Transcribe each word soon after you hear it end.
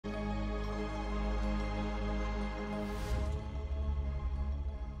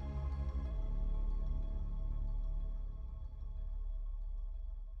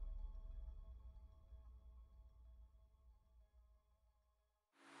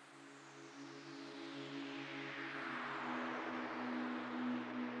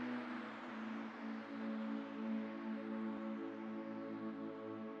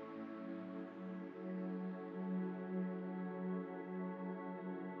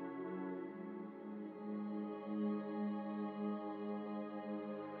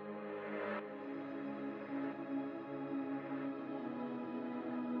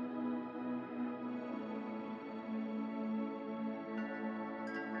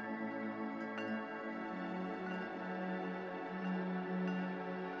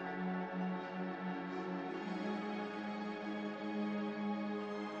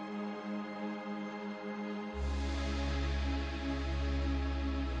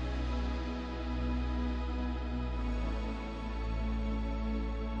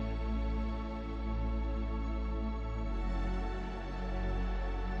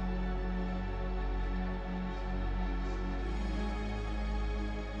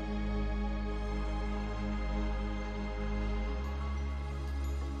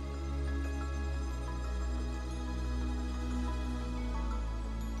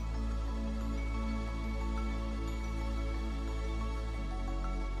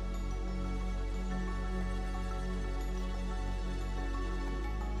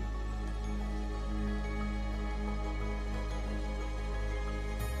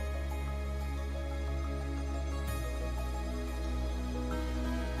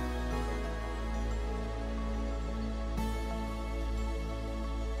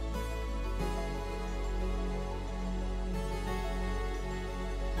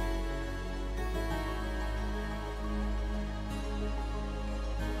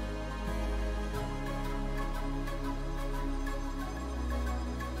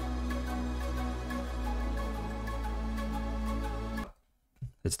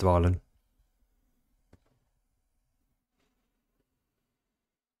It's Dvalin.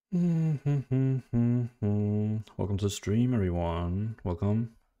 Welcome to the stream, everyone.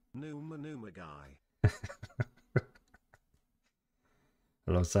 Welcome. Numa guy.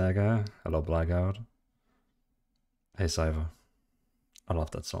 Hello, Saga. Hello, Blackout. Hey, Cypher. I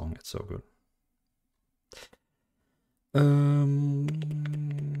love that song. It's so good.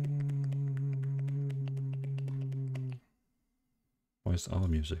 Where's our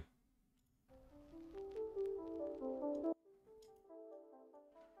music?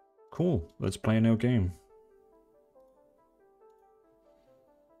 Cool. Let's play a new game.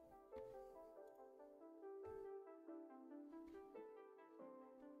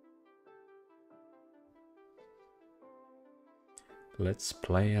 Let's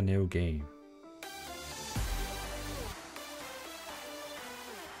play a new game.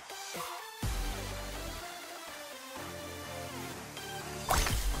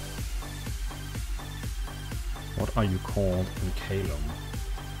 What are you called in Calum?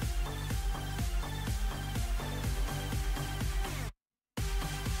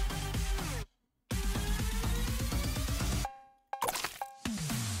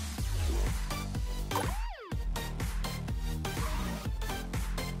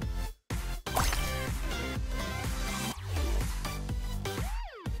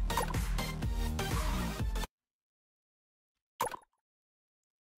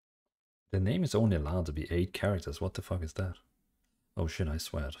 The name is only allowed to be 8 characters. What the fuck is that? Oh shit, I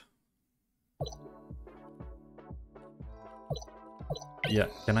swear. Yeah,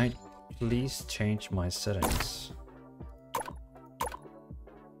 can I please change my settings?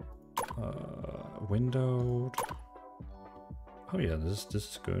 Windowed. Oh yeah, this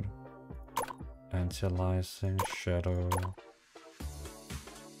is good. Anti-aliasing, shadow.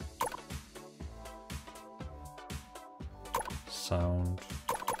 Sound.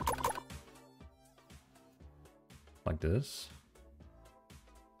 Like this.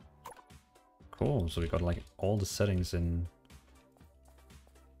 Cool, so we got like all the settings in.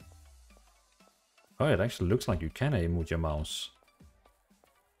 Oh, it actually looks like you can aim with your mouse.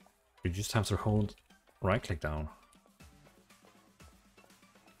 You just have to hold right click down.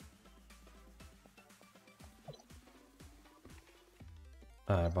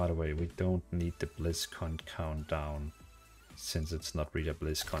 By the way, we don't need the BlizzCon countdown since it's not really a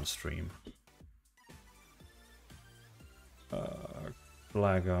BlizzCon stream.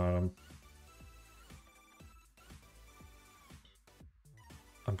 Blackout.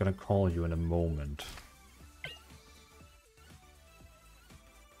 I'm gonna call you in a moment.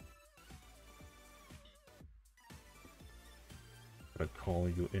 Gonna call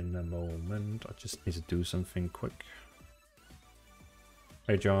you in a moment. I just need to do something quick.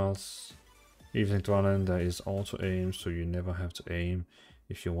 Hey Charles. Evening Dvalin, there is auto aim, so you never have to aim.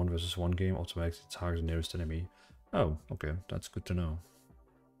 If you're 1 versus 1 game, automatically target the nearest enemy. Oh, okay, that's good to know.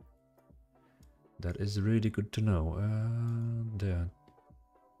 That is really good to know. There.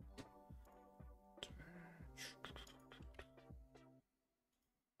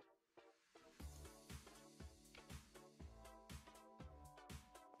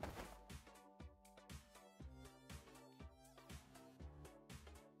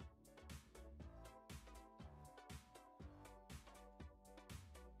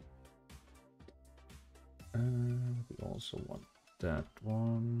 We also want that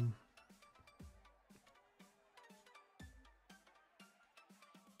one.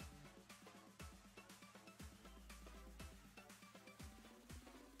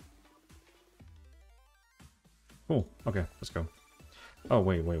 Cool. Okay, let's go. Oh,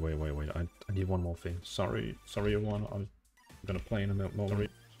 wait. I need one more thing. Sorry, everyone. I'm gonna play in a moment.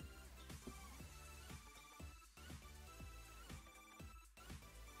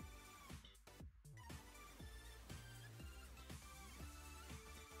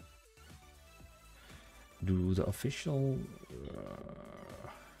 Do the official...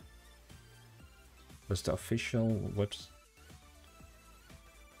 does the official website...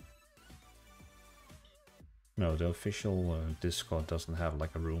 No, the official Discord doesn't have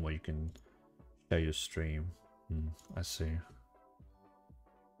like a room where you can share your stream. I see.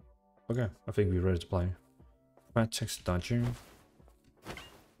 Okay, I think we're ready to play. Bad text dodging.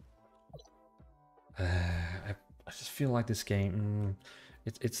 I just feel like this game...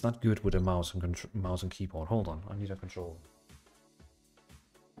 It's not good with a mouse and keyboard. Hold on, I need a control.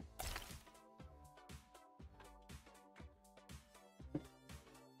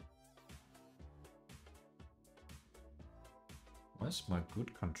 Where's my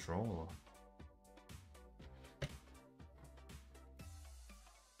good controller?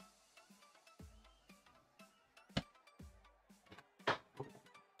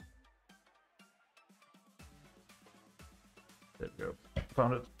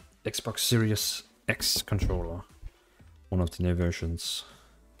 Found it. Xbox Series X controller. One of the new versions.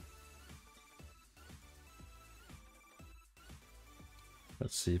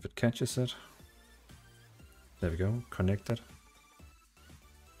 Let's see if it catches it. There we go, connected.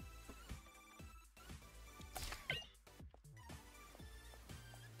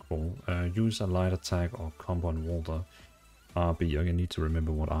 Cool. Use a light attack or combo on Walter. RB, I need to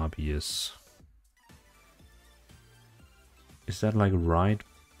remember what RB is. Is that like right?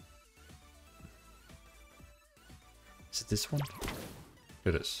 Is it this one?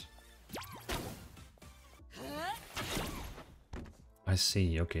 It is. I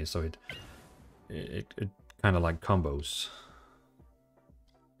see, okay, so it kind of like combos.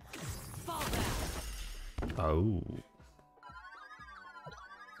 Oh.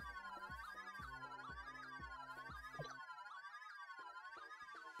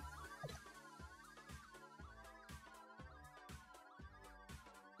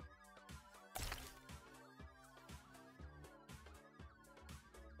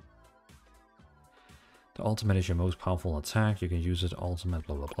 The ultimate is your most powerful attack. You can use it ultimate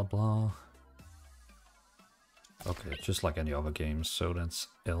blah blah blah blah. Okay, just like any other games, so that's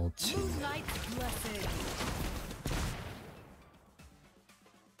LT.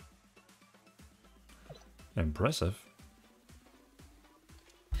 Impressive.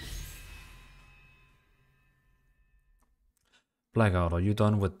 Blackout, are you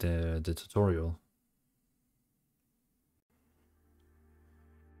done with the tutorial?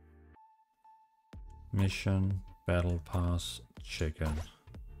 Mission, battle pass, chicken.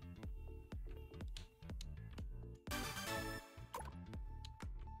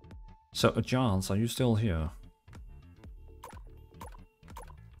 So, Giles, are you still here?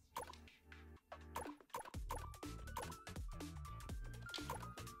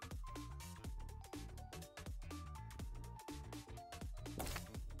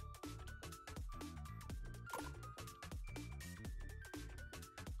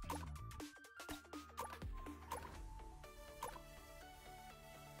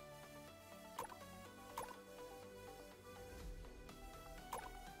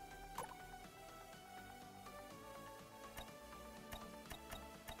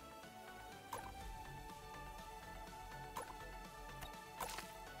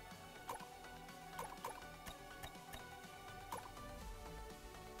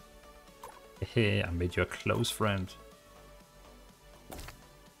 Hey, I made you a close friend.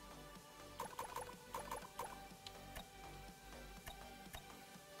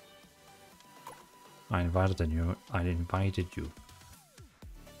 I invited you.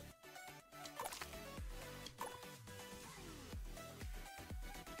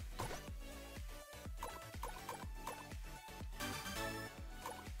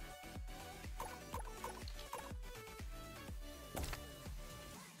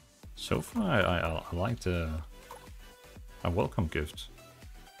 So far, I liked a welcome gift.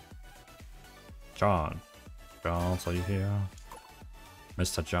 John. Giles, are you here?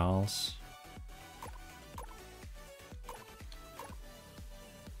 Mr. Giles?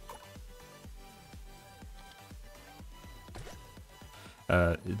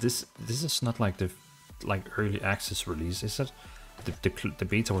 This is not like the early access release, is it? The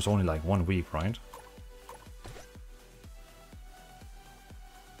beta was only like 1 week, right?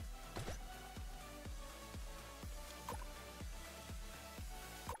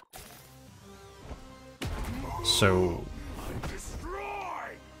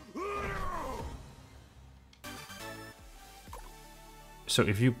 So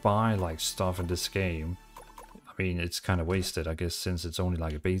if you buy like stuff in this game, I mean, it's kind of wasted, I guess, since it's only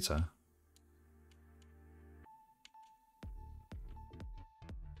like a beta.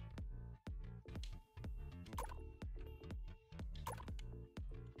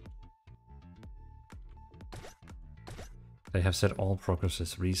 They have said all progress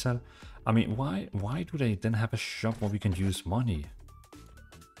is reset. I mean, why do they then have a shop where we can use money?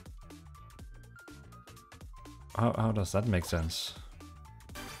 How does that make sense?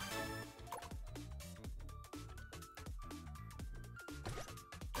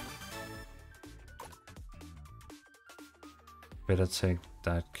 Better take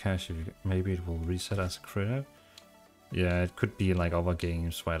that cash, maybe it will reset as a credit. Yeah, it could be like other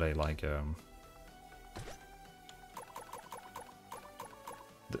games where they like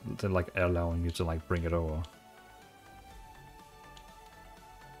they're like allowing you to like bring it over.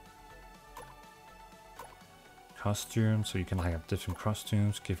 Costumes, so you can like have different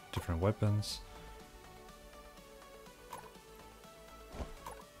costumes, give different weapons.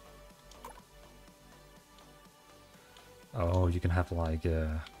 Oh, you can have like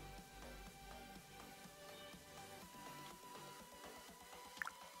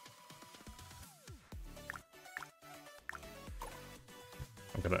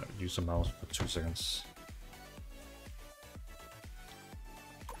I'm gonna use the mouse for 2 seconds.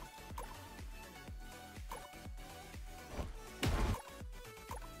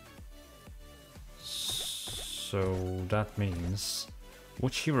 So that means...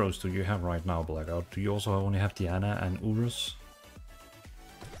 Which heroes do you have right now, Blackout? Do you also only have Diana and Urus?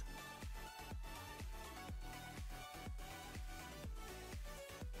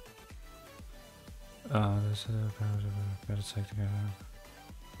 There's a better tactic.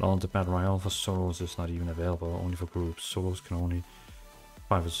 No, the Battle Royale for solos is not even available, only for groups. Solos can only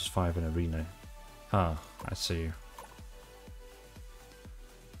 5 vs 5 in arena. Ah, I see.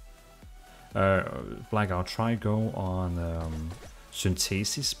 Blackout, try go on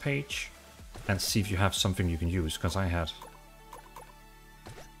Synthesis page and see if you have something you can use, because I had.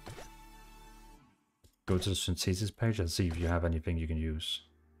 Go to the Synthesis page and see if you have anything you can use.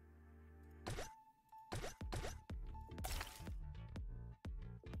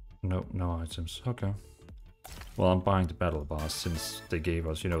 No, no items. Okay. Well, I'm buying the battle pass since they gave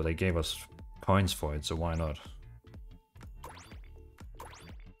us, you know, they gave us coins for it, so why not?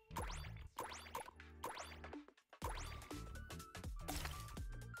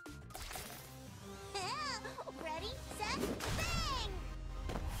 Ready, set, bang!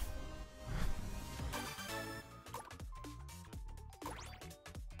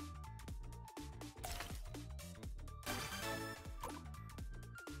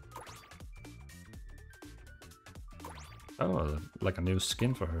 Oh, like a new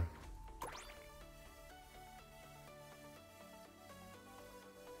skin for her.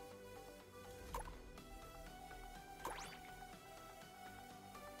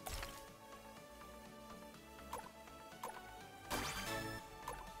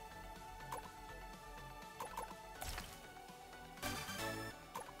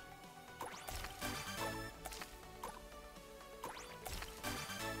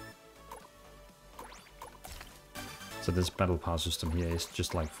 So this battle pass system here is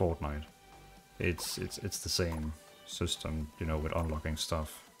just like Fortnite. It's the same system, you know, with unlocking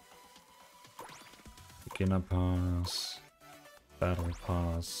stuff. Beginner pass, battle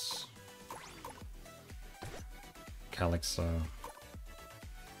pass, Calixa.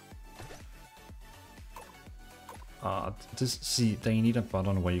 See, they need a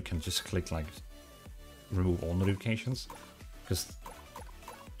button where you can just click like remove all notifications, because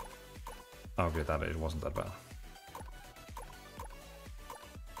okay, that it wasn't that bad.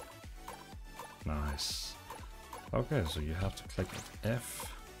 Nice. Okay, so you have to click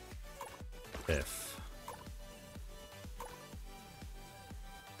F, F.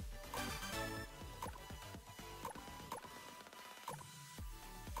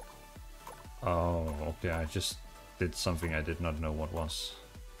 Oh, okay, I just did something I did not know what was.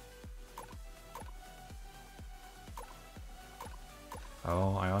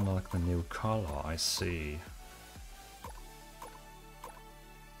 Oh, I unlocked the new color, I see.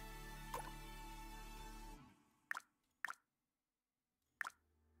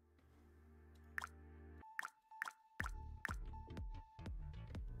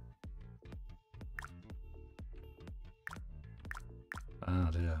 Ah,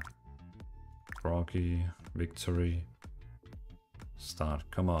 there. Rocky, victory, start.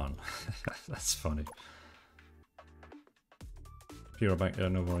 Come on. That's funny. Hero back, yeah,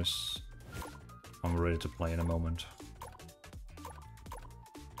 no worries. I'm ready to play in a moment.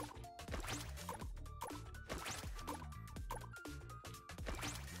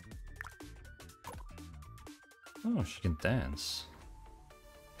 Oh, she can dance.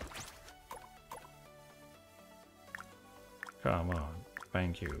 Come on,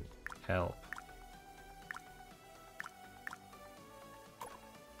 thank you. Help.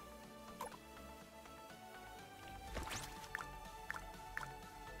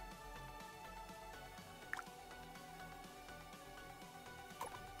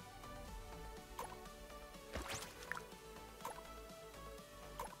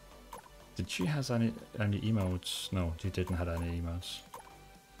 Did she has any emotes? No, she didn't have any emotes.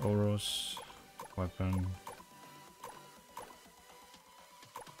 Oros, weapon.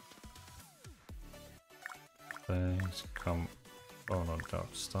 Thanks, come. Oh no,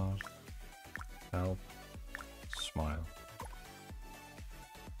 don't start. Help. Smile.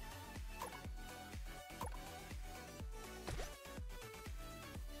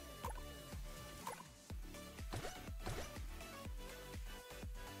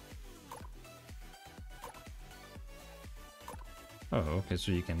 Oh, okay,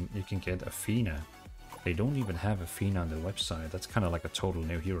 so you can get Athena. They don't even have Athena on the website. That's kind of like a total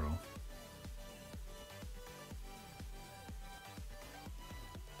new hero.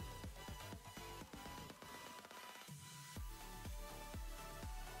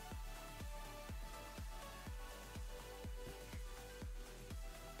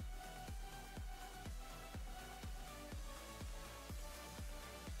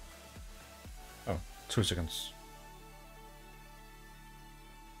 2 seconds.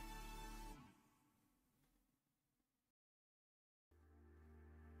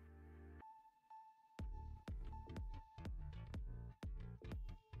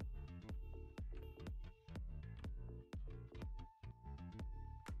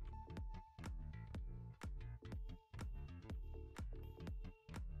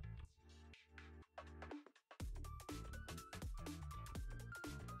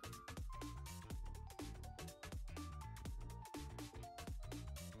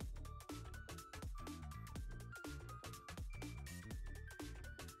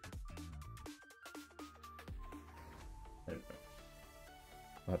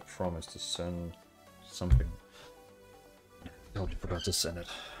 I promised to send something. Totally forgot to send it.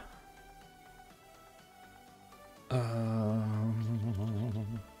 Totally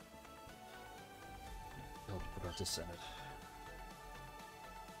forgot to send it.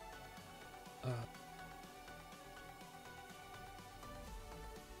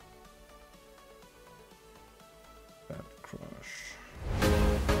 Bad crush.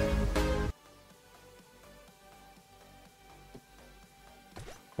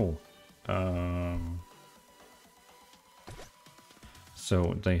 Cool.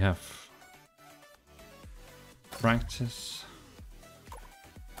 So they have practice,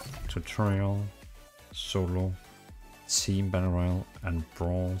 tutorial, solo, team battle royale, and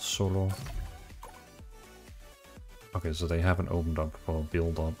brawl solo. Okay, so they haven't opened up for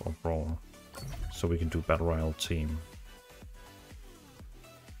build up or brawl, so we can do battle royale team.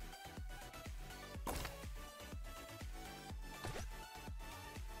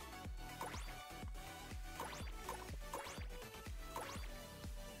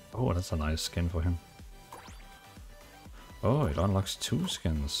 Oh, that's a nice skin for him. Oh, it unlocks 2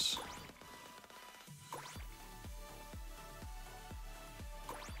 skins.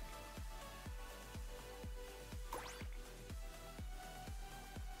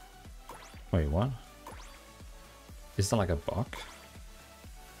 Wait, what? Is that like a bug?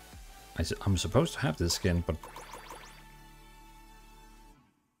 I'm supposed to have this skin, but...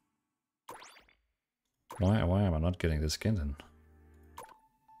 Why am I not getting this skin then?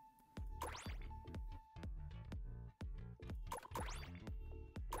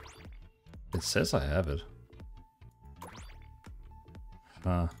 It says I have it.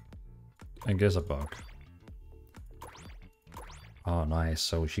 I guess a bug. Oh, nice.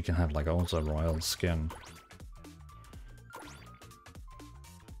 So she can have like also royal skin.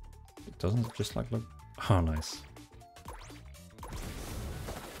 Doesn't it just like look? Oh, nice.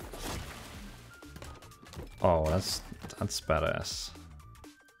 Oh, that's badass.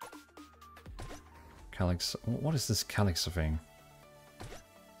 Calyx. What is this Calyx thing?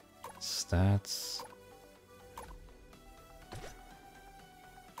 Stats.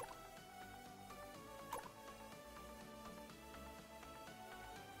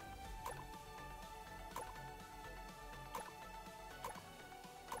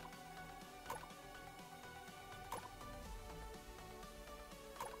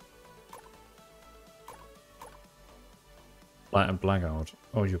 Blackout.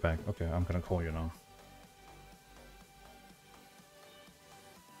 Oh, you're back. Okay, I'm gonna call you now.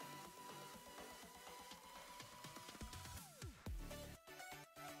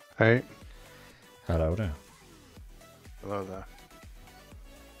 Hey. Hello there. Hello there.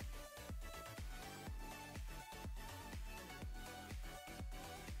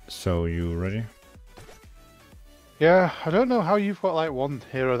 So, you ready? Yeah, I don't know how you've got like one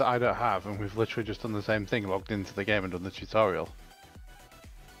hero that I don't have, and we've literally just done the same thing, logged into the game and done the tutorial.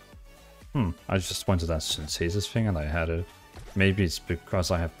 I just went to that synthesis thing and I had it. Maybe it's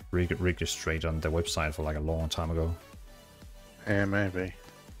because I have registered on the website for like a long time ago. Yeah, maybe.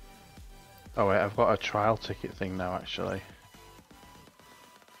 Oh wait, I've got a trial ticket thing now actually.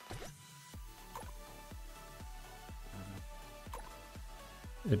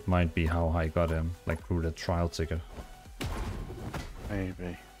 It might be how I got him, like through the trial ticket.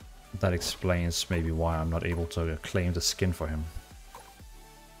 Maybe. That explains maybe why I'm not able to claim the skin for him.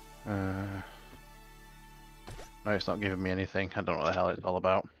 No, it's not giving me anything. I don't know what the hell it's all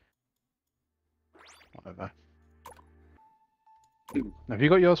about. Whatever. Have you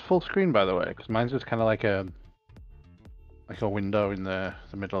got yours full screen, by the way? Because mine's just kind of like a window in the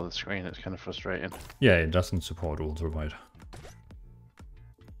middle of the screen. It's kind of frustrating. Yeah, it doesn't support ultrawide.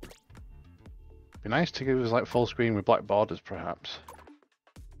 Be nice to give us like full screen with black borders, perhaps.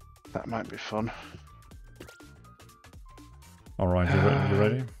 That might be fun. All right, you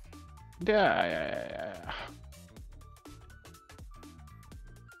ready? Yeah.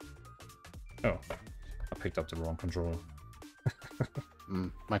 Oh, I picked up the wrong controller.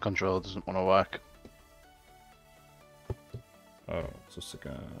 My controller doesn't want to work. Oh, just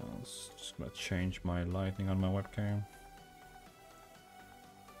gonna change my lighting on my webcam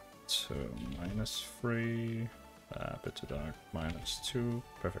to -3. A bit too dark. -2.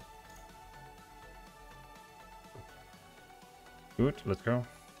 Perfect. Good. Let's go.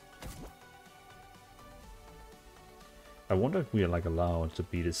 I wonder if we are like allowed to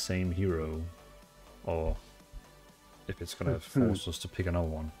be the same hero, or if it's gonna force us to pick another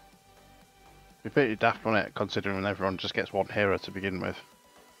one. Be pretty daft on it, considering everyone just gets one hero to begin with.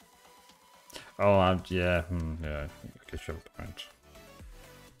 Oh, yeah, yeah. I guess you have a point.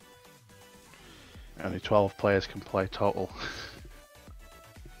 Only 12 players can play total.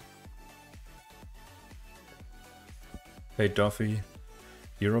 Hey Duffy,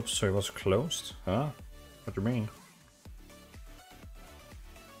 Europe servers closed? Huh? What do you mean?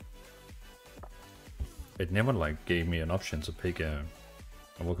 It never like gave me an option to pick a...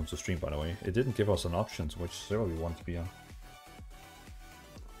 And welcome to stream, by the way. It didn't give us an option to which server we want to be on.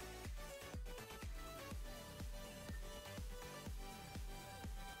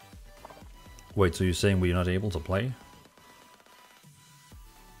 Wait, so you're saying we're not able to play?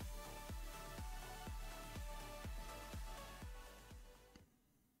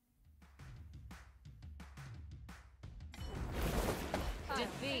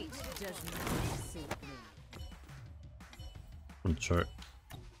 Defeat does not suit me. I'm sorry.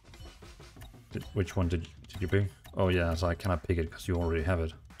 Which one did you pick? Oh yeah, so I cannot pick it because you already have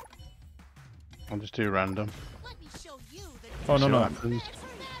it. I'll just do random. Let me show you the Oh no See no, what happens. matter.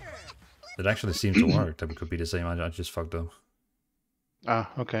 it actually seems to work. That we could be the same. I just fucked up.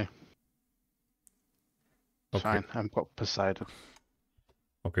 Ah, okay. Okay. Fine, I'm got Poseidon.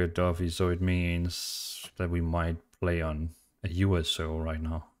 Okay, Duffy. So it means that we might play on a US server right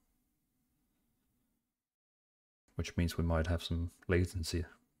now, which means we might have some latency.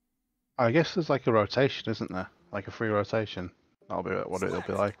 I guess there's like a rotation, isn't there? Like a free rotation. That'll be what it'll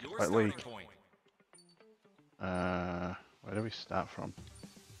be like League. Where do we start from?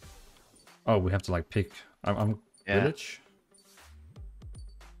 Oh, we have to like pick. I'm Yeah. village.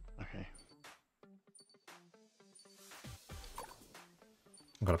 Okay.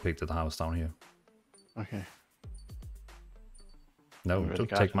 I'm gonna pick the house down here. Okay. No, Really don't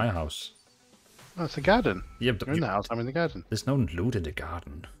garden. take my house. Oh, it's a garden. Yeah, but You're in the house, I'm in the garden. there's no loot in the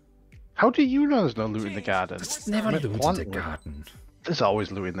garden. How do you know there's no loot in the garden? There's never I'm at loot in plant the loot. garden. There's always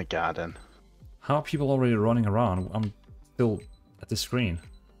loot in the garden. How are people already running around? I'm still at the screen.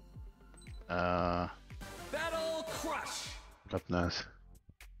 Battle crush. God knows.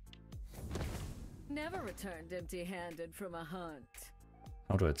 Never returned empty-handed from a hunt.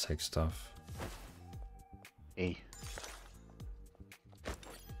 How do I take stuff? E.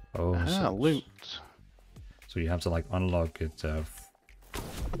 Oh, Loot. so you have to like unlock it.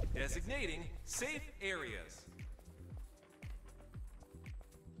 Designating safe areas.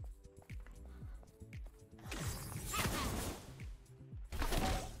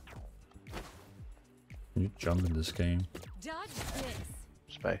 Can you jump in this game? Dodge this.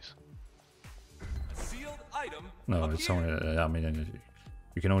 Space. A sealed item. No, it's only. I mean,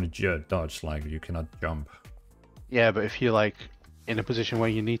 you can only dodge. Like you cannot jump. Yeah, but if you're like in a position where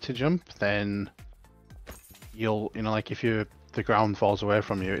you need to jump, then you'll, like if the ground falls away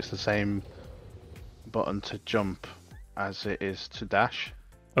from you, it's the same button to jump as it is to dash.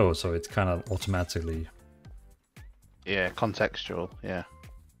 Oh, so it's kind of automatically. Yeah, contextual. Yeah.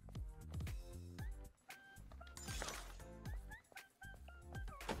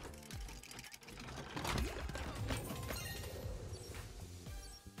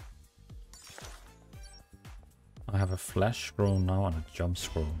 I have a flash scroll now and a jump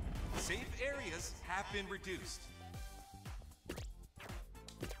scroll. Safe areas have been reduced.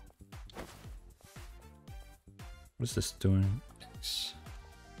 What is this doing?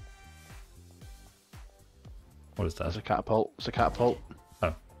 What is that? There's a catapult. It's a catapult.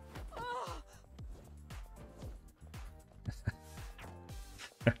 Oh.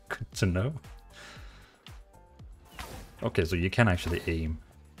 Good to know. Okay, so you can actually aim.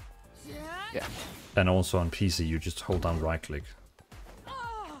 Yeah. And also on PC, you just hold down right click.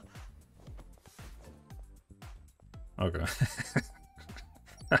 Okay.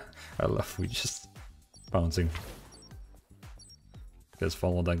 I love we just bouncing. Just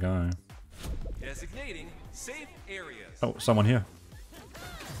follow that guy. Designating safe areas. Oh, someone here.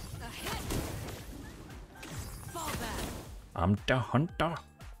 Fall back. I'm the hunter.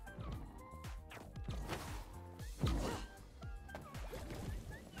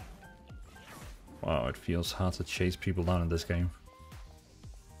 Wow, it feels hard to chase people down in this game.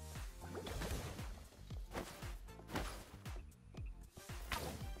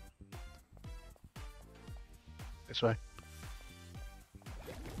 This way.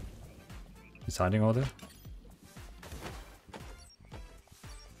 He's hiding over there.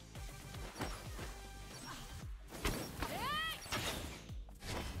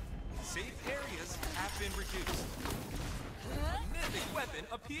 Safe areas have been reduced. A mythic weapon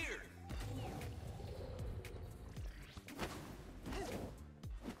appeared.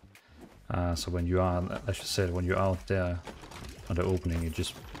 So when you are, as you said, when you're out there on the opening, you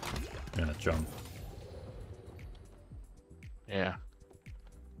just jump. Yeah.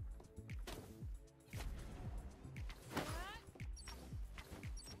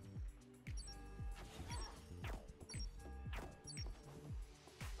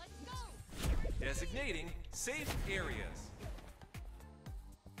 Designating safe areas.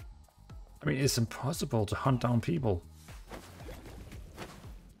 I mean, it's impossible to hunt down people.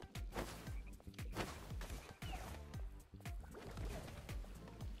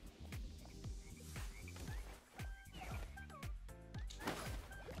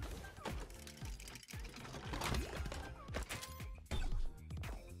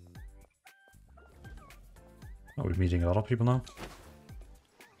 Are we meeting a lot of people now?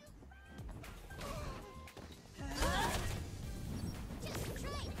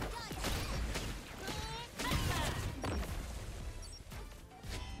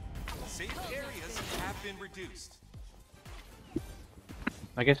 Safe areas have been reduced.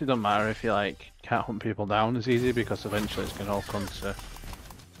 I guess it doesn't matter if you like can't hunt people down as easy because eventually it's gonna all come to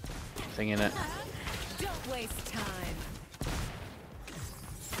thing in it. Don't waste time.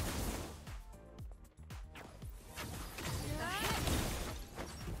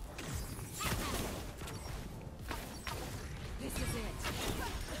 This is it.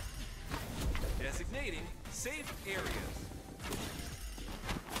 Designating safe areas.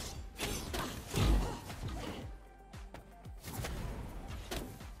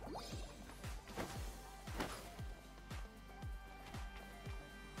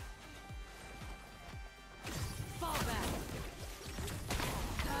 Fall back.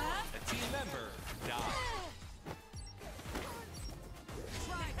 A team member died.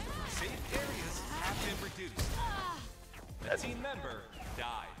 Safe areas have been reduced. A team member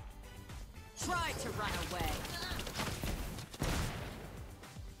died. Try to run away.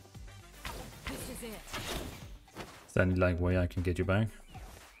 This is it. Is there any like way I can get you back?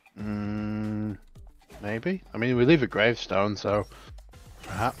 Maybe. I mean, we leave a gravestone, so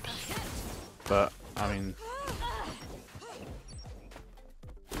perhaps. But I mean,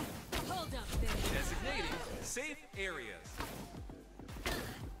 Hold up there. Designating safe areas.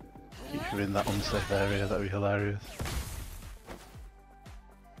 if you're in that unsafe area, that'd be hilarious.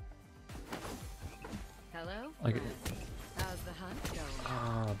 Hello? Like, How's the hunt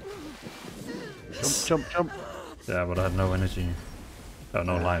going? Jump, jump, jump. yeah, but I had no energy. Oh,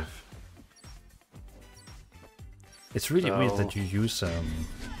 no life. It's really weird that you use Safe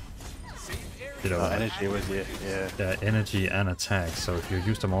areas. you know, Energy with you, yeah. energy and attack. So if you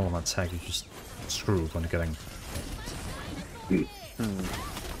use them all on attack, you just screwed when getting.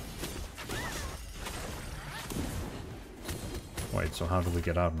 Wait, so how do we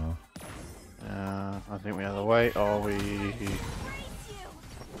get out now? I think we either wait or we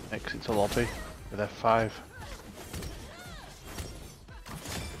exit to lobby with F5.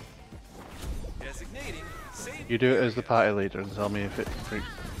 Designating safe You do it as the areas. party leader and tell me if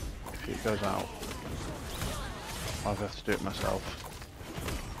it goes out. I'll have to do it myself.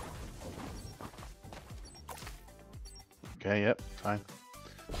 Okay, yep, fine.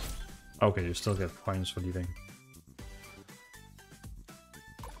 Okay, you still get points for leaving.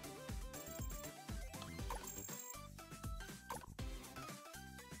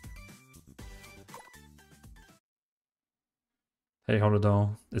 Hey Holiday,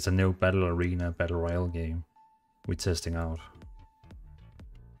 it's a new Battle Arena Battle Royale game we're testing out.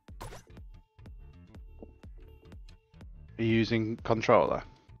 Are you using controller?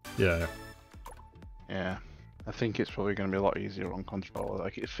 Yeah, Yeah. I think it's probably going to be a lot easier on controller.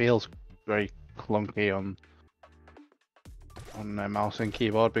 Like, it feels very clunky on mouse and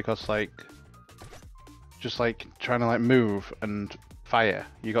keyboard because, like, just like trying to like move and fire,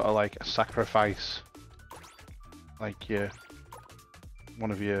 you got to like sacrifice like one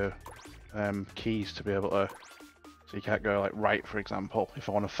of your keys to be able to. So you can't go like right, for example, if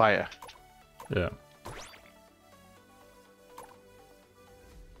I want to fire. yeah.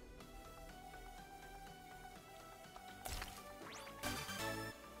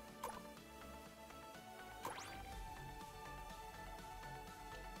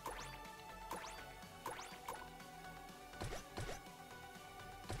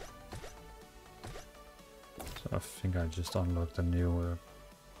 So I think I just unlocked a new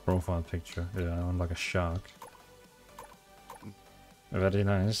profile picture. Yeah, I unlock a shark. Very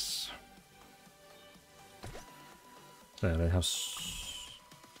nice. Yeah, they have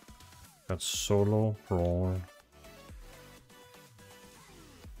got solo, brawl.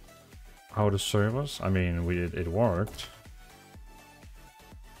 How the servers? I mean, it worked.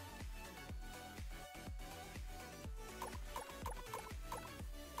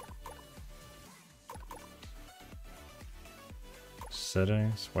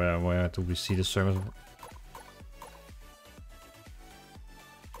 Settings. Where do we see the servers?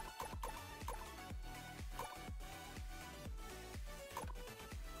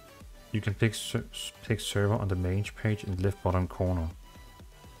 You can pick server on the main page in the left bottom corner.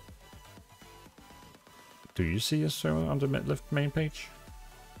 Do you see a server on the left main page?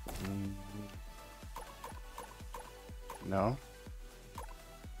 No.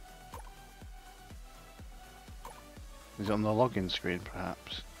 Is it on the login screen,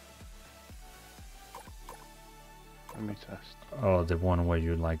 perhaps? Let me test. Oh, the one where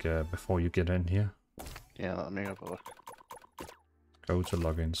you like before you get in here. Yeah, let me have a look. Go to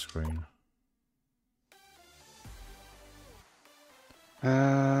login screen.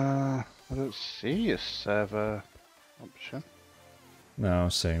 I don't see a server option. No,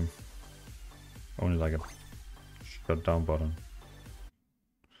 same. Only like a shut down button.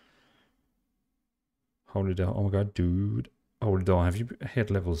 Holy door! Oh my god, dude! Holy door! Have you hit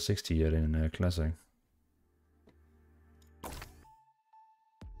level 60 yet in classic?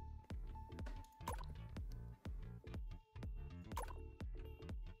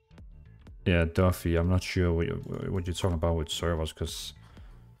 Yeah, Duffy, I'm not sure what you're talking about with servers, because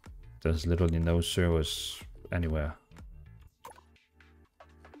there's literally no servers anywhere.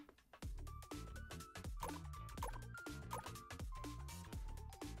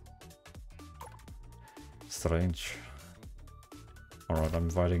 Strange. Alright, I'm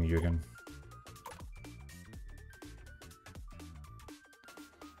inviting you again.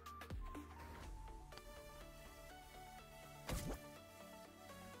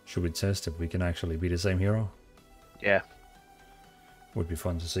 Should we test if we can actually be the same hero? Yeah. Would be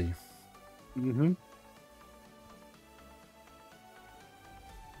fun to see. Mm-hmm.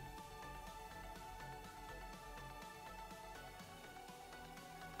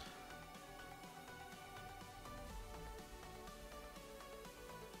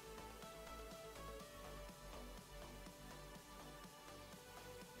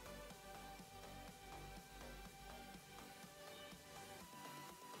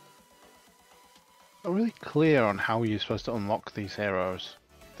 Not really clear on how you're supposed to unlock these heroes.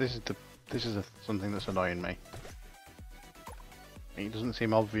 This is something that's annoying me. It doesn't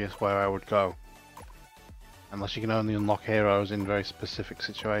seem obvious where I would go, unless you can only unlock heroes in very specific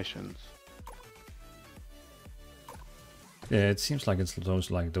situations. Yeah, it seems like it's those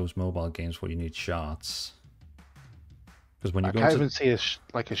mobile games where you need shards. Because when you I go can't to even see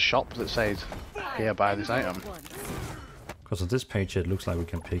a shop that says, "Here, buy this item." because on this page it looks like we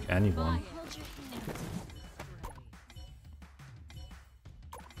can pick anyone.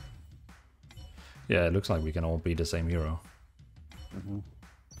 Yeah, it looks like we can all be the same hero. Mm-hmm.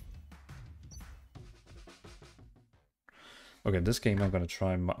 Okay, this game I'm gonna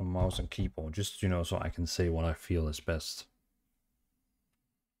try mouse and keyboard, just so I can say what I feel is best.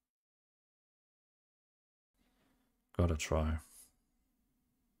 Gotta try.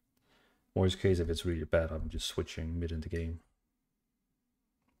 Worst case, if it's really bad, I'm just switching mid in the game.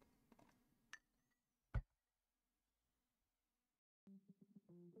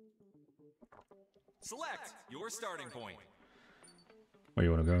 Select your starting point. Where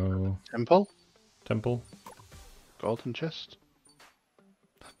you wanna go? Temple, Temple? golden chest.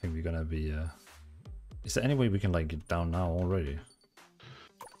 I think we're gonna be. Is there any way we can like get down now already?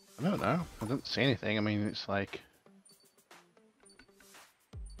 I don't know. I don't see anything. I mean, it's like.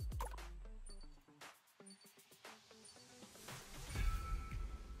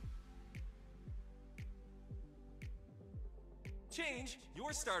 Change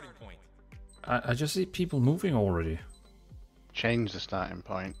your starting point. I just see people moving already. Change the starting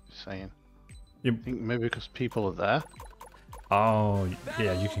point, saying. You... I think maybe because people are there, Oh,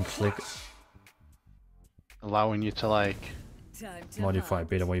 yeah, you can click allowing you to like. Time to modify a hunt.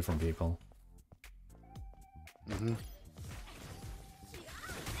 bit away from people. Mm-hmm.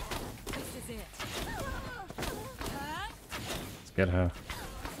 This is it. Let's get her.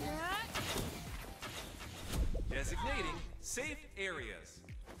 Designating safe areas.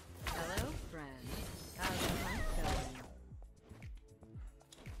 Hello, friend. How's the hunt going?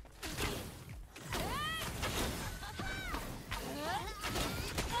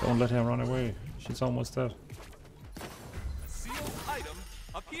 Don't let her run away. She's almost dead. A sealed item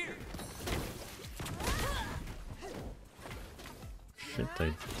appeared. Shit,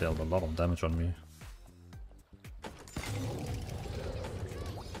 they dealt a lot of damage on me.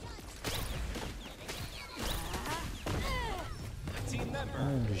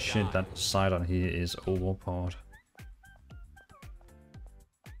 Holy shit, that side on here is overpowered.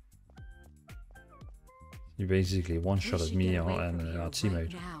 You basically one-shotted me and our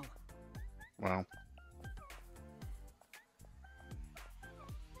teammate. Wow.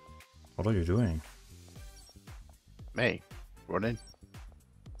 What are you doing? Me? Running.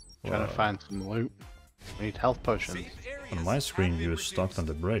 Trying to Well, find some loot. We need health potions. Safe areas on my screen, have been you're stuck on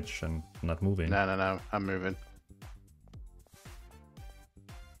the bridge and not moving. No. I'm moving.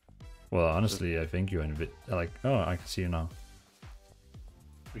 Well, honestly, I think you're in like. Oh, I can see you now.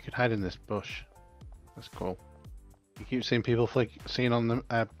 We could hide in this bush. That's cool. You keep seeing people seeing on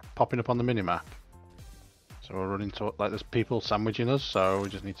the popping up on the minimap. So we're running to like there's people sandwiching us, so we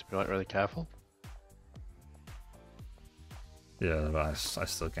just need to be like really careful. Yeah, but I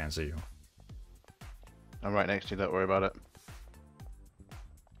still can't see you. I'm right next to you. Don't worry about it.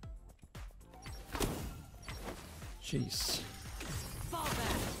 Jeez.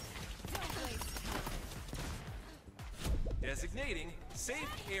 Designating safe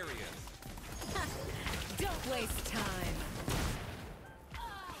areas. Don't waste time.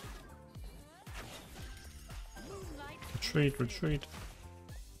 Retreat, retreat.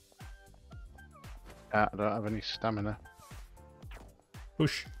 I don't have any stamina.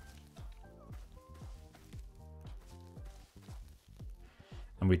 Push.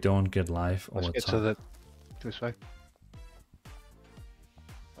 And we don't get life all Let's the get time. to this way.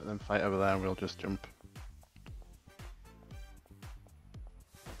 Let them fight over there and we'll just jump.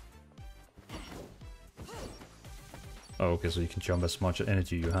 Oh, okay, so you can jump as much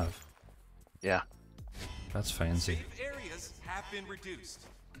energy you have. Yeah. That's fancy. Safe areas have been reduced.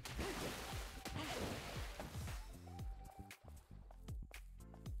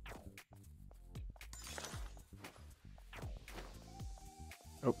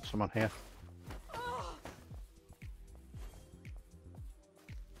 Oh, someone here.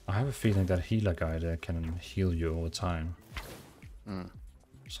 I have a feeling that healer guy there can heal you over time. Hmm.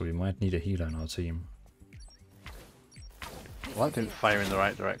 So we might need a healer in our team. Well, that didn't fire in the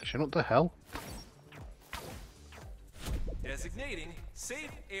right direction. What the hell? Designating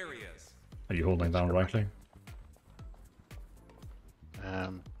safe areas. Are you holding down right click?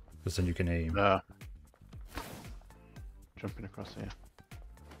 Because then you can aim. No. Jumping across here.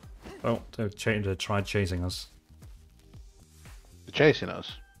 Oh, they tried chasing us. They're chasing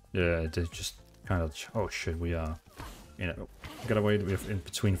us. Yeah, they just kind of. Oh shit, we are. You know, get away with in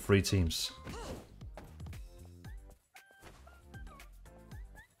between 3 teams.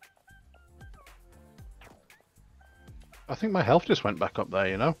 I think my health just went back up there,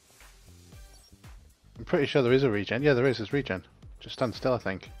 you know? I'm pretty sure there is a regen. Yeah, there is. There's regen. Just stand still, I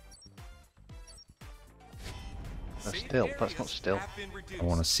think. No, Safe still. That's not areas still. have been reduced. I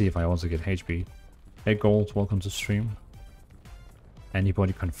want to see if I also get HP. Hey Gold, welcome to stream.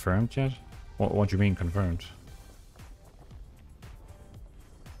 Anybody confirmed yet? What do you mean confirmed?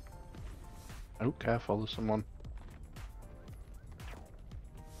 Oh, careful. There's someone.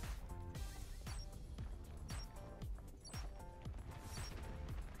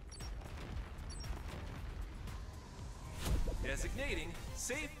 Designating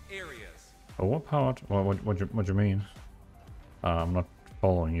safe areas. Oh, what part? What do you mean? I'm not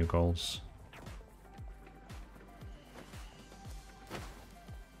following your goals.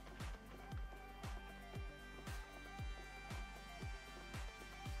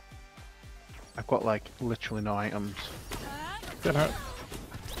 I've got like literally no items. Get out.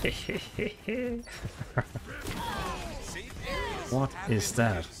 Safe areas What have is been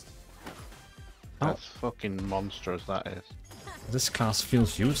that? reduced. That's fucking monstrous, that is. This class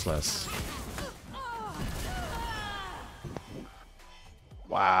feels useless.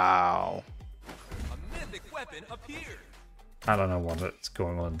 Wow. A mythic weapon appeared. I don't know what's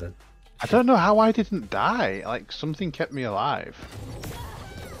going on there. I don't know how I didn't die. Like, something kept me alive.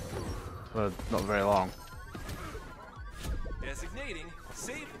 For not very long. Designating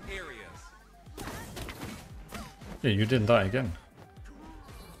safe areas. Yeah, you didn't die again.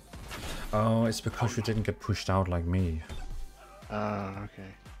 Oh, it's because you didn't get pushed out like me.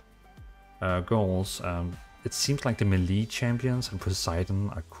 Okay. Goals. It seems like the melee champions and Poseidon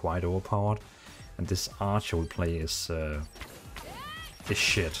are quite overpowered, and this archer we play is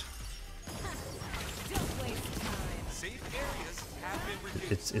shit. Safe areas have been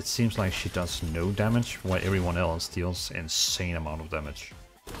reduced. It seems like she does no damage, while everyone else deals insane amount of damage.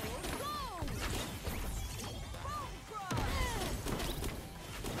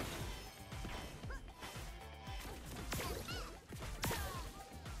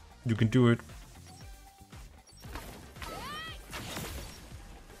 You can do it.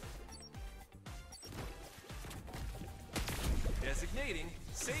 Designating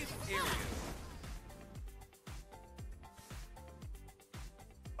Safe areas.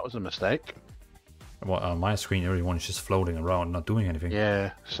 That was a mistake. Well, on my screen, everyone is just floating around, not doing anything.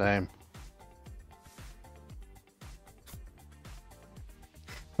 Yeah, same.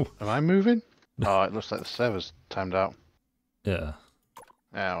 Am I moving? Oh, it looks like the server's timed out. Yeah.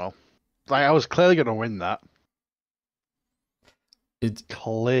 Yeah, well. Like, I was clearly going to win that. It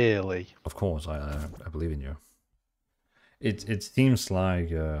Clearly. Of course, I believe in you. It seems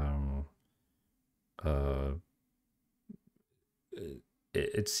like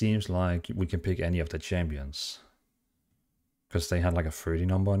it seems like we can pick any of the champions. Because they had like a 30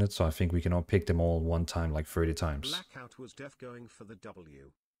 number on it, so I think we can all pick them all one time, like 30 times. Blackout was def going for the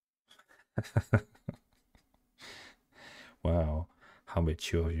W. Wow, how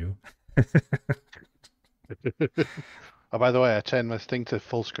mature of you. Oh, by the way, I turned my thing to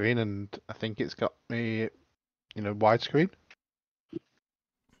full screen and I think it's got me, widescreen.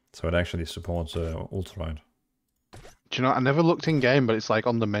 So it actually supports ultralight. Do you know, I never looked in game, but it's like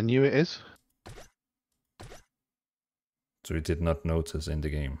on the menu it is. So you did not notice in the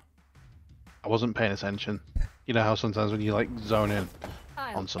game. I wasn't paying attention. You know how sometimes when you like zone in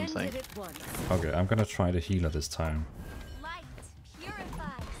I'll on something. end it at once. Okay, I'm gonna try the healer this time. Light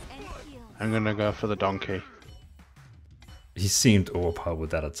purifies and heals. I'm gonna go for the donkey. He seemed overpowered with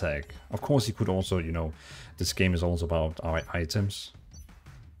that attack. Of course, he could also, this game is also about our items.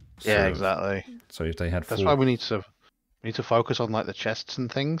 Yeah, So- exactly. So if they had That's full, why we need to focus on like the chests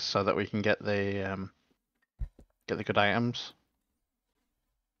and things so that we can get the good items.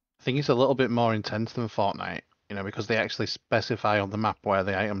 I think it's a little bit more intense than Fortnite, because they actually specify on the map where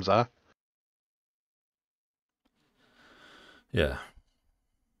the items are. yeah,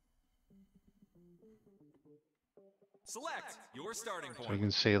 Select your starting So you point.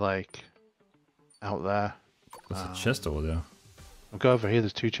 can see like out there. there's a chest over there. I'll go over here,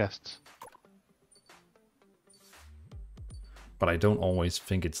 there's 2 chests. But I don't always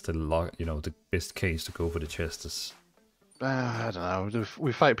think it's the best case to go for the chests. I don't know.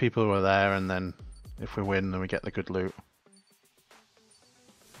 We fight people who are there, and then if we win, then we get the good loot.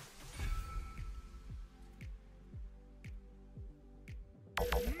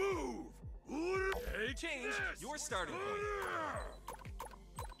 Move. Change your starting point.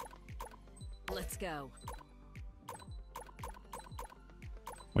 Let's go.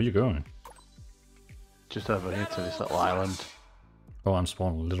 Where you going? Just over here to this little island. Oh, I'm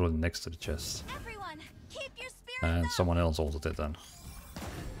spawning literally next to the chest. Everyone, keep your spirits And up. someone else also did that.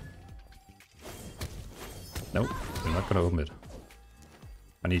 Nope, we're not gonna open it.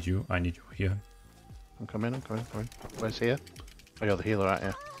 I need you here. I'm coming. Where's here? Oh, you're the healer, aren't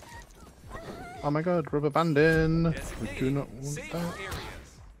you? Oh my god, rubber banding! We do Designating not want safe that. areas.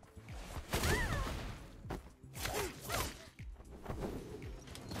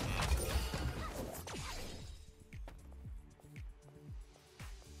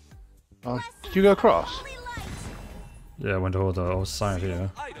 Oh, did you go across? Holy light. Yeah, I went over the other side here.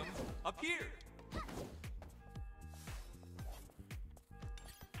 Item appeared.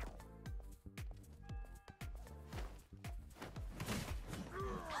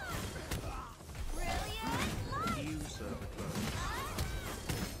 Brilliant light. You serve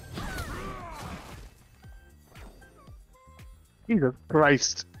a Jesus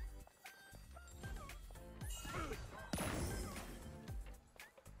Christ!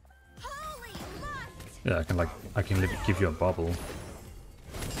 Holy light. Yeah, I can give you a bubble.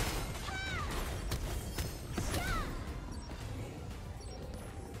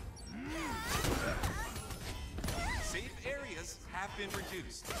 Safe areas have been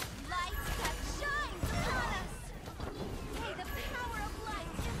reduced. Light that shines upon us. May the power of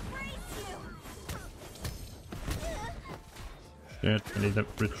light embrace you. Shit, I need to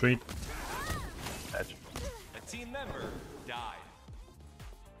retreat. Edge. A team member died.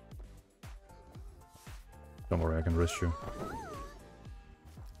 Don't worry, I can risk you.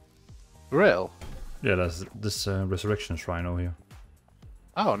 Real? Yeah, there's this resurrection shrine over here.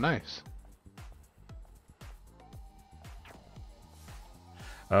 Oh, nice.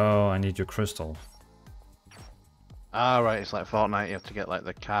 Oh, I need your crystal. Ah, right, it's like Fortnite, you have to get like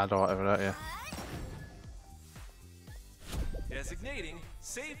the card or whatever, don't you? Designating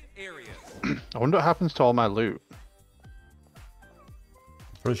safe areas. I wonder what happens to all my loot.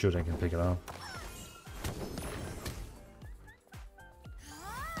 Pretty sure they can pick it up.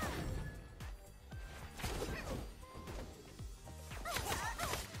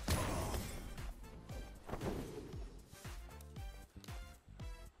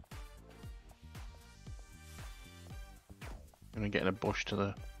 I'm gonna get in a bush to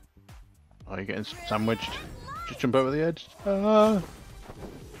the... Oh, you're getting sandwiched. Just jump over the edge. Ah.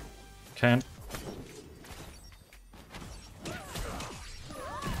 Can't.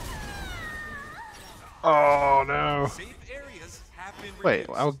 Oh no! Safe areas have been Wait,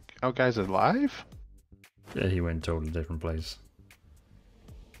 reduced. our guy's alive? Yeah, he went totally different place.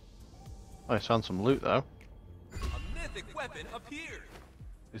 Oh, I found some loot though. A mythic weapon appeared.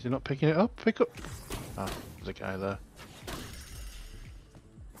 Is he not picking it up? Pick up. Ah, there's a guy there.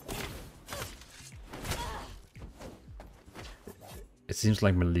 It seems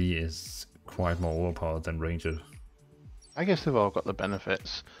like melee is quite more overpowered than ranged. I guess they've all got the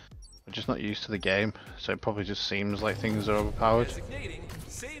benefits. We're just not used to the game, so it probably just seems like things are overpowered. Designating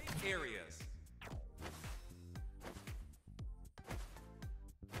safe areas.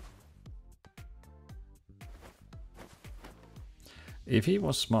 If he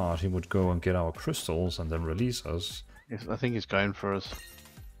was smart, he would go and get our crystals and then release us. Yes, I think he's going for us.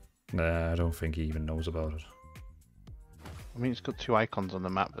 Nah, I don't think he even knows about it. I mean, it's got two icons on the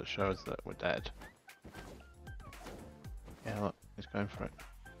map that shows that we're dead. Yeah, look, he's going for it.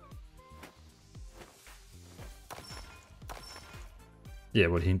 Yeah,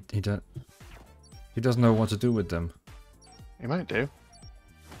 but he doesn't know what to do with them. He might do.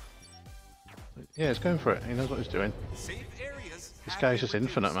 Yeah, he's going for it. He knows what he's doing. Safe areas. This have guy's been just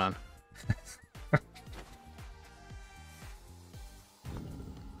infinite, reduced. man.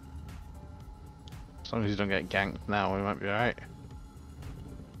 As long as he don't get ganked now, we might be alright.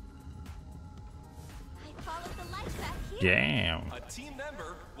 I followed the light back here. Yeah. A team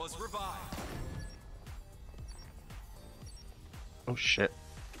member was revived. Oh shit.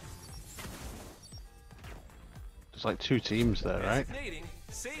 There's like two teams there, right? Designating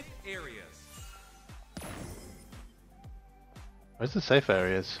safe areas. Where's the safe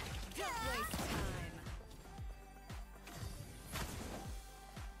areas? Don't waste time.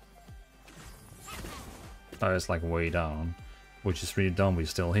 Oh, it's like way down, which is really dumb. We're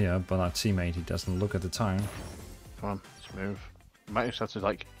still here, but our teammate, he doesn't look at the time. Come on, let's move. Might just have to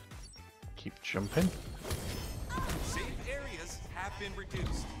like keep jumping. Safe areas have been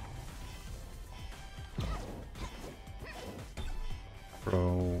reduced.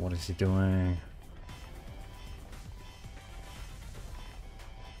 Bro, what is he doing?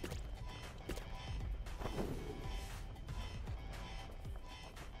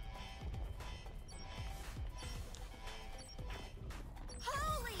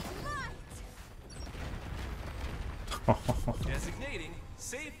 Holy light! Designating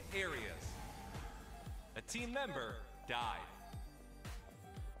safe areas. A team member died.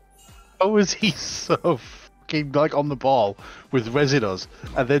 Oh, is he so fucking like on the ball with Resinos,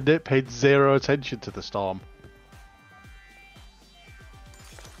 and then they paid zero attention to the storm?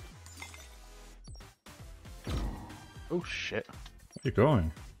 Oh shit! Where you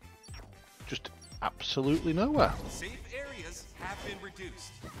going? Just absolutely nowhere. Safe areas have been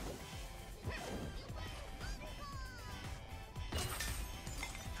reduced.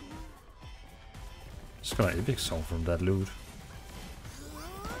 Just got a big soul from that loot.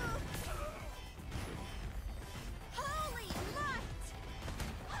 Holy light!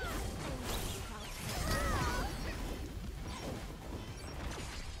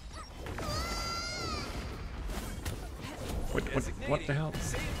 What the hell?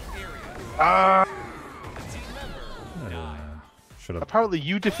 Safe area. Ah! A team member Should have. Apparently,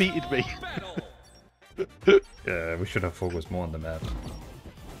 you defeated me. battle. Yeah, we should have focused more on the map.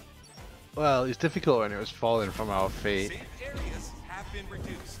 Well, it's difficult when it was falling from our feet. Safe areas have been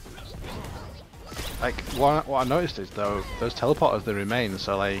reduced. Like, what I noticed is though, those teleporters they remain.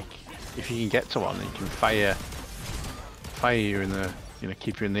 So like, if you can get to one, you can fire you in the,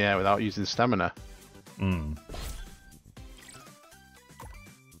 keep you in the air without using stamina. Hmm.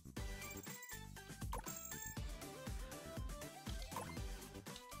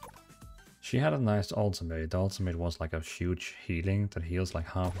 She had a nice ultimate. The ultimate was like a huge healing that heals like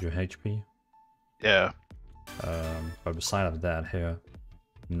half your HP. Yeah. But beside of that here,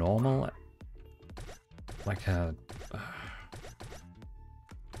 normal, like a...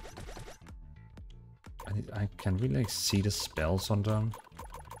 I can really like, see the spells on them.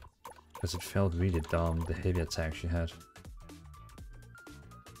 Because it felt really dumb, the heavy attack she had.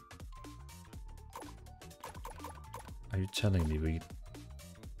 Are you telling me we...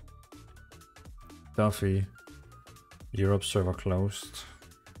 Duffy, Europe server closed.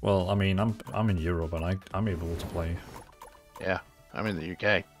 Well, I mean, I'm in Europe and I'm able to play. Yeah. I'm in the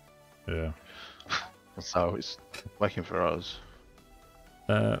UK, Yeah. so it's working for us.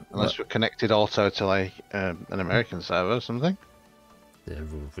 Well, Unless we're connected also to like an American server or something. yeah,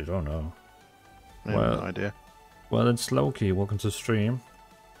 we don't know. I have Well- no idea. Well, it's Loki. Welcome to stream.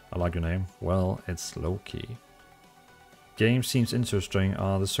 I like your name. Well, it's Loki. Game seems interesting.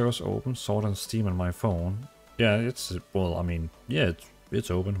 Are the servers open? Saw it on Steam on my phone. Yeah, it's, well, I mean, yeah,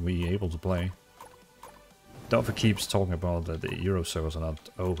 it's open. We able to play. Duffer keeps talking about that the Euro servers are not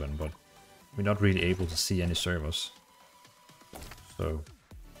open, but we're not really able to see any servers. So,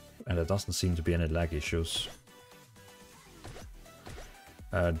 and there doesn't seem to be any lag issues.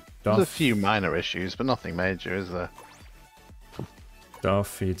 There's a few minor issues, but nothing major, is there?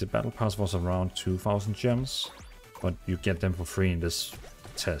 Duffy, the battle pass was around 2,000 gems, but you get them for free in this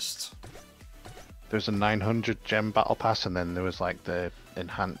test. There's a 900 gem battle pass, and then there was like the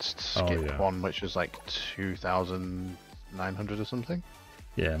enhanced skip one, which was like 2,900 or something.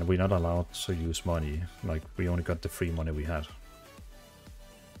 Yeah, and we're not allowed to use money. Like, we only got the free money we had.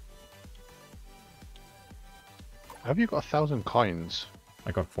 Have you got 1,000 coins?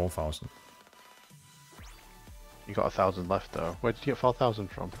 I got 4,000. You got 1,000 left though. Where did you get 4,000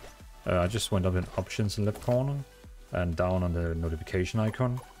 from? I just went up in options in left corner and down on the notification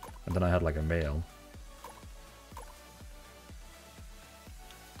icon, and then I had like a mail.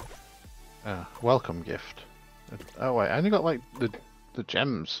 Welcome gift. Oh wait, I only got like the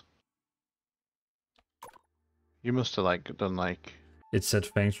gems. You must have like done like... It said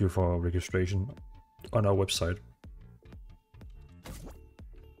thank you for registration on our website.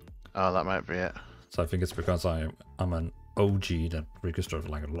 Oh, that might be it. So I think it's because I'm an OG that registered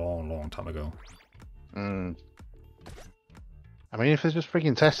like a long time ago. I mean, if they're just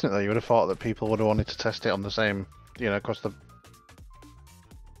freaking testing it though, you would have thought that people would have wanted to test it on the same, you know, across the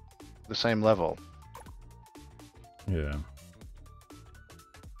same level. Yeah.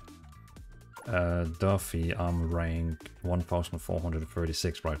 Duffy, I'm rank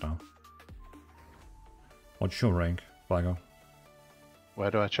 1,436 right now. What's your rank, Blago? Where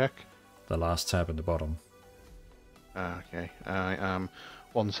do I check? The last tab at the bottom. Okay, I am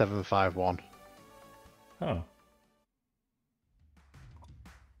 1751. Oh.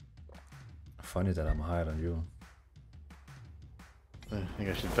 Funny that I'm higher than you. I think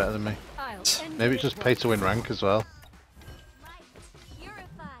I should be better than me. I'll Maybe it's just pay to win rank as well. Light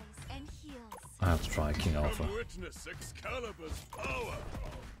purifies and heals. I have to try King Alpha. Witness Excalibur's power.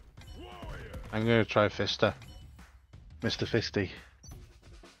 Warrior. I'm going to try Fister. Mr. Fisty.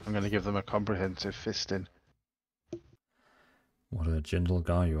 I'm going to give them a comprehensive fisting. What a gentle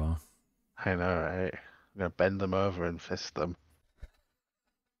guy you are. I know, right? I'm going to bend them over and fist them.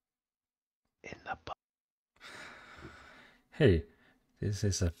 In the butt. Hey, this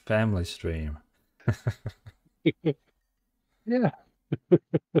is a family stream. Yeah.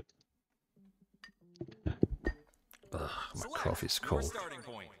 Ugh, my Select coffee's your cold. starting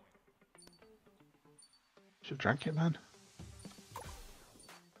point. Should have drank it, man.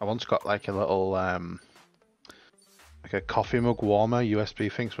 I once got like a little, like a coffee mug warmer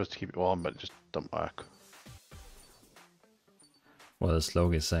USB thing supposed to keep it warm, but it just don't work. Well, as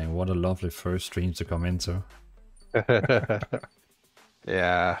Logan is saying, what a lovely first stream to come into.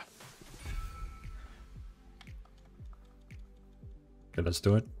 Yeah. Okay, let's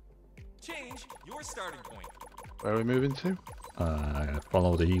do it. Change your starting point. Where are we moving to?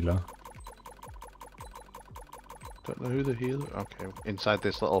 Follow the healer. Don't know who the healer. Okay, inside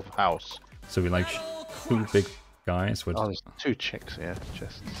this little house. So we like two big guys with... Oh, there's two chicks here.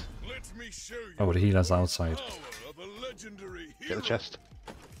 Chests. Let me show you Oh, the healer's outside. the power of a legendary Get hero. the chest.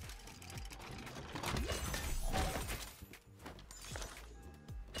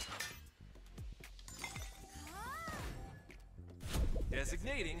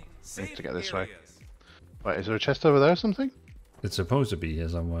 Designating safe to get this way. areas. Wait, is there a chest over there or something? It's supposed to be here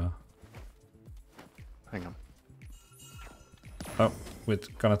somewhere. Hang on. Oh, we're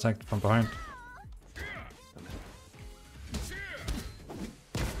gonna attack from behind.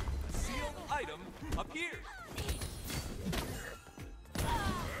 Sealed item appeared.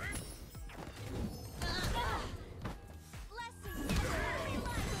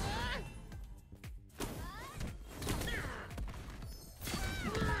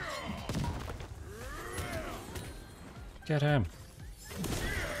 Get him.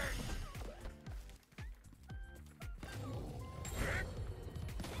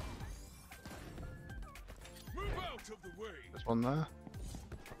 Move out of the way. There's one there.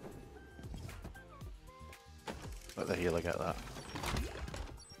 Let the healer get that.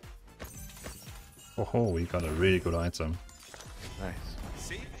 Oh, we got a really good item. Nice.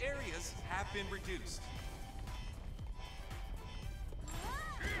 Safe areas have been reduced.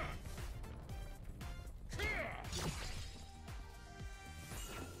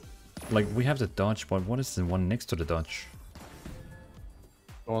 Like, we have the dodge, but what is the one next to the dodge?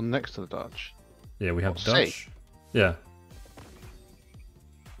 The one next to the dodge. Yeah, we have What, dodge. Yeah.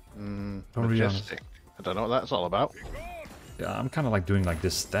 Don't really Majestic. I don't know what that's all about. Yeah, I'm kind of like doing like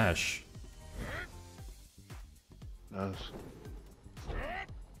this dash. Nice.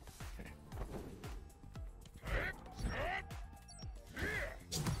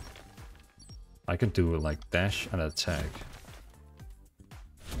 I can do like dash and attack.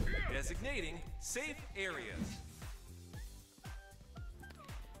 Designating safe areas. I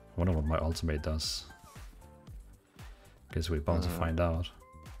wonder what my ultimate does. Guess we're about to find out.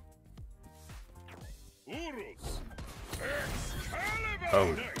 Urus.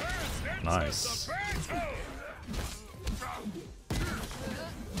 Oh, nice.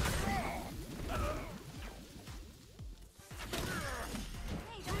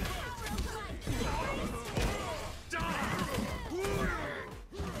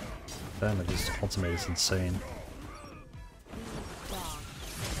 Damn it, this ultimate is insane.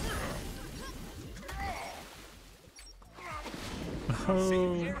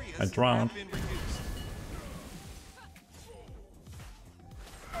 Oh, I drowned. Have been reduced.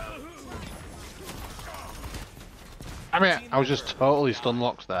 I mean, I was just totally stun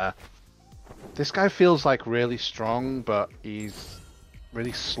locked there. This guy feels like really strong, but he's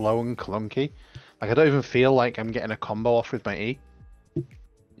really slow and clunky. Like I don't even feel like I'm getting a combo off with my E.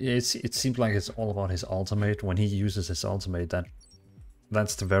 Yeah, it seems like it's all about his ultimate. When he uses his ultimate,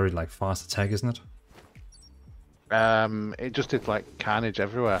 that's the very like fast attack, isn't it? It just did like carnage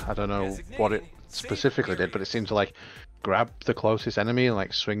everywhere. I don't know what it specifically did, but it seemed to like grab the closest enemy and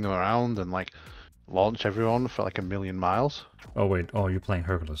like swing them around and like launch everyone for like 1,000,000 miles. Oh wait, oh you're playing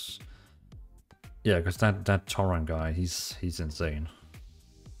Hercules. Yeah, because that Tauran guy, he's insane.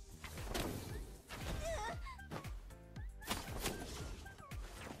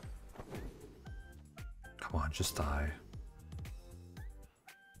 Come on, just die.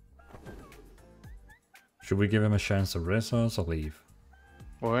 Should we give him a chance to res us or leave?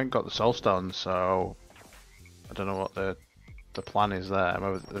 Well, we ain't got the soul stone, so I don't know what the plan is there.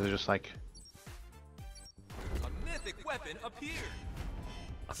 Maybe they're just like, A mythic weapon appeared.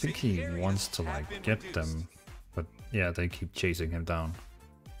 I think he wants to like get them, but yeah, they keep chasing him down.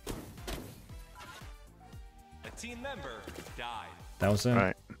 A team member died. That was it.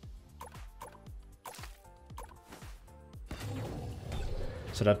 right.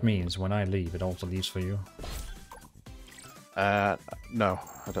 So that means when I leave, it also leaves for you. No,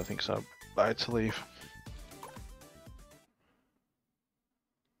 I don't think so. I had to leave.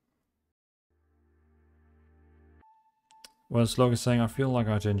 Well, Slug is saying, I feel like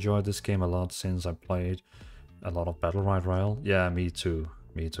I've enjoyed this game a lot since I played a lot of Battle Royale. Yeah, me too.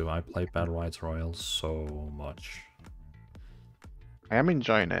 Me too. I play Battle Royale so much. I am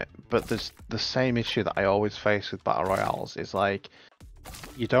enjoying it, but there's the same issue that I always face with Battle Royales is like,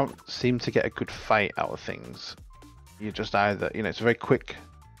 you don't seem to get a good fight out of things. You just either, it's very quick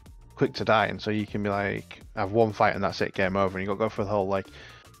to die, and so you can be like, have one fight and that's it, game over, and you got to go for the whole like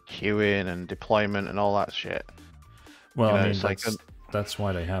queuing and deployment and all that shit. Well, I mean, it's like that's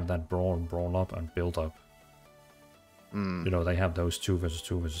why they have that brawl up and build up. You know, they have those 2 versus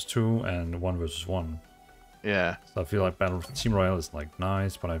 2 versus 2 and 1 versus 1. Yeah. So I feel like Team Royale is like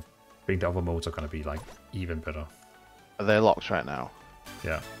nice, but I think the other modes are gonna be like even better. Are they locked right now?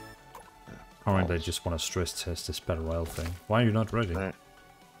 Yeah. Currently, they just want to stress test this Battle Royale thing. Why are you not ready? Right.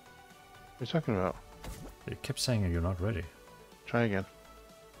 What are you talking about? You kept saying you're not ready. Try again.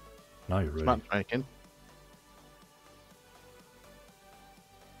 Now you're ready. Matchmaking.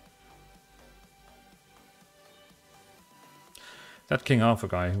 That King Arthur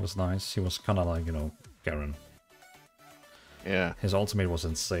guy was nice. He was kind of like, Garen. Yeah. His ultimate was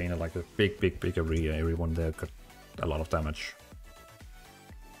insane. Like a big area. Everyone there got a lot of damage.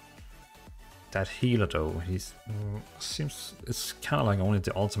 That healer though, seems it's kind of like only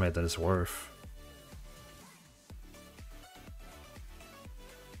the ultimate that is worth.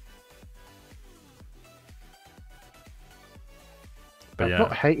 But I've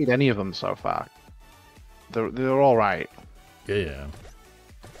not hated any of them so far. They're all right. Yeah.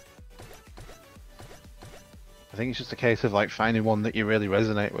 I think it's just a case of like finding one that you really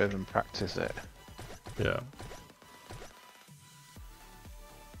resonate with and practice it. Yeah.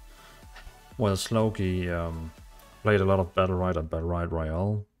 Well, Slowkey played a lot of Battle Royale and Battle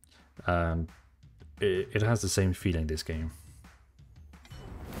Royale, and it has the same feeling, this game.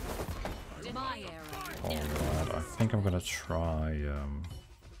 My arrow. Alright, I think I'm gonna try...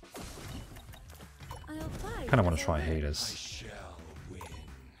 kind of want to try Hades.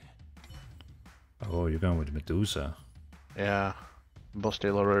 Oh, you're going with Medusa. Yeah.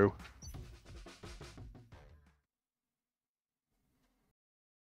 Busty LaRue.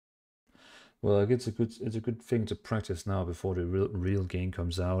 Well, it's a good thing to practice now before the real game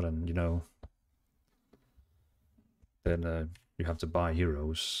comes out, and then you have to buy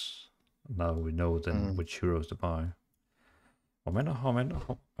heroes. Now we know then which heroes to buy. I wonder how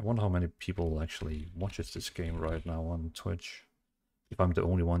many people actually watches this game right now on Twitch. If I'm the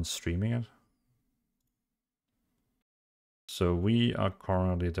only one streaming it. So we are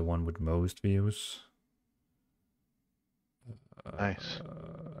currently the one with most views. Nice.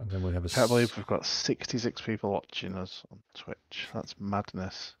 And then we have a. Can't believe we've got 66 people watching us on Twitch. That's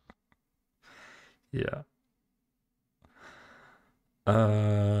madness. Yeah.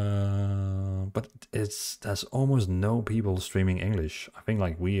 But there's almost no people streaming English. I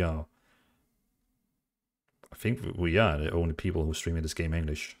think we are the only people who stream this game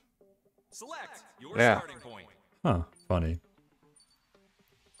English. Select your Yeah. starting point. Huh, funny.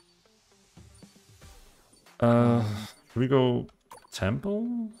 Should we go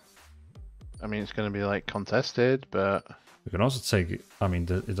temple? I mean, it's going to be like contested, but We can also take, I mean,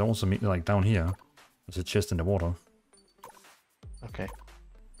 it's also like down here. There's a chest in the water. okay.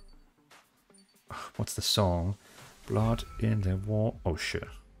 What's the song? Blood in the water. Oh shit.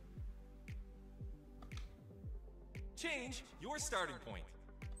 Change your starting point.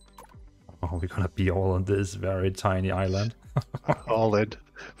 Oh, we're gonna be all on this very tiny island. All in.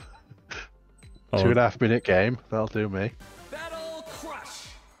 Oh. 2.5 minute game. That'll do me. Battle crush.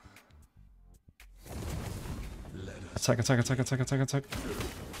 Attack, attack, attack, attack, attack, attack.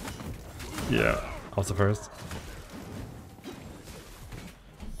 Yeah, I was the first.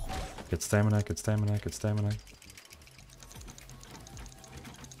 Get stamina, get stamina, get stamina.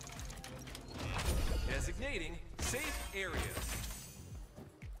 Designating safe areas.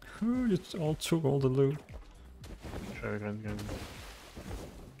 Ooh, you all took all the loot. Sure, gun.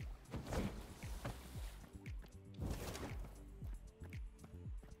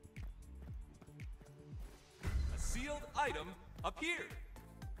 A sealed item appeared.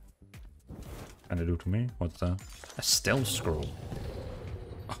 Can they do to me? What's that? A stealth scroll.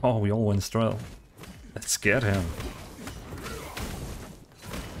 Oh, we all went stealth. Let's get him.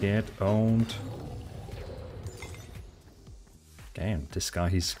 Get owned. Damn, this guy,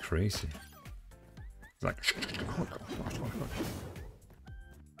 he's crazy. He's like...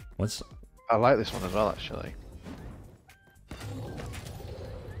 What's... I like this one as well, actually.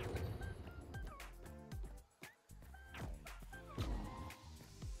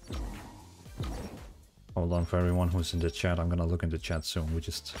 Hold on for everyone who's in the chat. I'm gonna look in the chat soon. We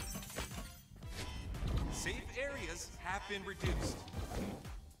just... Safe areas have been reduced.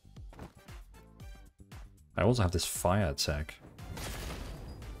 I also have this fire attack.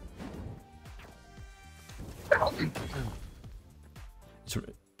 So,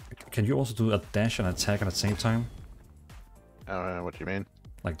 can you also do a dash and attack at the same time? What do you mean?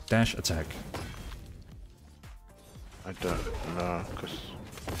 Like dash attack. I don't know, because...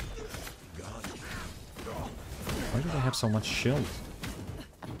 Why do they have so much shield?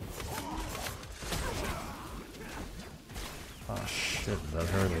 Oh shit, that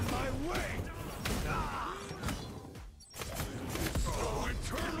hurt me.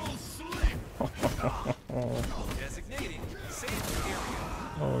 Designating safe area.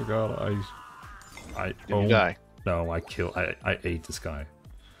 Oh god, I Did you die? No, I ate this guy.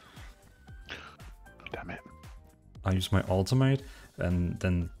 Damn it. I used my ultimate and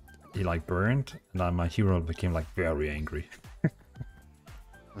then he like burned and then my hero became like very angry.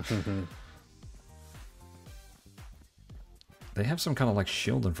 They have some kind of like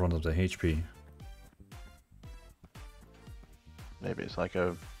shield in front of the HP. Maybe it's like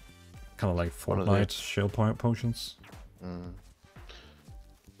a... Kind of like What are they? Fortnite shield point potions. Mm.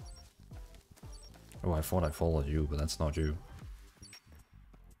 Oh, I thought I followed you, but that's not you.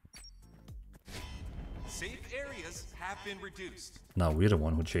 Safe areas have been reduced. Now we're the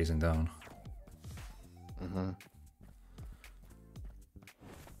one who's chasing down. Mm-hmm.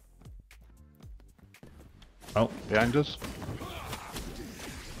 Oh, Behind us?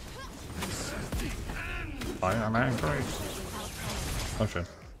 I am angry. Oh shit.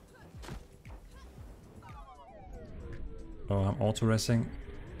 Oh, I'm auto-resting.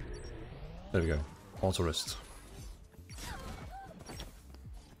 There we go. Auto-rest.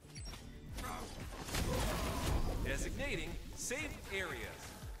 Designating safe areas.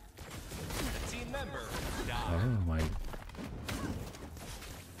 A team member died. Oh my...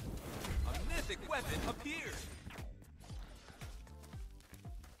 A mythic weapon appeared.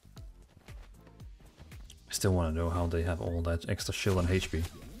 I still want to know how they have all that extra shield and HP.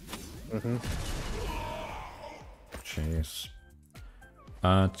 Mm-hmm. Jeez.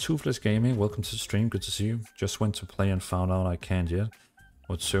 Toothless Gaming, welcome to the stream, good to see you. Just went to play and found out I can't yet.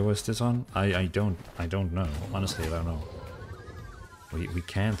 What server is this on? I don't know. Honestly, I don't know. We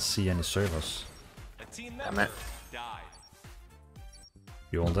can't see any servers. A team Damn member it. died.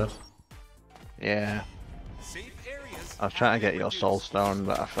 You all dead? Yeah. Safe areas I was trying to have get been your reduced. soul stone,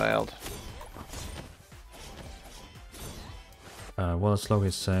 but I failed. Well, Slow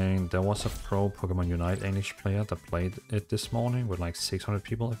is saying there was a pro Pokemon Unite English player that played it this morning with like 600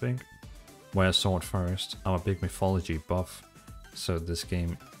 people, I think. Where I saw it first. I'm a big mythology buff, so this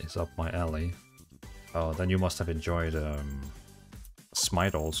game is up my alley. Oh, then you must have enjoyed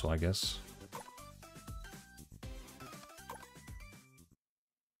Smite also, I guess.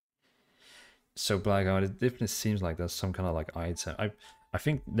 So Blackout, it definitely seems like there's some kind of like item. I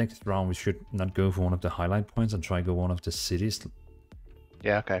think next round we should not go for one of the highlight points and try go one of the cities to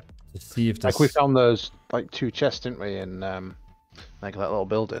Yeah, okay. see if there's... Like we found those like 2 chests, didn't we, in like that little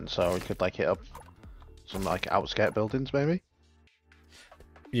building, so we could like hit up some like outskirt buildings maybe.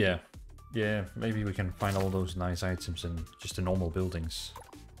 Yeah, yeah, maybe we can find all those nice items in just the normal buildings.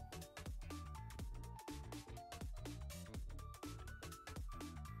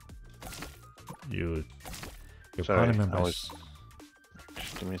 Your Sorry, party I members.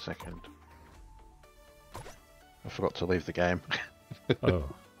 Just give me a second. I forgot to leave the game. Oh,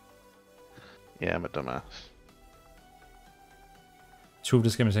 Yeah, I'm a dumbass. two of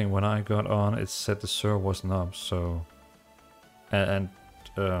this game is saying when I got on, it said the server wasn't up. So, and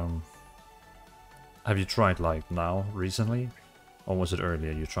have you tried like now recently, or was it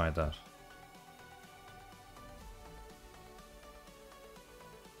earlier you tried that?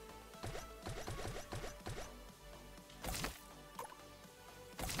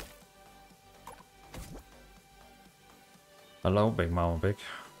 Hello, Big Mama Big.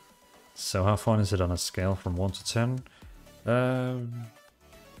 So how fun is it on a scale from 1 to 10?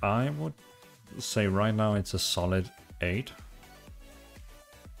 I would say right now it's a solid 8.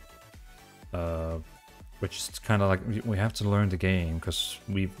 Which is kind of like we have to learn the game because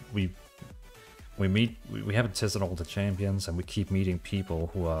we haven't tested all the champions and we keep meeting people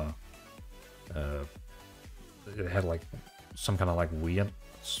who are they had like some kind of like weird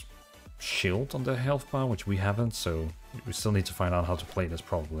shield on their health bar, which we haven't, so we still need to find out how to play this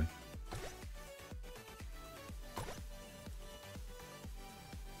probably.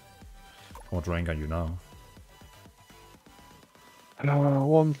 What rank are you now?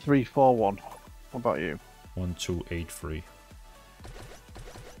 1341. What about you? 1283.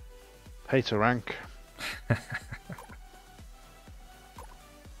 Pay to rank.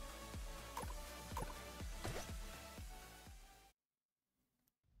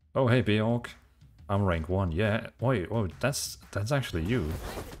 Oh hey Bjork, I'm rank 1. Yeah, wait, oh that's actually you.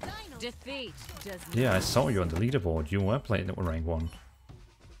 Defeat does Yeah, I saw you on the leaderboard. You were playing at rank 1.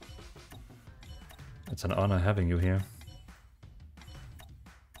 It's an honor having you here.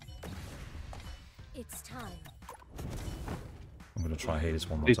 It's time. I'm gonna try Hades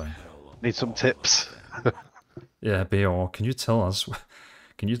one more Need- time. Need some tips. Yeah, Bjork, can you tell us?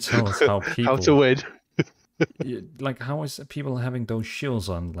 Can you tell us how people? How to win. Like how is people having those shields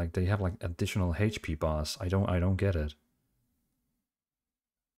on? Like they have like additional HP bars. I don't get it.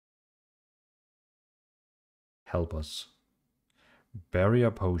 Help us.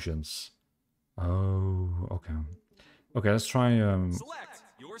 Barrier potions. Oh, okay. Okay, let's try Select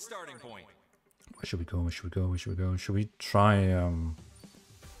your starting point. where should we go? Where should we go? Where should we go? Should we try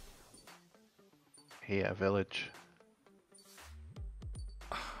Here, village.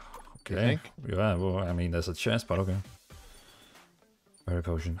 okay. think? Yeah, well, I mean there's a chest, but okay. Barrier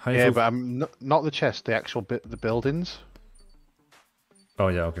potion. Hi, Yeah, Fuf. but I'm not the chest, the actual bit, the buildings. Oh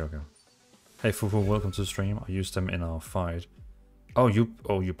yeah, okay, okay. Hey Fufu, welcome to the stream. I used them in our fight. Oh you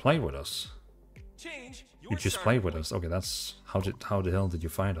play with us. Change your You just starting played with point. us. Okay, that's how the hell did you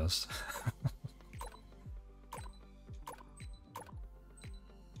find us?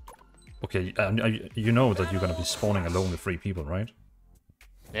 Okay, you know that you're gonna be spawning alone with 3 people, right?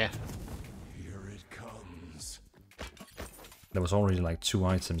 Yeah. Here it comes. There was already like 2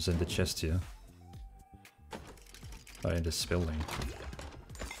 items in the chest here. In this building.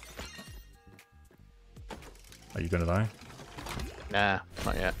 Are you gonna die? Nah,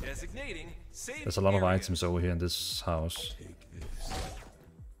 not yet. Designating safe There's a lot of area. items over here in this house.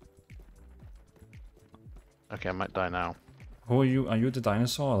 Okay, I might die now. Who are you? Are you the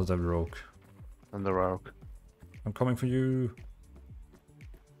dinosaur or the rogue? I'm the rogue. I'm coming for you.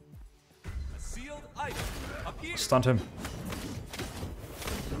 A sealed item appears. Stunned him.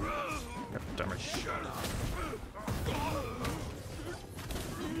 God damn it.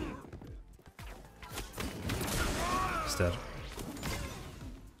 He's dead.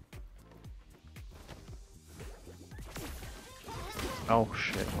 Oh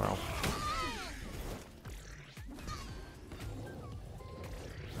shit, well.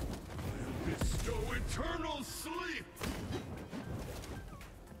 Bestow eternal sleep.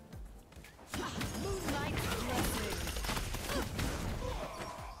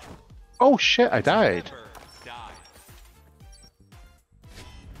 Oh shit, I died. Member died.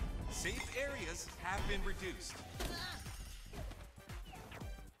 Safe areas have been reduced.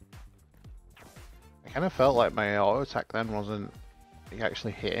 I kind of felt like my auto attack then wasn't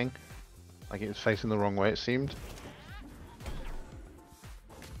actually hitting. Like it was facing the wrong way, it seemed.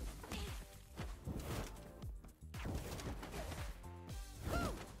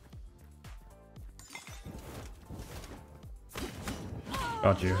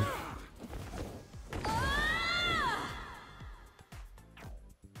 Got you.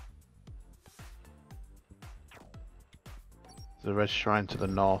 The red shrine to the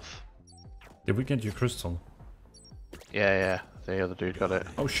north. Did we get your crystal? Yeah, the other dude got it.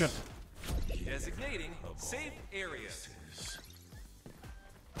 Oh shit. Designating safe areas.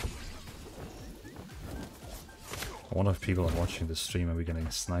 I wonder if people are watching the stream and we're getting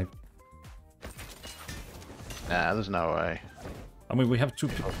sniped. Nah, there's no way. I mean, we have 2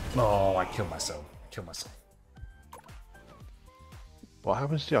 people. Oh, I killed myself. Kill myself. What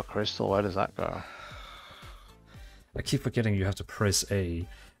happens to your crystal? Where does that go? I keep forgetting you have to press A,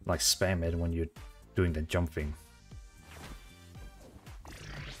 like spam it when you're doing the jumping.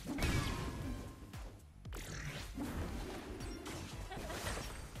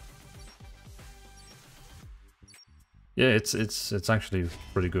 Yeah, it's actually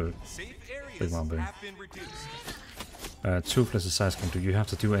pretty good. Safe Big areas one, big. have been reduced. Toothless is asking, do you have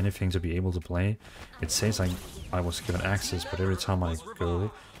to do anything to be able to play? It says I was given access, but every time I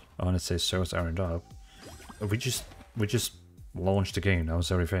go on, it says servers aren't up. We just launched the game. That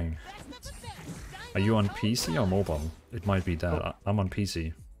was everything. Are you on PC or mobile? It might be that. I'm on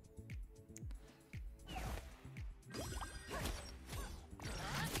PC.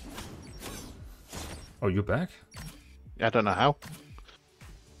 Oh, you back? I don't know how.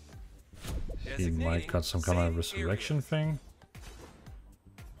 He might got some kind of resurrection thing.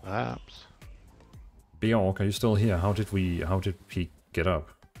 Perhaps. Bjork, are you still here? How did he get up?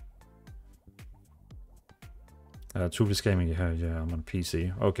 Tubis Gaming, yeah, I'm on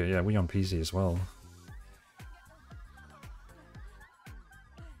PC. Okay, yeah, we on PC as well.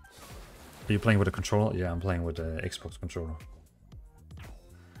 Are you playing with a controller? Yeah, I'm playing with the Xbox controller.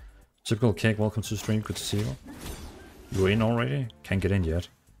 Typical Cake, welcome to the stream, good to see you. You're in already? Can't get in yet.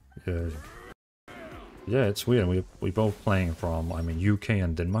 Yeah, it's weird. We both playing from, I mean, UK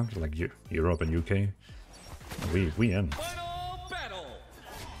and Denmark, like Europe and UK. We in. Final battle.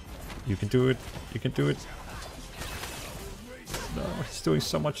 You can do it. You can do it. No, he's doing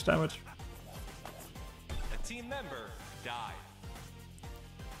so much damage. A team member died.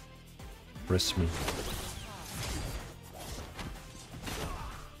 Press me.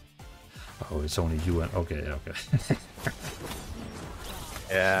 Oh, it's only you and... Okay, okay.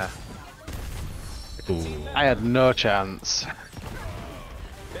 Yeah. Ooh. I had no chance.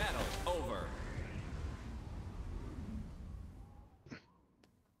 Battle over.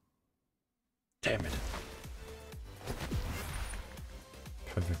 Damn it.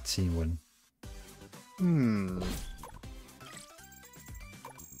 Perfect team win.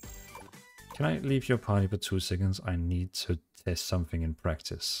 Can I leave your party for 2 seconds? I need to test something in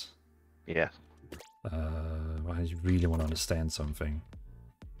practice. Yeah. I really want to understand something.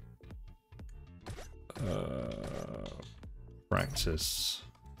 Practice.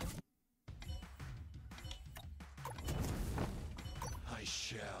 I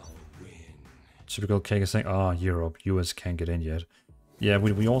shall win. Typical Cake is saying, Europe, US can't get in yet. Yeah,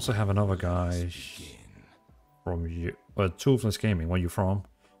 we also have another guy from Toothless Gaming. Where are you from?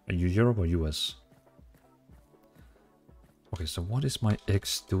 Are you Europe or US? Okay, so what is my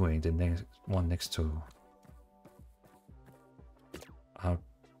ex doing? The next one next to. How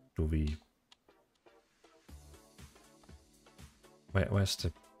do we? Where's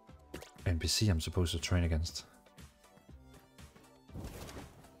the NPC I'm supposed to train against?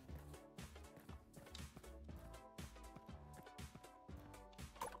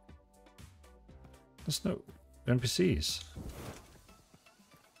 There's no NPCs.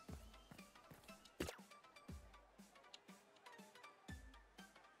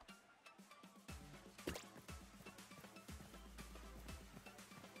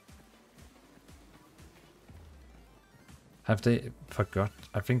 Have they forgot?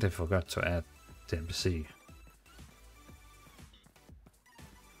 I think they forgot to add the NPC.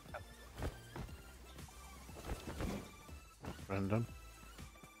 Random.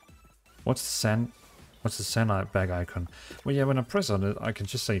 What's the sandbag icon? Well, yeah, when I press on it, I can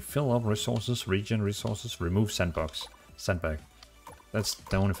just say fill up resources, regen resources, remove sandbag. That's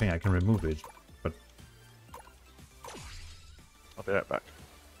the only thing I can remove it. But I'll be right back.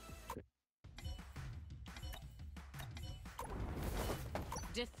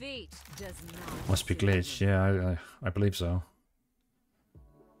 Defeat does not. Must be glitch. Yeah, I believe so.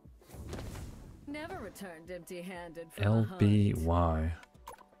 Never returned empty-handed from a hunt. LBY.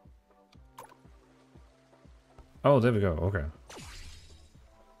 Oh, there we go. Okay.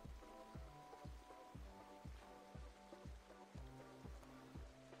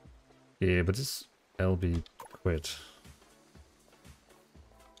 Yeah, but this LB quit.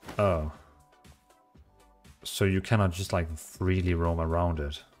 Oh. So you cannot just like freely roam around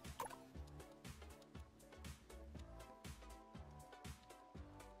it.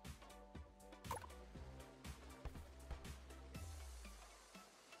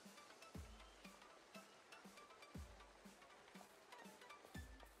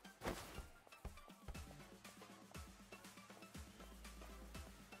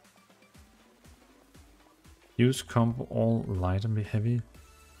 Use combo all light and be heavy.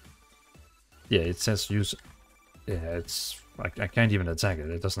 Yeah, it says use. Yeah, it's. I can't even attack it.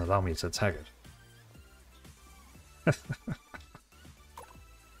 It doesn't allow me to attack it.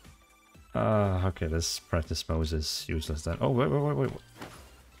 Okay, this practice mode is useless then. Oh, wait.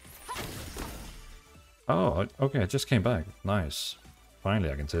 Oh, okay, I just came back. Nice.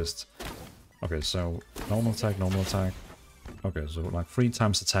 Finally, I can test. Okay, so normal attack, normal attack. Okay, so like 3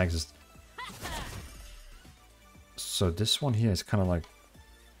 times attack is. So this one here is kind of like.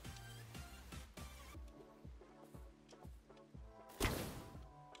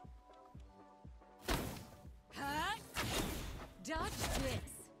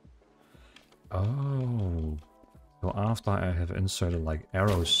 Oh. So after I have inserted like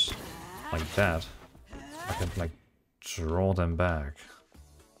arrows like that, I can like draw them back.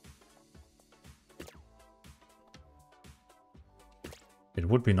 It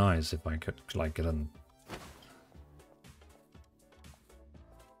would be nice if I could like get an.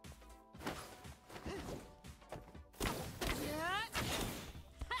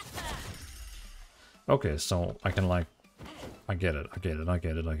 Okay, so I can like, I get it. I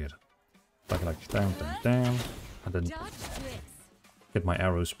like down, and then get my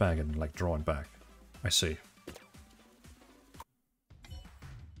arrows back and like draw it back. I see.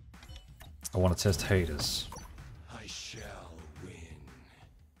 I want to test Hades. I shall win.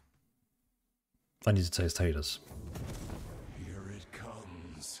 I need to taste Hades. Here it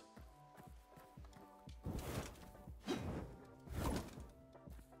comes.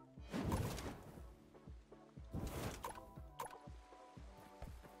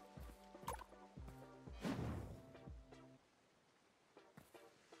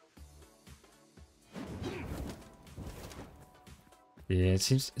 Yeah, it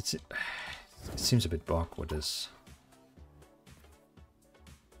seems a bit bugged with this.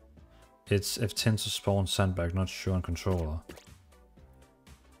 It's F10 to spawn sandbag, not sure on controller.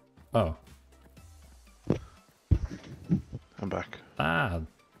 Oh. I'm back. Ah,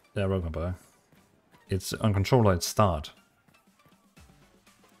 yeah, I broke my bow. It's on controller, it's start.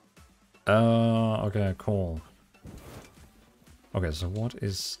 Okay, cool. Okay, so what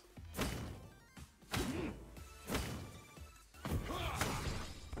is...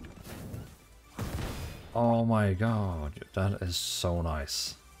 Oh my god, that is so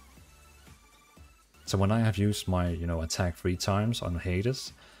nice. So when I have used my, you know, attack 3 times on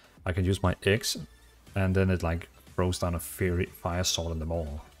Hades, I can use my X, and then it like throws down a fire sword in them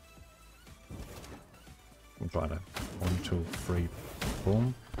all. I'll try that. 1, 2, 3,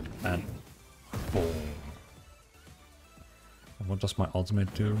 boom, and boom. And what does my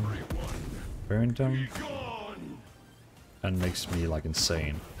ultimate do? Burn them, and makes me like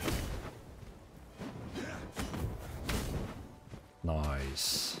insane.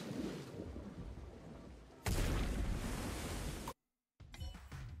 Nice.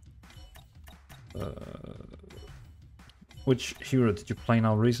 Which hero did you play in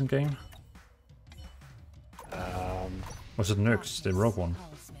our recent game? Was it Nyx, the rogue one?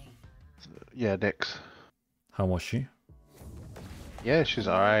 Yeah, Nyx. How was she? Yeah, she's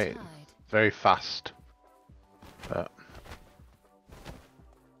alright. Very fast. But...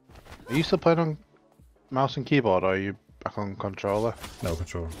 Are you still playing on mouse and keyboard, or are you back on controller? No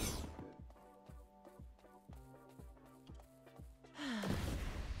control.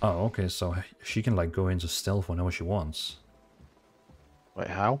 Oh, okay, so she can like go into stealth whenever she wants. Wait,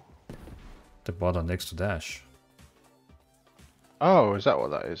 how? The button next to dash. Oh, is that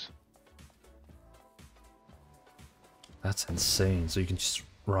what that is? That's insane. So you can just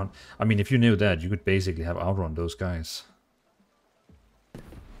run. I mean, if you knew that, you could basically have outrun those guys.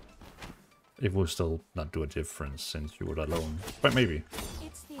 It would still not do a difference since you were alone. But maybe.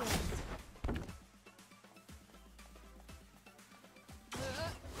 It's the end.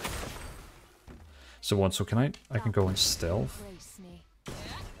 So what? So can I can go in stealth? Embrace me.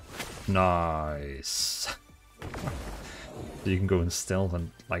 Nice. You can go in stealth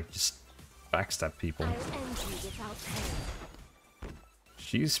and like just backstab people. I'll end you without pain.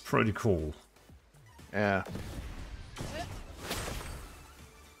 She's pretty cool. Yeah.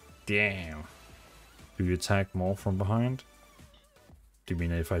 Damn. Do you attack more from behind? Do you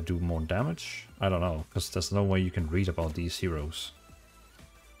mean if I do more damage? I don't know, because there's no way you can read about these heroes.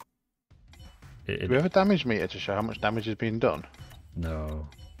 Do we have a damage meter to show how much damage is being done? No.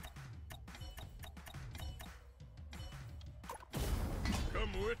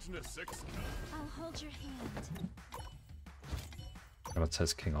 Come witness it. I'll hold your hand. Gotta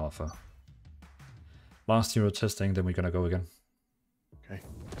test King Arthur. Last hero testing, then we're gonna go again. Okay.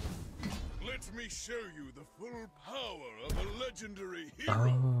 Let me show you the full power of a legendary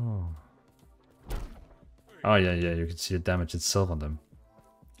hero. Oh. Oh yeah, you can see the damage itself on them.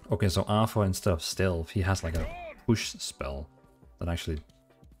 Okay, so Arthur instead of stealth, he has like a push spell that actually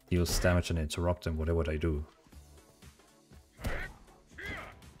deals damage and interrupt them whatever they do.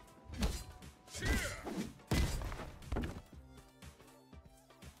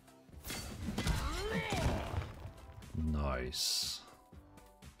 Nice.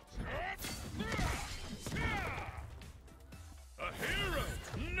 A hero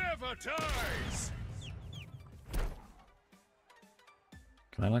never dies.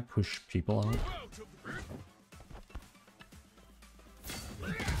 Can I like push people out?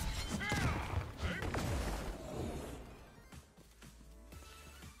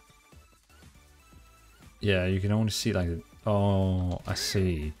 Yeah, you can only see like, oh, I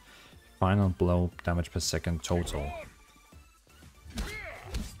see. Final blow damage per second total.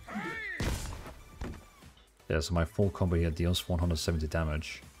 Yeah, so my full combo here deals 170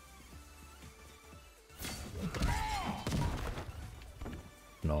 damage.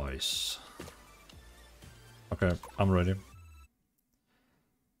 Nice. Okay, I'm ready.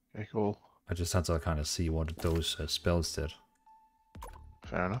 Okay, cool. I just had to kind of see what those spells did.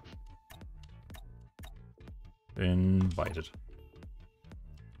 Fair enough. Invited.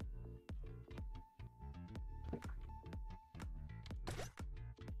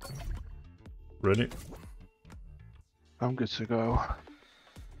 Ready? I'm good to go.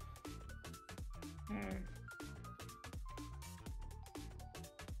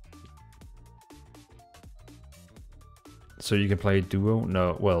 So you can play duo?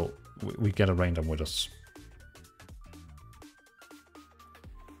 No, well, we get a random with us.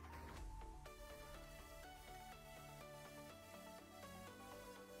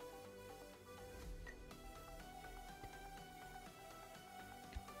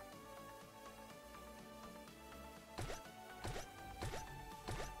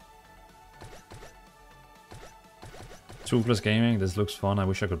 Two Plus Gaming, this looks fun. I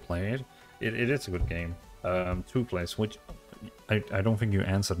wish I could play it. It is a good game. Two Plus, which I don't think you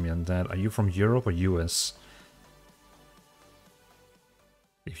answered me on that. Are you from Europe or US?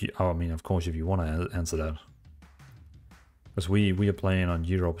 If you, oh, I mean, of course, if you want to answer that, because we are playing on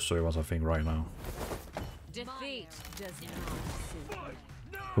Europe servers, I think, right now. Defeat does not suit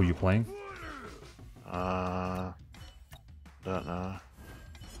me. Who you playing? Don't know. I'll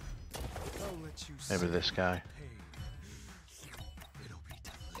let you Maybe this guy. It'll be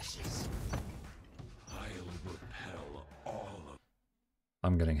delicious. I'll repel all of.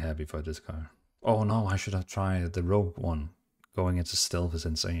 I'm getting happy for this guy. Oh no, I should have tried the rogue one. Going into stealth is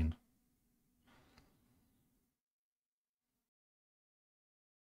insane.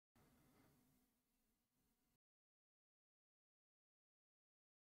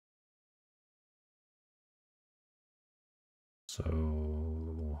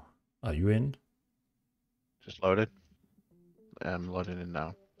 So, are you in? Just loaded. I'm loading in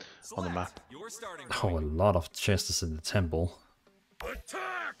now. On the map. Your starting Oh, point. a lot of chests in the temple.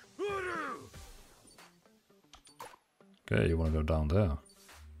 Attack! Hoodoo! Okay, you want to go down there?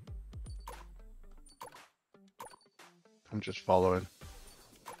 I'm just following.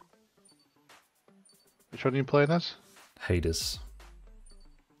 Which one are you playing as? Hades.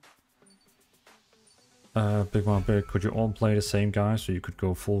 Big One Big, could you all play the same guy so you could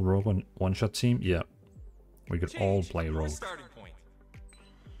go full rogue on one-shot team? Yeah. We could all Change play your rogue. starting point.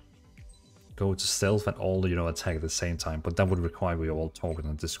 Go to stealth and all, you know, attack at the same time, but that would require we all talking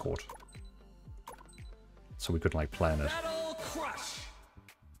on Discord. So we could like plan it. Battle crush.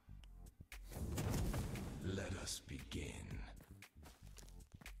 Let us begin.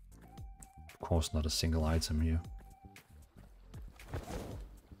 Of course, not a single item here.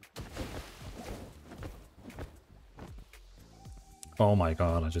 Oh my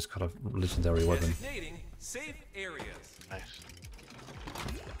god, I just got a legendary weapon. Designating safe areas. Nice.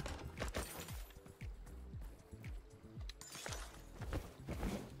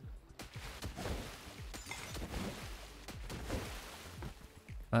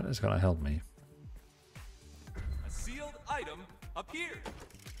 That is gonna help me. A sealed item appeared.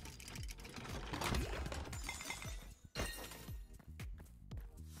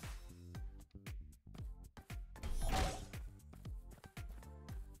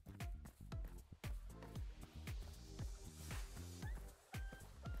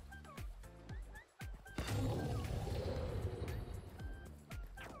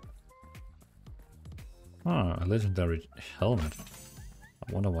 Ah, a legendary helmet.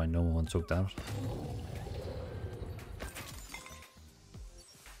 I wonder why no one took that.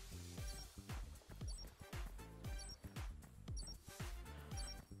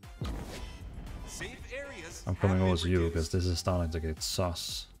 Safe areas. I'm coming have over been to you reduced. because this is starting to get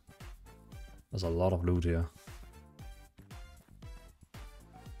sus. There's a lot of loot here.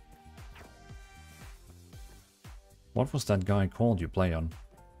 What was that guy called you play on?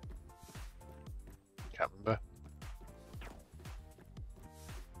 Can't remember.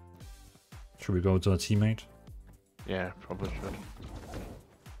 Should we go to a teammate? Yeah, probably should.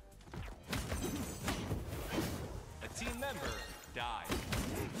 A team member died.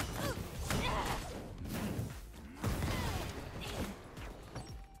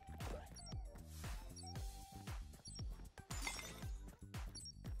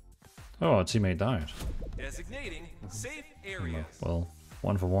 Oh, our teammate died. Designating safe areas. Well,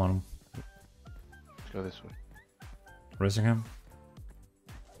 1 for 1. Let's go this way. Racing him.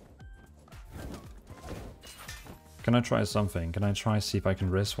 Can I try something? Can I try see if I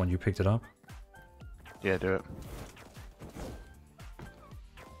can risk when you picked it up? Yeah, do it.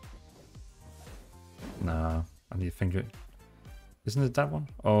 Nah, I need to think it. Isn't it that one?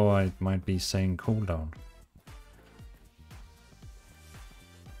 Oh, I might be saying cooldown.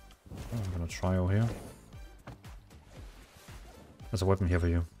 Oh, I'm gonna try over here. There's a weapon here for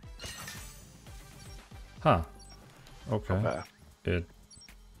you. Huh. Okay. Better. It.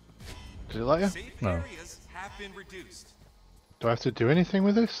 Does it let you? Safe No. areas have been reduced. Do I have to do anything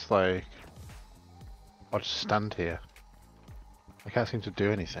with this? Like, I'll just stand here. I can't seem to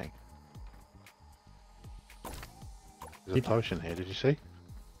do anything. There's a potion here, did you see?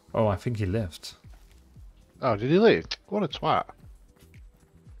 Oh, I think he left. Oh, did he leave? What a twat.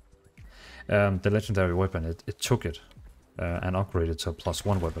 The legendary weapon, it took it and upgraded to a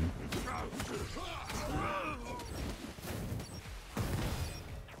 +1 weapon.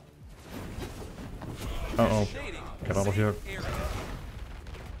 Uh-oh. Designating Get out of here. safe area.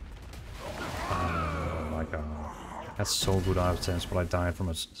 Oh my god. That's so good out of 10, but I died from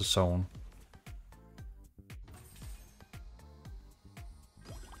the zone.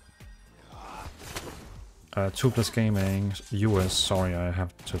 Tubeless Gaming US, sorry, I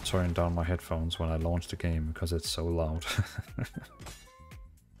have to turn down my headphones when I launch the game because it's so loud.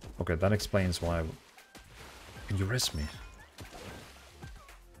 Okay, that explains why. Can you rest me?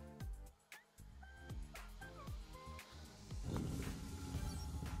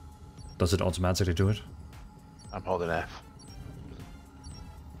 Does it automatically do it? I'm holding F.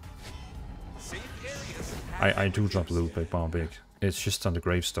 Safe areas have I been do drop reduced. loot, big bomb big. It's just on the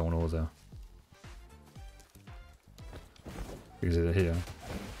gravestone over there. Is it here?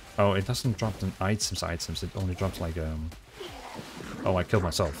 Oh, it doesn't drop the items. It only drops like Oh, I killed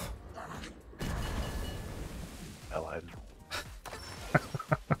myself. Hellhead.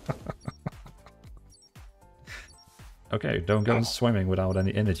 Okay, don't go swimming without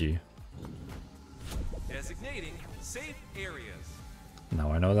any energy. Designating safe areas.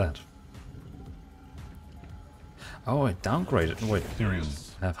 Now I know that. Oh, I downgraded. Wait,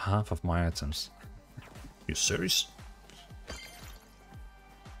 I have half of my items. You serious?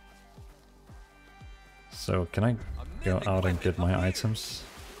 So, can I go out and get my items?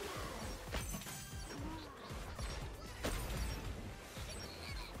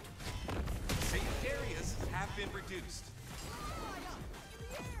 Safe areas have been reduced.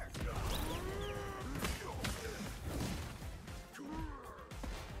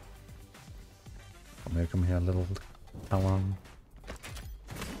 I'll make him here a little.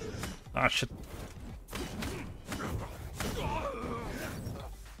 Ah, shit.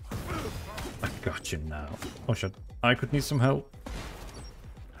 I got you now. Oh shit. I could need some help.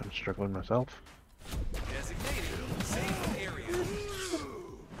 I'm struggling myself. Designating safe areas.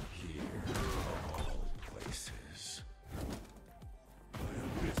 Places. I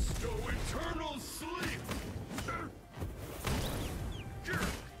bestow eternal sleep.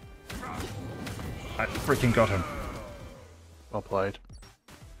 I freaking got him. Well played.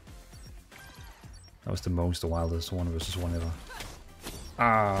 That was the most wildest 1v1 ever.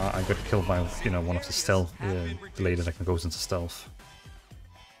 Ah, I got killed by, one of the stealth, the lady that goes into stealth.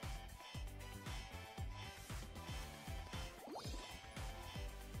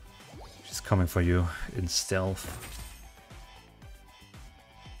 coming for you in stealth.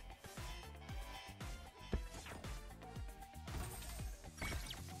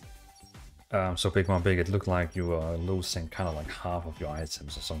 So Big Mom Big, it looked like you were losing kind of like half of your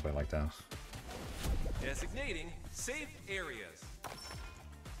items or something like that. Designating safe areas.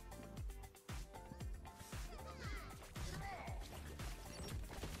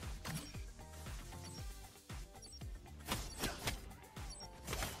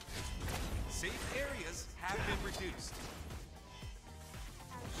 Safe areas have been reduced.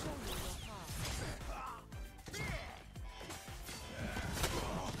 I'll show you your heart.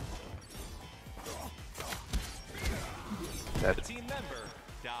 A team member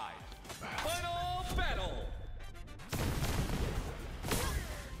died. Final battle.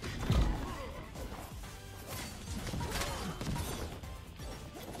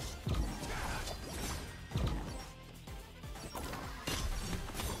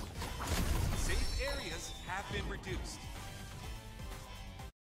 Safe areas have been reduced.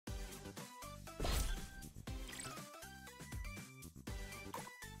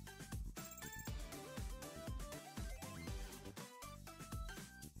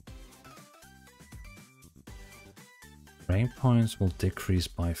 Rank points will decrease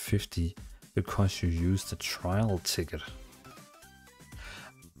by 50 because you use the trial ticket.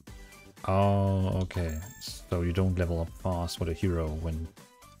 Oh, okay. So you don't level up fast with a hero when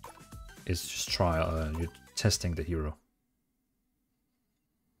it's just trial. You're testing the hero.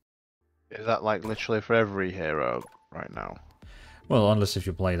 Is that like literally for every hero right now? Well, unless if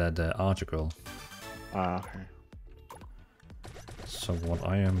you play that Archer girl. Ah, okay. So what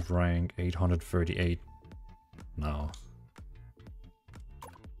I am rank 838 now.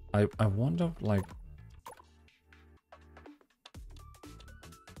 I wonder like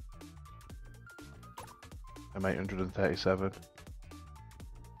I'm 837.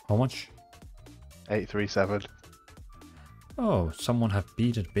 how much? 837. Oh, someone have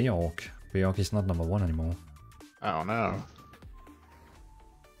beaten Beork. Beork is not number 1 anymore. I don't know.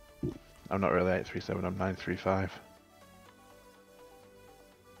 I'm not really 837, I'm 935.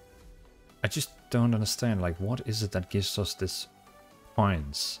 I just don't understand, like, what is it that gives us this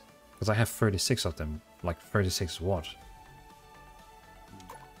points? Because I have 36 of them. Like, 36 what?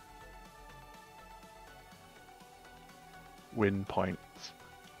 Win points.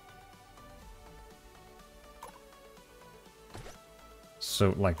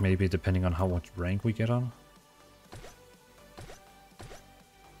 So, like, maybe depending on how much rank we get on?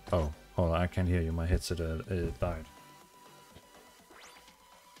 Oh, hold on, I can't hear you. My headset died.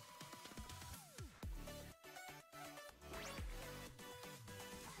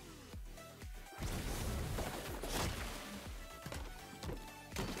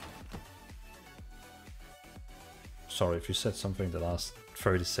 Sorry, if you said something the last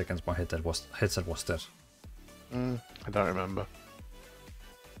 30 seconds, my headset was dead. I don't remember.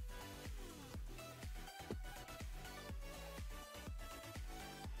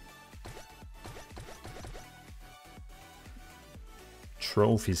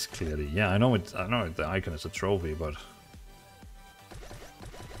 Trophies, clearly. Yeah, I know it. I know the icon is a trophy, but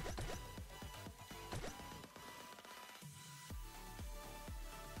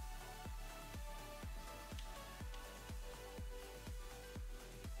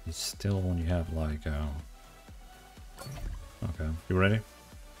it's still when you have like. Okay, you ready?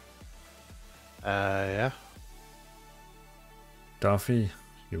 Yeah. Duffy,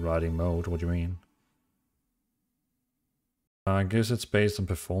 you're riding mode. What do you mean? I guess it's based on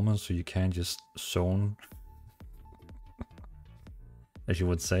performance, so you can't just zone, as you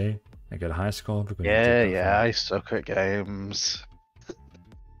would say. I get a high score because you did Yeah, nothing. I suck at games.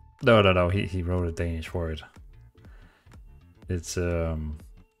 No. He wrote a Danish word. It's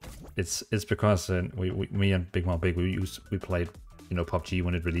because me and Big Mom Big we played PUBG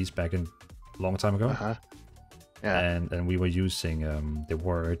when it released back in a long time ago. Yeah. And we were using the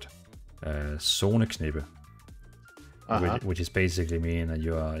word zoneknippe. Which is basically mean that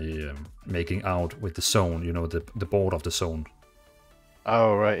you are making out with the zone, the board of the zone.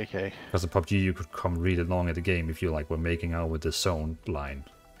 Oh, right, okay. Because in PUBG you could come really long at the game if you were making out with the zone line.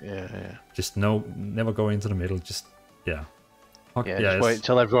 Yeah. Just never go into the middle. Just Just wait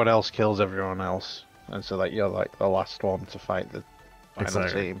until everyone else kills everyone else, and so that you're like the last one to fight the final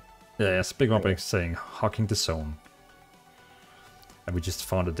team. Yeah, Big Mom Big saying hacking the zone, and we just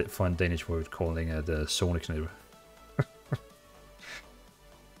found a fun Danish word calling it zoneknippe.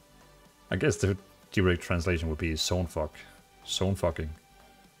 I guess the direct translation would be zone fuck. Zone fucking.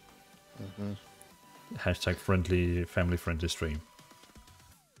 Hashtag friendly, family friendly stream.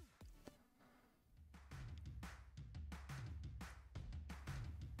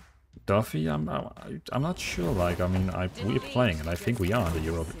 Duffy, I'm not sure. Like, I mean, we're playing, and I think we are in the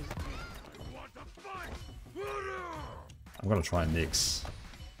Europe. I'm gonna try Nyx.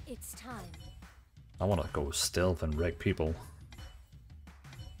 It's time. I wanna go stealth and wreck people.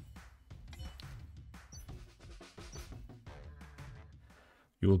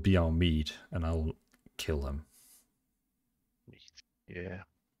 You will be our meat, and I'll kill them. Yeah.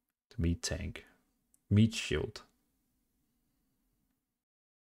 The meat tank. Meat shield.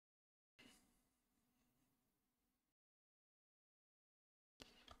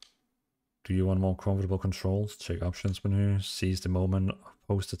 Do you want more comfortable controls? Check options menu, seize the moment,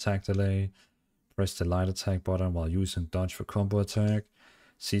 post attack delay, press the light attack button while using dodge for combo attack,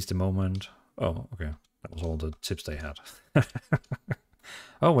 seize the moment. Oh, okay. That was all the tips they had.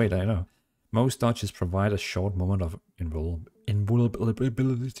 Oh, wait, I know. Most dodges provide a short moment of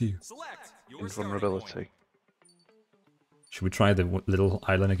invulnerability. Select your Invulnerability. Should we try the little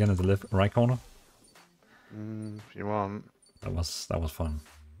island again in the left right corner? If you want. That was fun.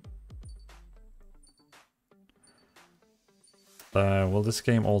 Will this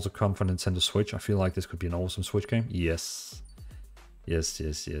game also come for Nintendo Switch? I feel like this could be an awesome Switch game. Yes. Yes,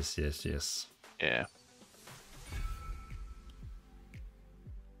 yes, yes, yes, yes. Yeah.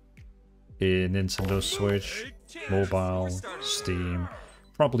 Nintendo Switch, mobile, Steam,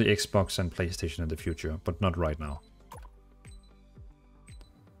 probably Xbox and PlayStation in the future, but not right now.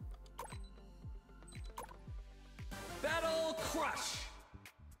 Battle crush.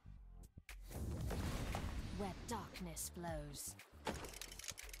 Where darkness flows.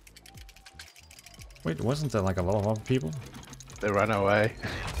 Wait, wasn't there like a lot of other people? They ran away.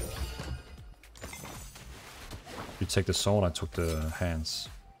 You take the sword, I took the hands.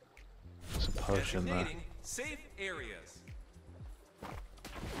 There's a potion there. Designating safe areas.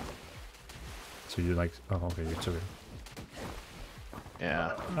 So you like, oh okay, you took it.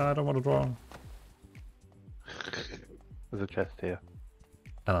 Yeah. I don't want to draw. There's a chest here.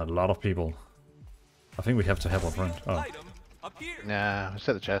 And a lot of people. I think we have to help our friend. Oh, Item appears. Nah, I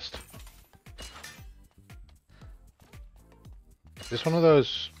set the chest. Is this one of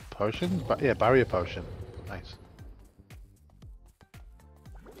those potions? Yeah, barrier potion. Nice.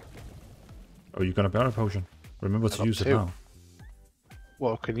 oh, you got a barrier potion. Remember to got use it two. now.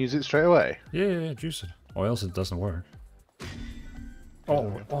 Well, can you use it straight away? Yeah, use it. Or else it doesn't work.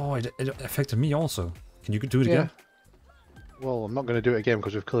 Oh, it affected me also. Can you do it again? Well, I'm not going to do it again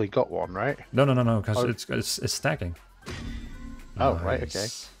because we've clearly got one, right? No, because Oh. it's stacking. Oh, right, okay.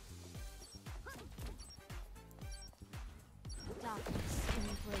 Nice. Darkness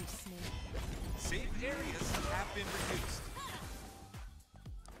embrace me. Safe areas have been reduced.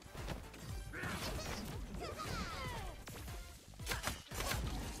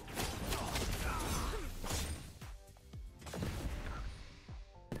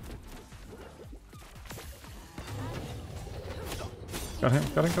 Got him.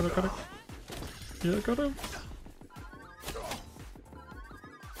 Yeah, got him.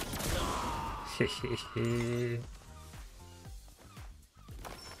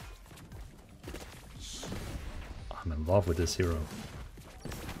 I'm in love with this hero.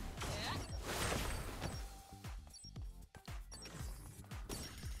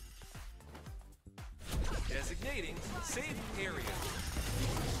 Designating safe areas.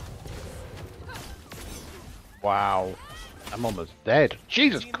 Wow. I'm almost dead.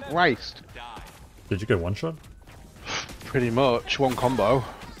 Jesus Team member Christ. died. Did you get one shot? Pretty much. One combo.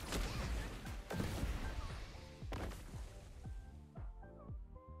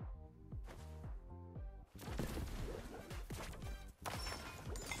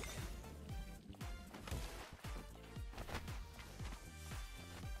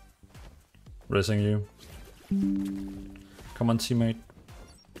 Racing you. Come on, teammate.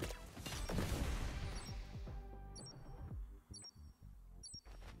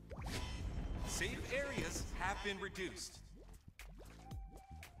 Safe areas have been reduced.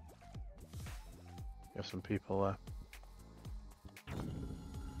 You have some people there.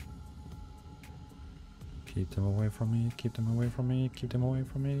 Keep them away from me, keep them away from me, keep them away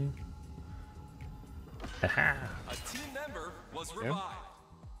from me. Haha! A team member was revived.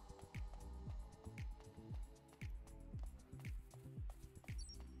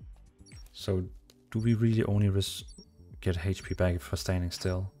 So, do we really only get HP back for standing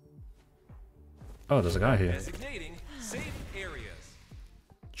still? Oh, there's a guy here. Designating safe areas.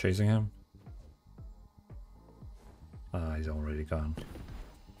 Chasing him. Ah, he's already gone.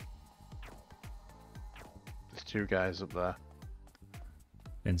 There's two guys up there.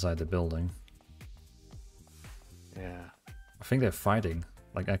 Inside the building. Yeah. I think they're fighting.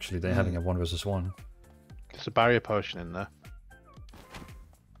 Like, actually, they're having a 1 versus 1. There's a barrier potion in there.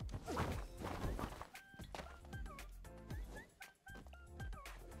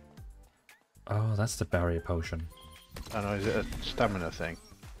 Oh, that's the barrier potion. I know, is it a stamina thing?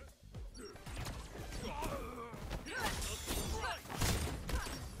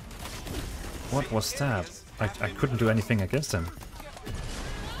 What was that? I couldn't do anything against him.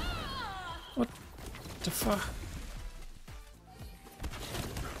 What the fuck?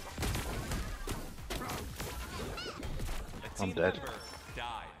 I'm dead.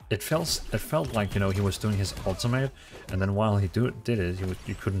 It felt like, you know, he was doing his ultimate, and then while he did it,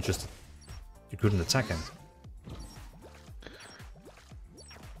 you couldn't attack him.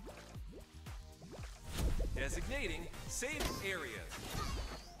 Designating safe areas.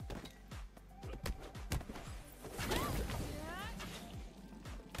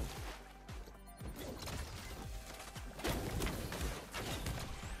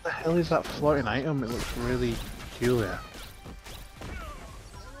 What the hell is that floating item? It looks really peculiar.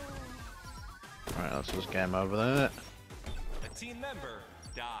 Right, that's just game over then, isn't it? A team member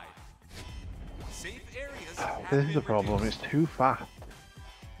died. Safe areas. This is the problem, it's too fast.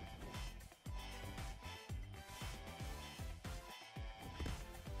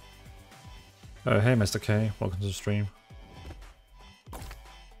 Hey, Mr. K, welcome to the stream.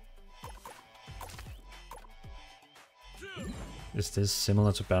 Is this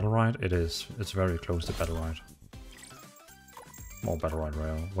similar to Battle Ride? It is. It's very close to Battle Ride. More Battle Ride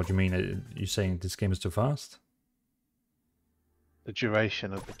Royale. What do you mean? You saying this game is too fast? The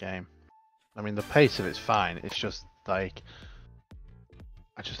duration of the game. I mean, the pace of it's fine. It's just like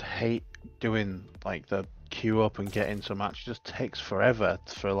I just hate doing like the queue up and get into a match. It just takes forever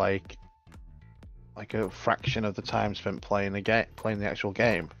for like a fraction of the time spent playing the game, playing the actual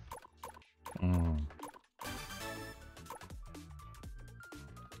game. Mm.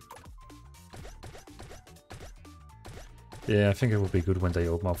 Yeah, I think it would be good when they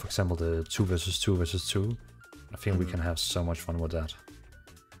open up, for example, the 2 versus 2 versus 2. I think we can have so much fun with that.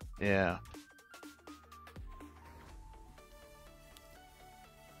 Yeah.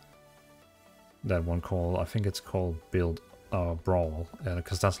 That one called, I think it's called Build Brawl,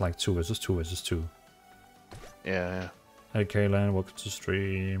 because that's like 2 versus 2 versus 2. Yeah. Hey Kaylan, welcome to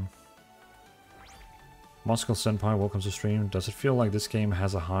stream. Moscow Senpai, welcome to stream. Does it feel like this game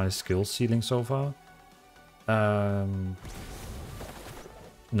has a high skill ceiling so far?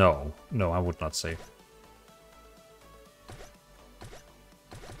 No, I would not say.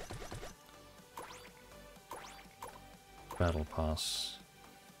 Battle Pass.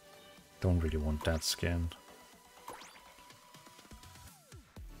 Don't really want that skin.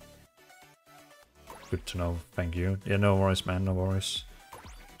 Good to know, thank you. Yeah, no worries, man, no worries.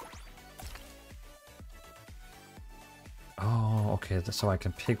 Oh, okay, so I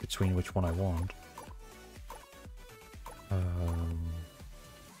can pick between which one I want.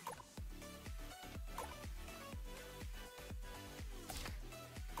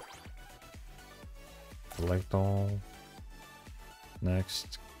 Select all.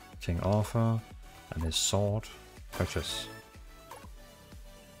 Next, King Arthur and his sword. Purchase.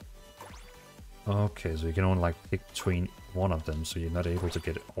 Okay, so you can only like pick between one of them, so you're not able to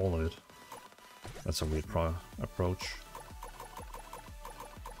get all of it. That's a weird approach.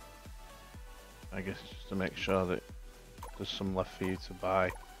 I guess it's just to make sure that there's some left for you to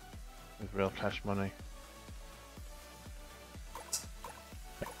buy with real cash money.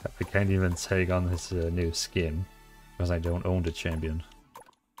 I can't even take on his new skin because I don't own the champion.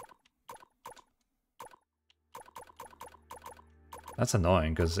 That's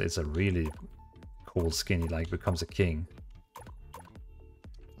annoying because it's a really cool skin. He like becomes a king.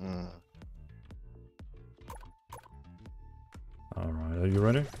 Alright, are you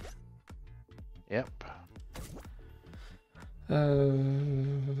ready? Yep.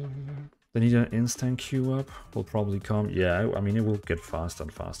 They need an instant queue up. Will probably come. Yeah, I mean it will get faster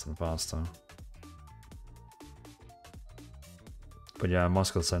and faster and faster. But yeah,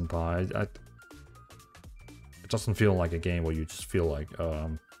 Moscow Senpai. It doesn't feel like a game where you just feel like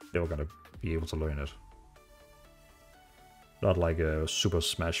you're gonna be able to learn it. Not like a Super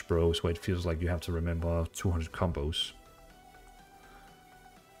Smash Bros. Where it feels like you have to remember 200 combos.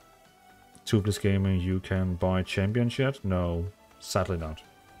 Tubeless Gaming, you can buy champions yet? No, sadly not.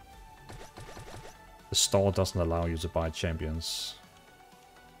 The store doesn't allow you to buy champions.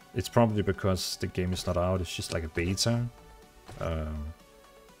 It's probably because the game is not out, it's just like a beta.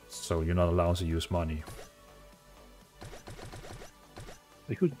 So you're not allowed to use money.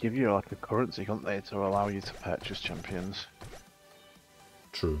 They could give you like a currency, couldn't they, to allow you to purchase champions?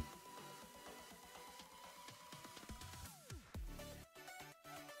 True.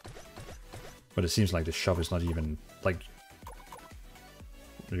 But it seems like the shop is not even, like,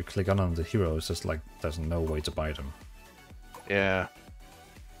 you click on the hero, it's just like, there's no way to buy them. Yeah.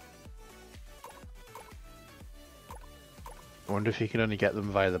 I wonder if you can only get them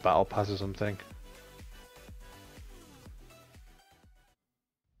via the battle pass or something.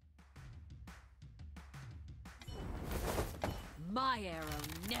 My arrow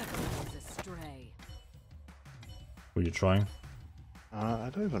never goes astray. Were you trying? I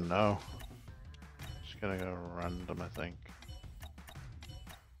don't even know. Just gonna go random, I think.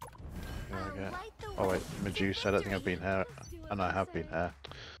 Gonna get... Oh wait, Medusa, I don't think I've been here. And I have been here.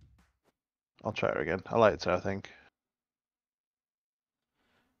 I'll try it again. I liked it, I think.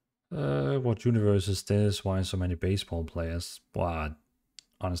 What universe is this? Why so many baseball players? Well,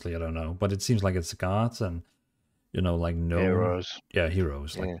 honestly, I don't know. But it seems like it's gods and, you know, like no... Heroes. Yeah,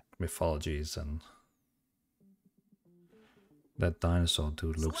 heroes, like Yeah. mythologies and... That dinosaur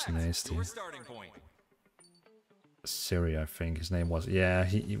dude looks Select nasty. your starting point. Siri, I think his name was. Yeah,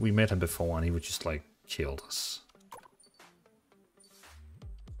 we met him before and he would just like killed us.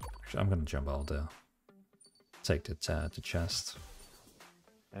 Actually, I'm gonna jump out there. Take the chest.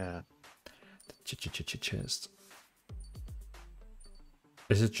 Yeah. The chest.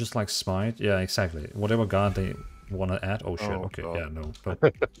 Is it just like smite? Yeah, exactly. Whatever guard they want to add. Oh shit. Oh, Okay. God. Yeah. No.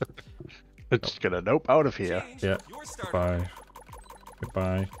 It's gonna nope out of here. Change Yeah. your starting Goodbye. point.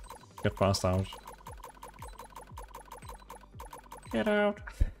 Goodbye. Get fast out. Get out.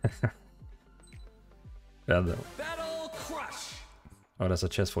 Yeah. No. Battle crush. Oh, that's a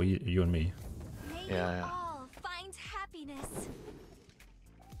chest for you and me. May Yeah, you yeah. all find happiness.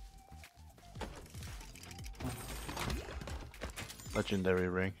 Legendary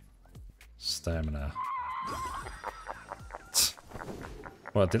ring. Stamina.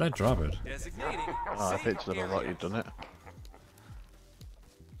 Well, did I drop it? Designating. Oh, I safe picked it a lot, area. you've done it.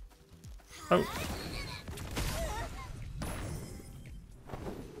 Oh.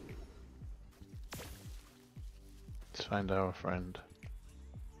 Let's find our friend.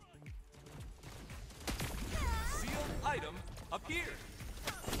 Sealed item appeared.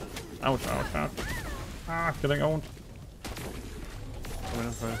 Ouch, ouch, ouch. Ah, getting owned. Coming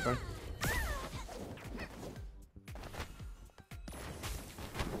in, coming.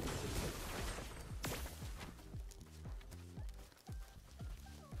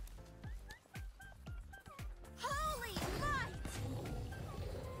 Holy light!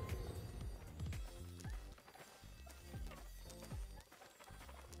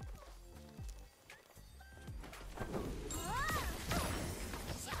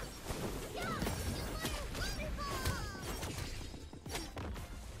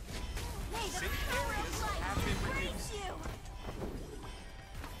 May the Safe power areas of light have been embrace reduced. you!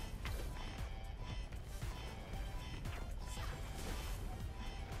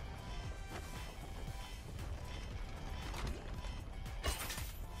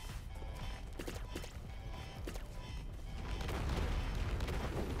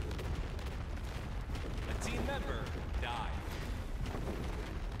 A team member died.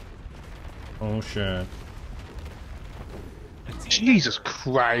 Oh shit. A team Jesus member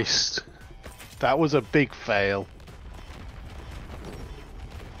Christ! That was a big fail.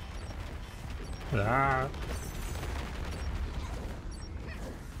 Ah.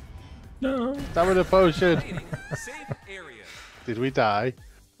 No. That was a potion. Designating safe area. Did we die?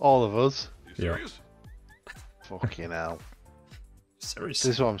 All of us? You Yeah. serious? Fucking hell. Seriously.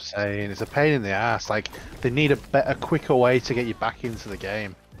 This is what I'm saying. It's a pain in the ass. Like, they need a better, quicker way to get you back into the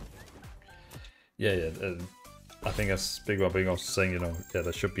game. Yeah, yeah. I think as Big was saying, you know, yeah,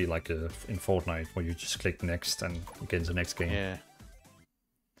 there should be like a in Fortnite where you just click next and get into the next game. Yeah.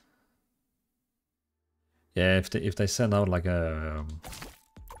 Yeah, if they send out like a,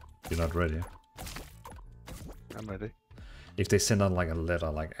 you're not ready. I'm ready. If they send out like a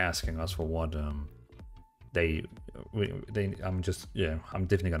letter like asking us for what I'm definitely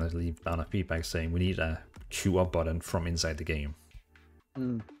gonna leave down a feedback saying we need a queue up button from inside the game.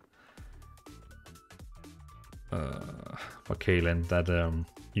 But Kaylin, that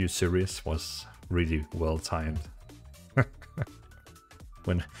new series was really well timed.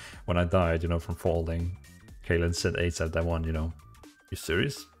 when I died, you know, from falling, Kaylin said ASAP that one, you know. You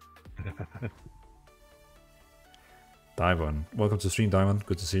serious? Dvalin, welcome to stream, Dvalin.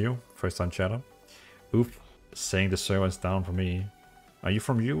 Good to see you. First time chatter. Oof, saying the server is down for me. Are you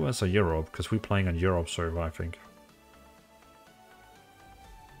from US or Europe? Because we're playing on Europe server, I think.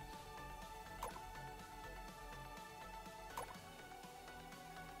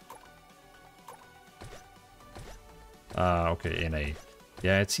 Okay, NA.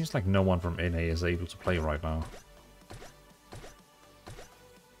 Yeah, it seems like no one from NA is able to play right now.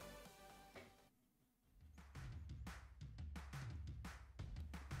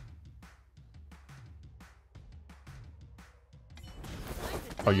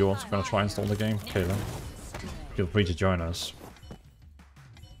 Are you also gonna try and install the game? Okay then. Feel free to join us.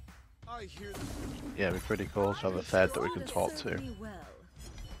 hear the Yeah, it'd be pretty cool to have a third that we can talk to. Serve me well.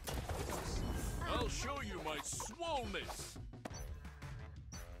 I'll show you my swollenness.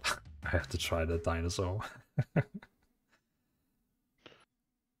 I have to try the dinosaur.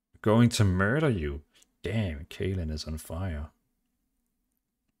 Going to murder you. Damn, Kaylin is on fire.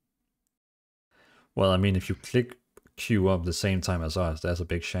 Well, I mean, if you click queue up the same time as us, there's a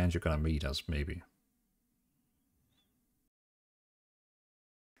big chance you're gonna meet us, maybe.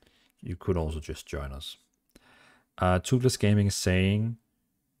 You could also just join us. Toothless Gaming is saying,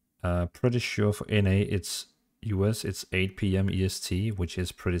 pretty sure for NA it's US, it's 8 PM EST, which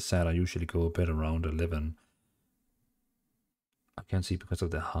is pretty sad. I usually go a bit around 11. I can't see because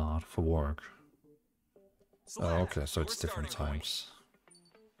of the hard for work. Oh, okay, so it's different times.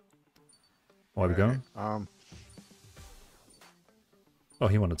 Where are we going? Oh,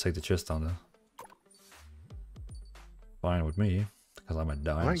 he wanted to take the chest down there. Fine with me, because I might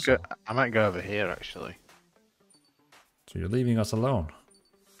die. I might go over here actually. So you're leaving us alone?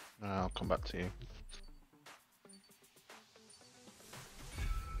 I'll come back to you.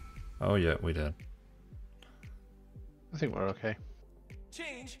 Oh yeah, we did. I think we're okay.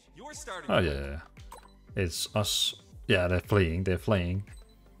 Change your starting Oh point. yeah. It's us. Yeah, they're fleeing. They're fleeing.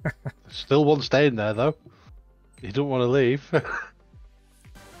 There's still one staying there though. You don't want to leave.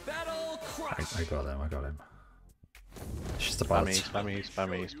 Battle crush. I got him. I got him. It's just about. Spammy.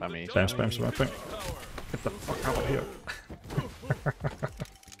 Spam. Get the fuck out of here.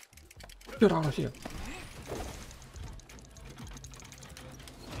 Get out of here.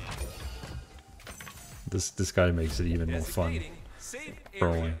 This guy makes it even more fun. Designating safe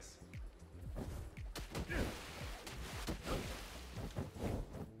Brawling. areas.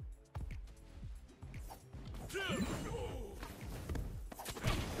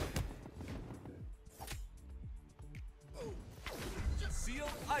 Sealed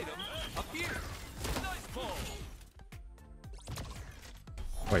item appears. Nice ball.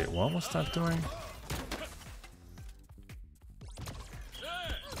 Wait, what was that doing?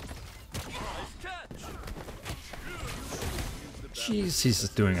 Nice catch. Jeez, he's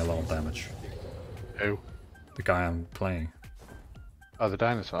just doing a lot of damage. Who? The guy I'm playing. Oh, the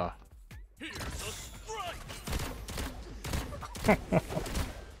dinosaur. Here's a strike.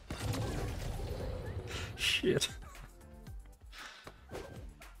 Shit.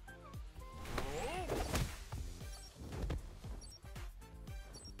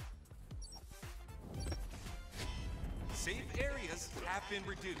 Safe areas have been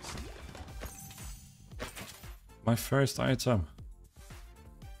reduced. My first item.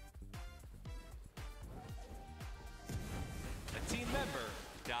 A team member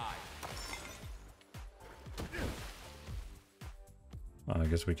died. I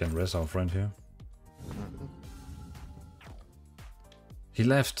guess we can rest our friend here. He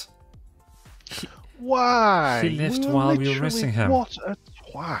left. Why? He left while we were literally- resting him. What a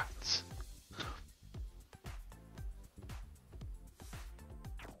twat.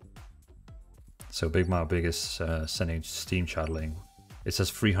 So Big Big is sending Steam chat link. It says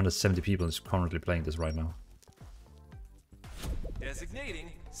 370 people is currently playing this right now.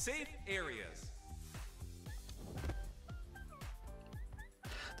 Designating safe areas.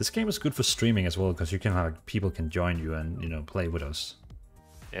 This game is good for streaming as well because you can have people can join you and play with us.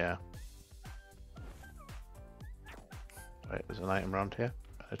 Yeah. Wait, there's an item around here.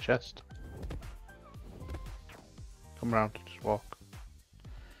 A chest. Come around, just walk.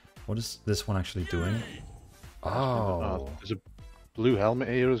 What is this one actually doing? Oh, There's a blue helmet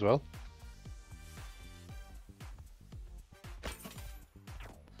here as well.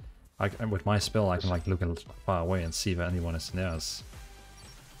 with my spell I can like look far away and see if anyone is near us.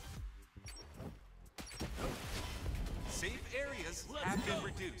 Safe areas have been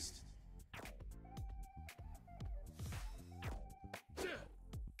reduced.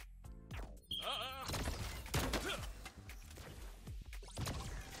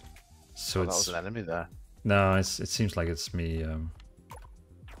 So Oh, that it's was an enemy there. no, it seems like it's me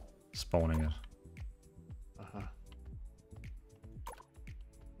spawning it. Uh-huh.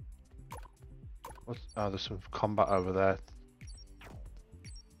 Oh, there's some combat over there.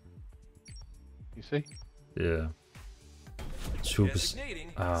 You see? Yeah. Super.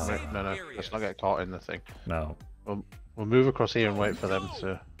 Designating Ah. safe No, areas. let's not get caught in the thing. No. We'll move across here and wait for them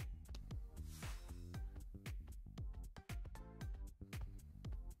to...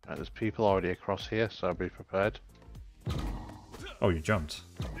 Right, there's people already across here, so be prepared. Oh, you jumped.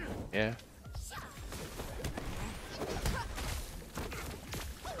 Yeah.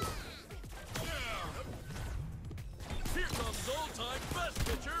 Here comes old-time best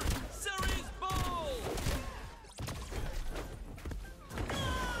pitcher, Series Ball.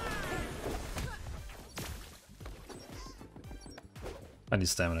 I need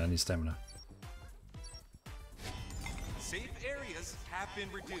stamina, I need stamina. Safe areas have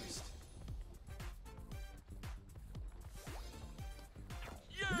been reduced.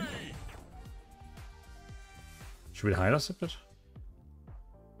 Yay! Should we hide us a bit?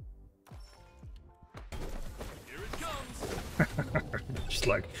 Here it comes. Just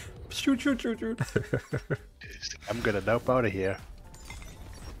like, shoot, shoot, shoot, shoot. I'm gonna nope out of here.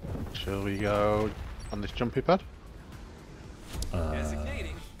 Shall we go on this jumpy pad?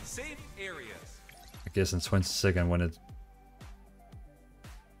 Designating safe areas. I guess in 20 seconds when it...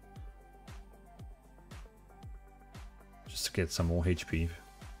 Just to get some more HP.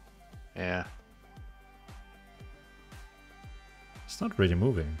 Yeah. It's not really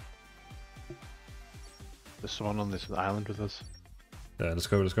moving. There's someone on this island with us. Yeah, let's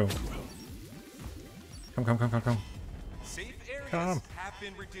go, let's go. Come, come, come, come, come. Safe areas Come. have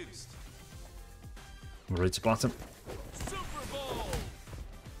been reduced. I'm ready to blast him. Super Bowl!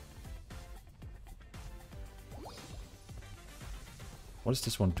 What is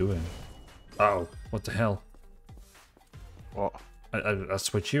this one doing? Oh, what the hell? What? I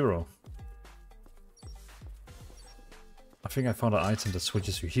switch hero. I think I found an item that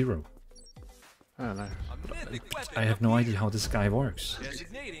switches your hero. I don't know. A mythic weapon I have no appears. idea how this guy works.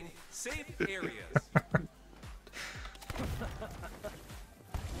 Designating safe areas.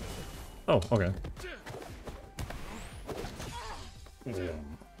 Oh, okay.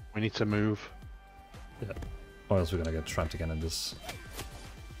 We need to move. Yeah. Or else we're gonna get trapped again in this.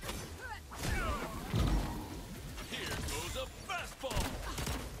 Here goes a fastball!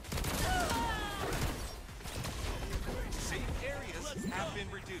 Safe areas have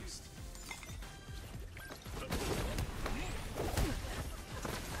been reduced.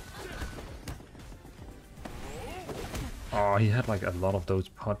 Oh, he had like a lot of those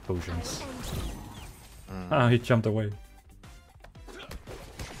pot potions. Ah, he jumped away.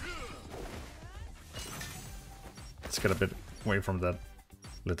 Let's get a bit away from that.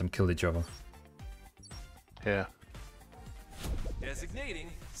 Let them kill each other. Yeah. Designating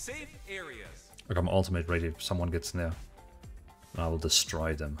safe areas. Like I'm ultimate ready if someone gets near. I will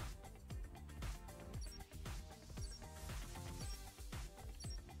destroy them.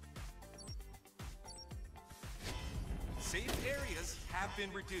 Safe areas have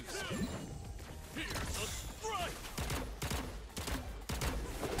been reduced. Here's a strike!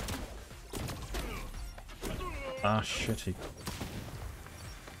 Ah shit, he...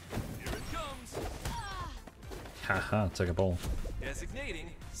 Here it comes! Haha, take a ball.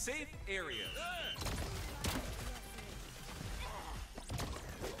 Designating safe areas.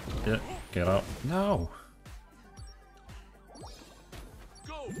 Yeah, get out. No!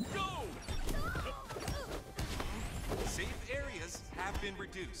 Go, go! Safe areas have been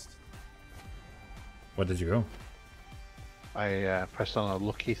reduced. Where did you go? I pressed on a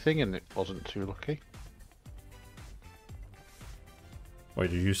lucky thing and it wasn't too lucky. Wait,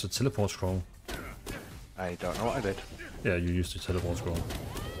 you used the teleport scroll? I don't know what I did. Yeah, you used the teleport scroll.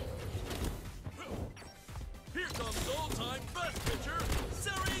 Here comes all-time best pitcher,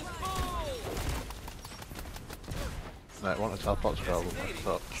 Series Ball! No, I want a teleport scroll. Designating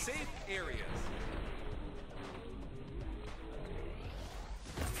But safe areas.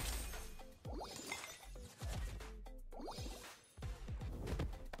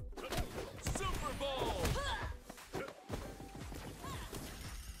 Super Bowl!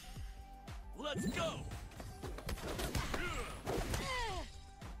 Let's go!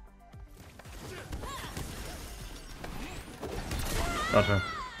 Gotcha.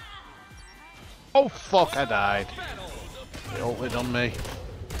 oh fuck! I died. They ulted on me.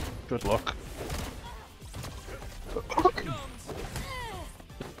 Good luck.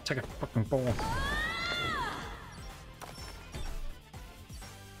 Take a fucking ball.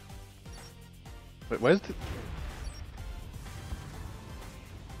 Wait, where's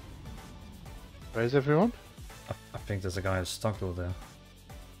everyone? I think there's a guy who's stuck over there.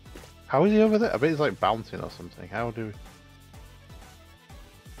 How is he over there? I bet he's like bouncing or something. How do we...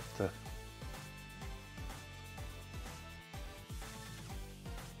 The...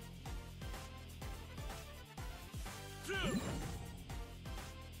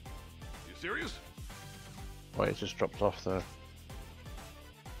 You serious? Wait, it just dropped off there.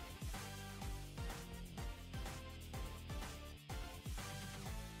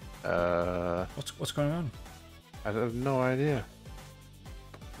 What's going on? I have no idea.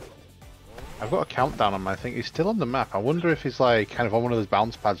 I've got a countdown on my thing. He's still on the map. I wonder if he's like kind of on one of those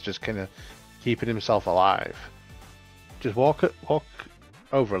bounce pads, just kind of keeping himself alive. Just walk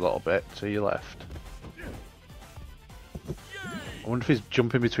over a little bit to your left. I wonder if he's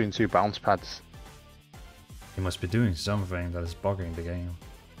jumping between two bounce pads. He He must be doing something that is bugging the game.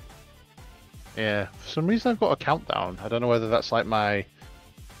 Yeah, for some reason I've got a countdown. I don't know whether that's like my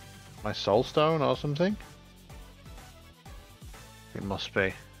soul stone or something. It must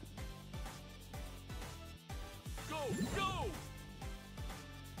be. Go, go!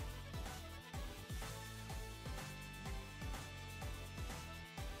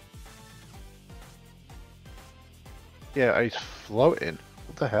 Yeah, he's floating.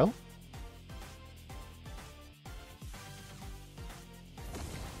 What the hell?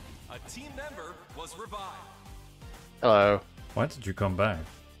 A team member was revived. Hello. Why did you come back?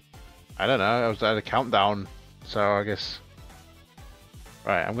 I don't know. I was at a countdown, so I guess.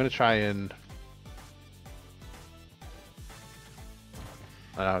 Right, I'm gonna try and.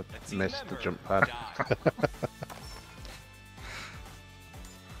 I A team missed the member jump pad. died.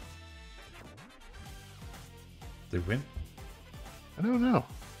 They win? I don't know.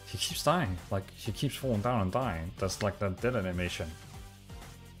 He keeps dying. Like, he keeps falling down and dying. That's like that dead animation.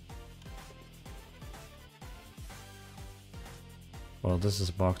 Well, this is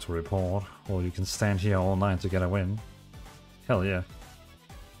a bug to report. Or you can stand here all night to get a win. Hell yeah.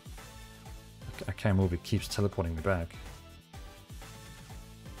 I can't move, it keeps teleporting me back.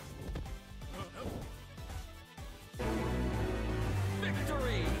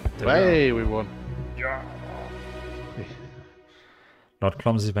 Victory! There we Hey, we won. go. Not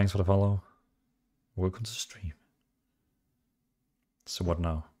clumsy, thanks for the follow. Welcome to the stream. So what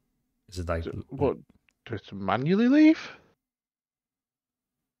now? Is it like... What? Do I have to manually leave?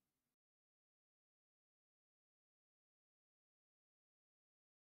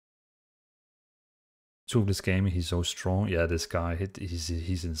 To this game, he's so strong. Yeah, this guy,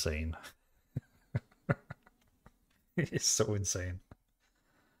 he's insane. He's so insane.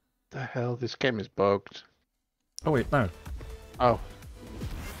 The hell? This game is bugged. Oh wait, no. Oh.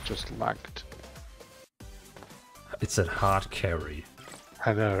 Just lagged. It said hard carry.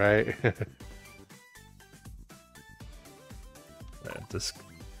 I know, right? This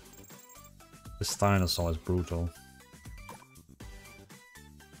dinosaur is brutal.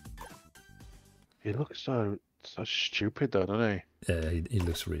 He looks so stupid though, doesn't Yeah, he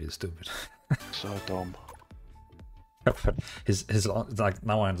looks really stupid. he? So dumb. But his like,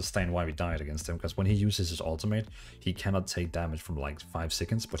 now I understand why we died against him, because when he uses his ultimate, he cannot take damage from like 5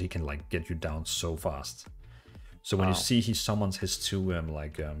 seconds, but he can like get you down so fast. So when you see he summons his two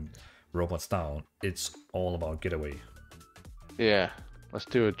robots down, it's all about getaway. Yeah. Let's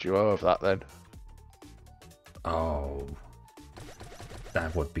do a duo of that then. Oh,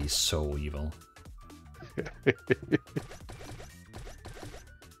 that would be so evil.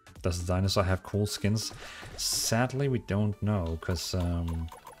 Does the dinosaur have cool skins? Sadly, we don't know, because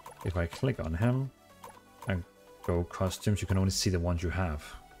if I click on him and go costumes, you can only see the ones you have.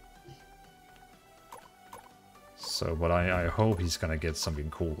 So, but I hope he's gonna get something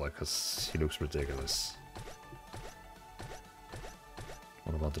cool, like, because he looks ridiculous.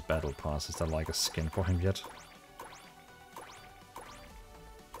 What about the battle pass? Is there like a skin for him yet?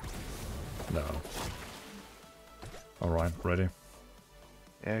 No. Alright, ready?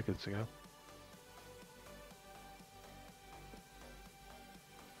 Yeah, good to go.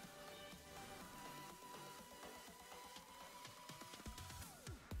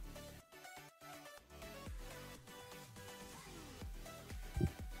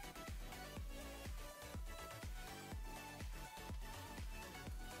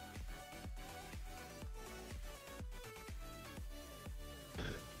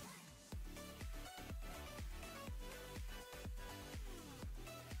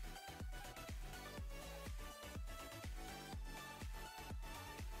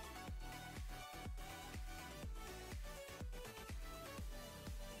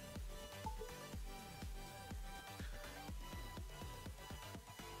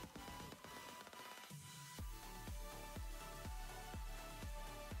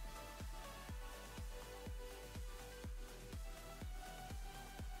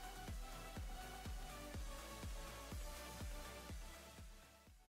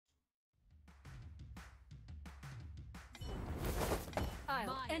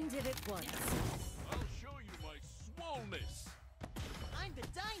 I'll end it at once. I'll show you my swollenness. I'm the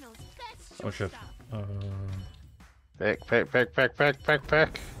dino's best Oh shit. Pick. I'm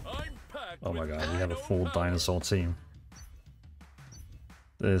packed Oh my with god, we have a dino full power. dinosaur team.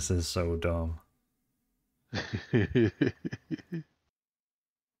 This is so dumb.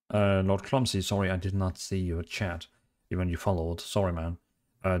 Lord Clumsy, sorry I did not see your chat, even you followed. Sorry, man.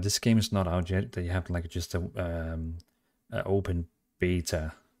 This game is not out yet. They have like just a open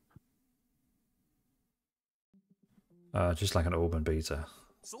beta. Just like an open beta.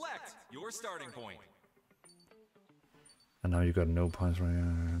 Select your starting point. And now you got no points.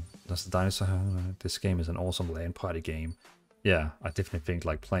 Does the dinosaur have? This game is an awesome LAN party game. Yeah, I definitely think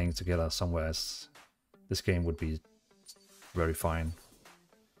like playing together somewhere else, this game would be very fine.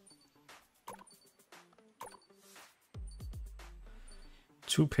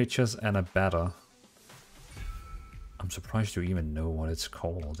 Two pitchers and a batter. I'm surprised you even know what it's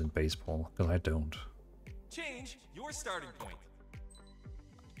called in baseball, because I don't. Change your starting point.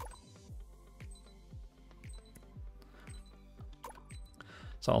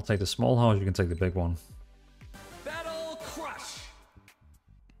 So I'll take the small house, you can take the big one. Battle crush.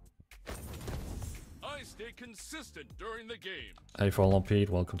 I stay consistent during the game. Hey Follow Pete,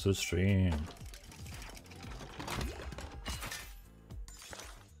 welcome to the stream.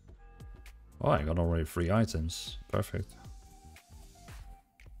 Oh, I got already 3 items. Perfect.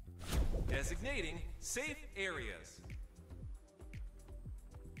 Designating safe areas.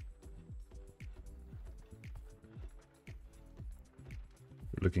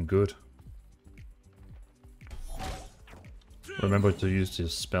 Looking good. Remember to use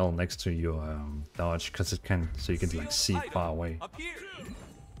this spell next to your dodge, because it can, so you can like see far away. Up here.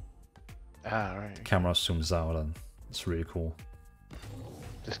 Ah, right. Camera zooms out and it's really cool.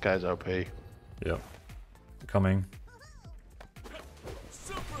 This guy's OP. Yep. Coming.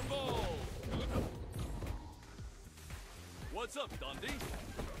 Super Bowl! What's up, Dundee?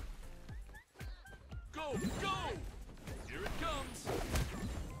 Go, go! Here it comes!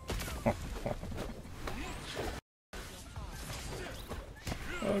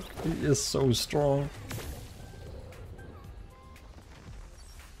 Oh, he is so strong.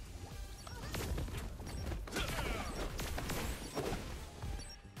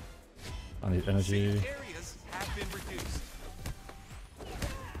 I need energy. Safe areas have been reduced.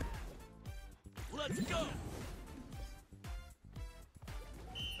 Let's go!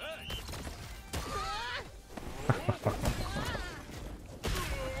 Hey!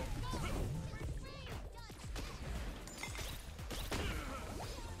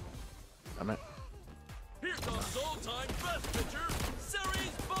 Damn it. Here comes all-time best pitcher,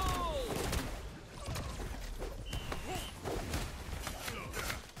 Series Ball!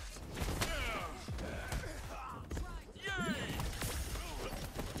 Yay!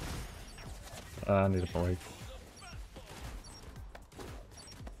 I need a break.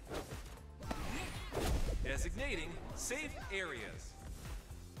 Designating safe areas.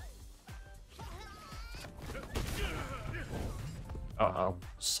 Uh-oh.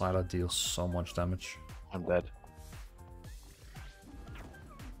 Siler deals so much damage. I'm dead.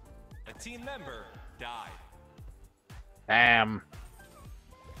 A team member died. Damn.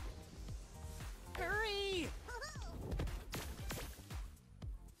 Hurry!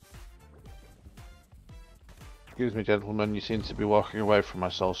 Excuse me, gentlemen. You seem to be walking away from my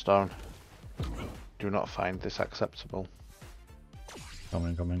soul stone. Do not find this acceptable.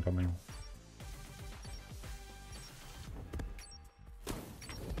 Coming, coming, coming.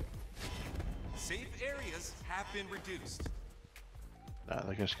 Safe areas have been reduced. No,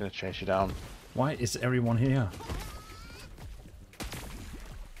 they're just gonna chase you down. Why is everyone here?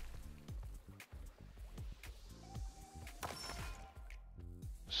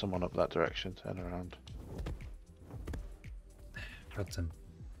 Someone up that direction. Turn around. Got them.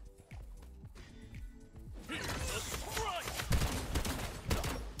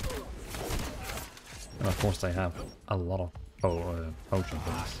 And of course they have a lot of potion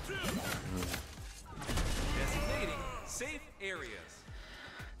things. Designating safe areas.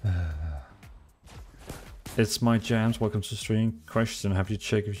 It's my jams, welcome to stream. Question, have you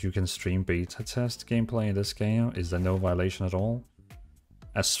checked if you can stream beta test gameplay in this game? Is there no violation at all?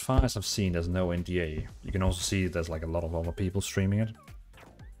 As far as I've seen, there's no NDA. You can also see there's like a lot of other people streaming it.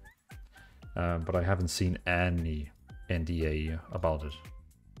 But I haven't seen any NDA about it.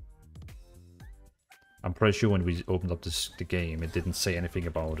 I'm pretty sure when we opened up the game, it didn't say anything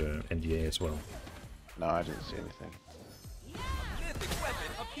about NDA as well. No, I didn't see anything. Mythic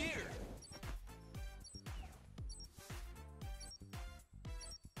weapon appeared.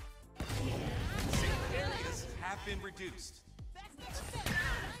 Safe areas have been reduced.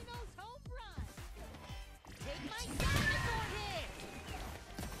 Dino's home run. Take my dinosaur hit.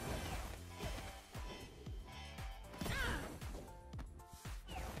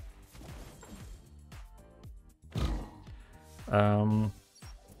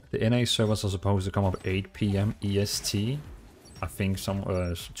 The NA servers are supposed to come up 8 PM EST. I think some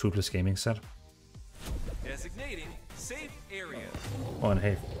Tubeless Gaming said. Designating safe areas. Oh, and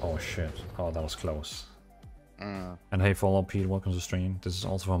hey, oh shit, oh that was close. And hey, follow Pete, welcome to the stream. This is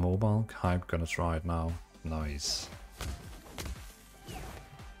also for mobile. Hype, gonna try it now. Nice.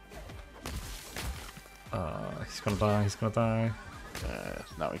 He's gonna die, he's gonna die.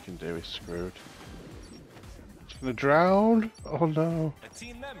 There's nothing we can do, he's screwed. He's gonna drown! Oh no. A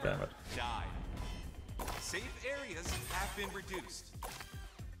team member Damn it. died. Safe areas have been reduced.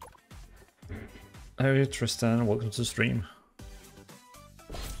 Hey Tristan, welcome to the stream.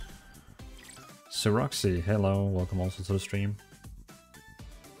 Siroxy, hello, welcome also to the stream.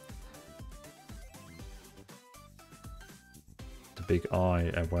 The big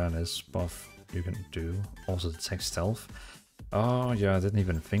eye awareness buff you can do. Also detect stealth. Oh yeah, I didn't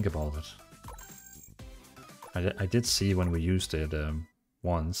even think about it. I did see when we used it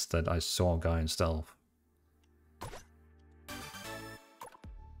once that I saw a guy in stealth.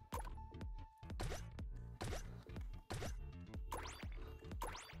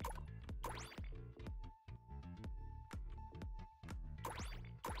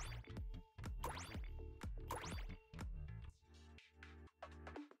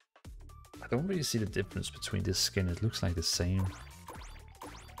 I don't really see the difference between this skin, it looks like the same.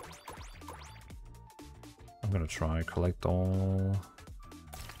 I'm gonna try collect all.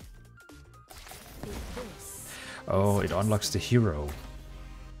 Oh, it unlocks the hero.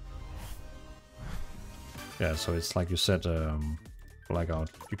 Yeah, so it's like you said,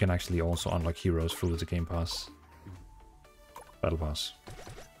 Blackout. You can actually also unlock heroes through the Game Pass. Battle Pass.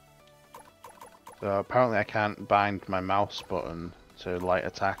 So apparently I can't bind my mouse button to light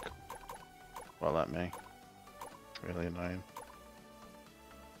attack. Well, let me. Really annoying.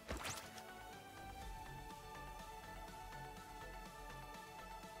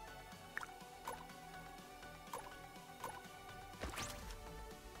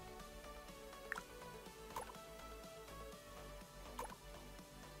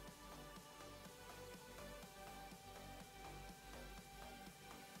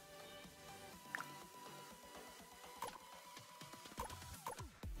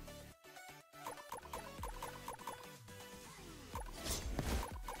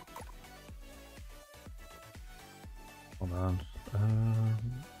 Hold on.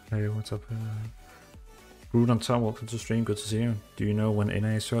 Hey, what's up? Brood on top, welcome to the stream, good to see you. Do you know when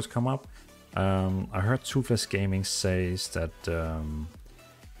NA servers come up? I heard Toothless Gaming says that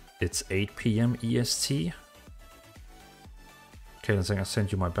it's 8 PM EST. Kaylin saying I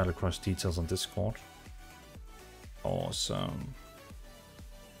sent you my Battlecross details on Discord. Awesome.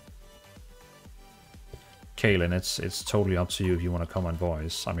 Kaylin, it's totally up to you if you want to come on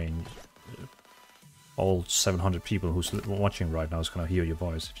voice. I mean, all 700 people who's watching right now is gonna hear your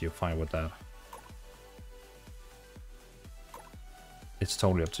voice if you're fine with that. It's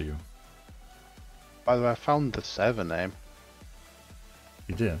totally up to you. By the way, I found the server name.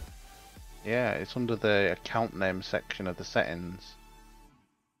 You did? Yeah, it's under the account name section of the settings.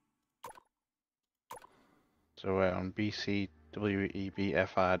 So we're on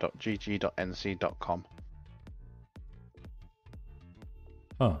bcwebfr.gg.nc.com.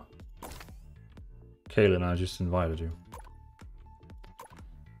 Huh. Kaylin, I just invited you.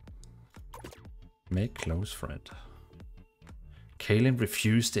 Make close friend. Kaylin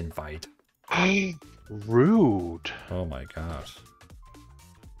refused invite. Rude. Oh my god.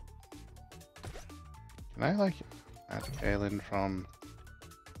 Can I like add Kaylin from...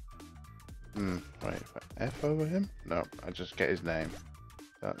 wait, if I F over him? No, I just get his name.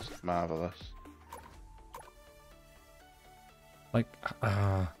 That's marvelous. Like,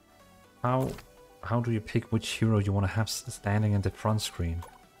 how do you pick which hero you want to have standing in the front screen?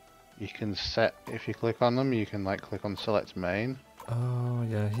 You can set, if you click on them, you can like click on select main. Oh,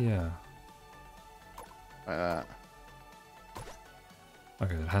 yeah, here. Like that.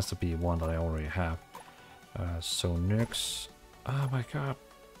 Okay, it has to be one that I already have. So Nyx. Oh my god.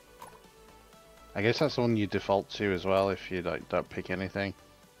 I guess that's the one you default to as well if you like don't pick anything.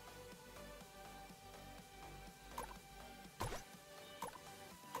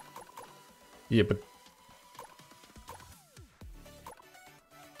 Yeah, but...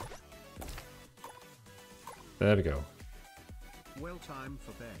 There we go. Well, time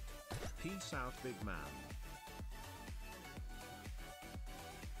for bed. Peace out, big man.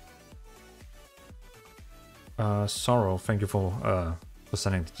 Sorrow, thank you for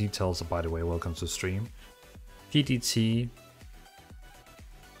sending the details, by the way, welcome to the stream. PDT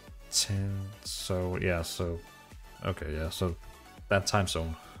 10, so yeah, so okay, yeah, so that time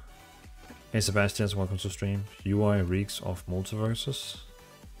zone. Hey Sebastian, welcome to the stream. UI reeks of multiverses.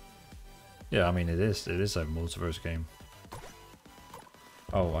 Yeah, I mean it is a multiverse game.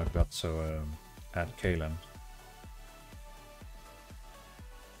 Oh, I forgot to add Kaylin.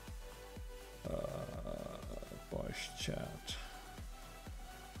 Voice chat.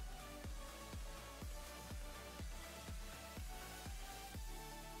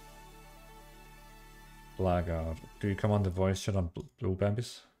 lag out. Do you come on the voice chat on Blue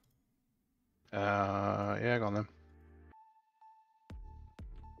Bambies? Yeah, go on then.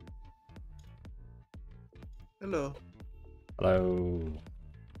 Hello. Hello.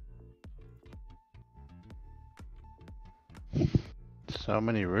 So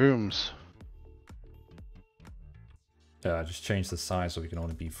many rooms. Yeah, I just changed the size so we can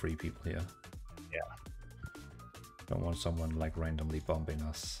only be 3 people here. Yeah. Don't want someone like randomly bumping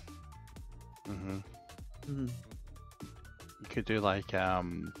us. You could do like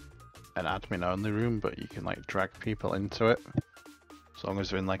an admin only room, but you can like drag people into it as long as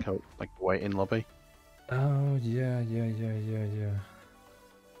they're in like a waiting lobby. Oh yeah.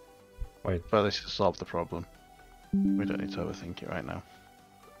 Wait. But this has solved the problem. We don't need to overthink it right now.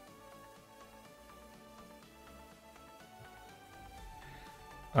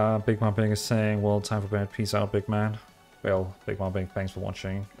 Big Man Bing is saying, well, time for bed. Peace out, Big Man. Well, Big Man Bing, thanks for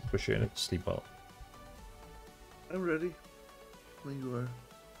watching. Appreciate it. Sleep well. I'm ready. When you are.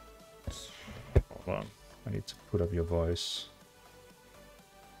 Hold on. I need to put up your voice.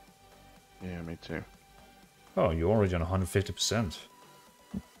 Yeah, me too. Oh, you're already on 150%.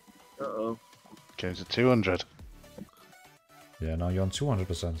 Uh-oh. Came to 200. Yeah, now you're on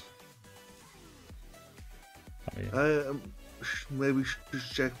 200%. I mean, Maybe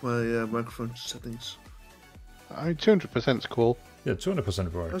just check my microphone settings. I mean, 200% is cool. yeah,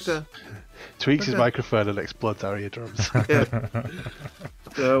 200% works. Okay. Tweaks his Okay. microphone and explodes our eardrums. Yeah.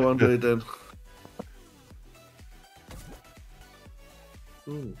 Yeah, one day then.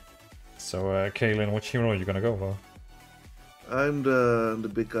 Ooh. So, Kaylin, which hero are you gonna go for? I'm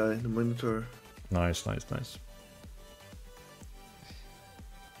the big guy, the Minotaur. Nice.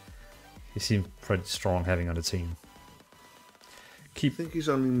 He seemed pretty strong having on the team. I think he's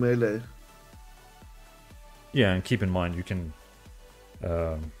only melee. Yeah, and keep in mind you can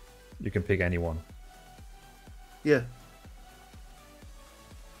pick anyone. Yeah.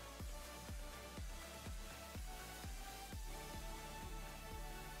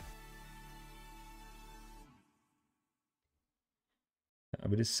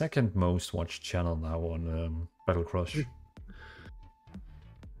 We're the second most watched channel now on Battle Crush.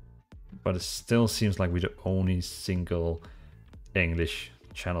 But it still seems like we're the only single English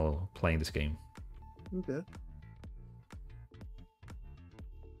channel playing this game. Okay.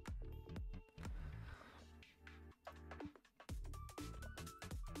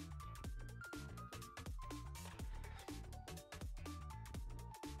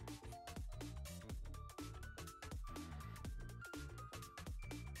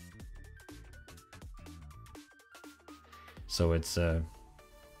 So it's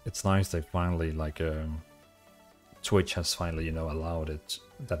nice they finally Twitch has finally allowed it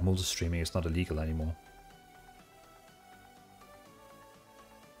that multi-streaming is not illegal anymore.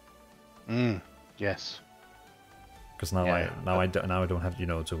 Yes. Because now Yeah. I don't have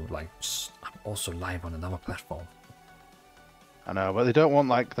to I'm also live on another platform. I know, but they don't want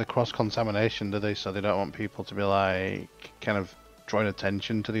like the cross-contamination, do they? So they don't want people to be like kind of drawing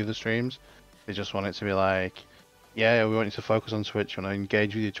attention to the other streams. They just want it to be like, yeah, we want you to focus on Twitch, we want to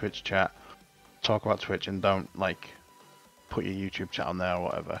engage with your Twitch chat, talk about Twitch, and don't like put your YouTube chat on there or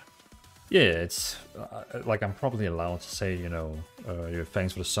whatever. Yeah, it's I'm probably allowed to say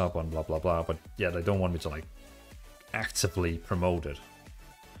thanks for the sub on blah blah blah, but yeah, they don't want me to actively promote it.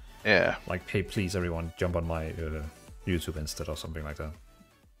 Yeah. Like, hey, please everyone jump on my YouTube instead or something like that.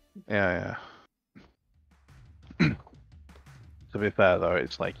 Yeah. To be fair though,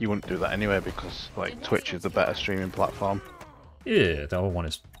 it's like you wouldn't do that anyway because like Twitch is the better streaming platform. Yeah, the other one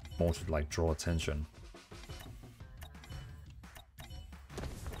is more to draw attention.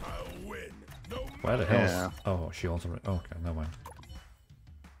 I'll win. No Where the hell? Yeah. Oh, she also. Okay, never mind.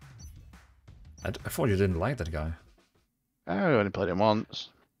 I thought you didn't like that guy. I only played him once.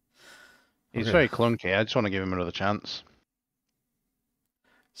 He's Okay. very clunky. I just want to give him another chance.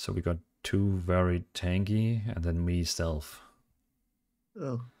 So we got two very tanky, and then me stealth.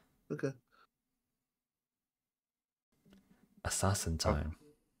 Oh, okay. Assassin time.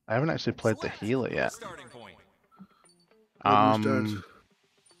 I haven't actually played the healer yet. Starting point.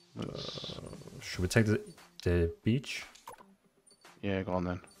 Where do we start? Should we take the beach? Yeah, go on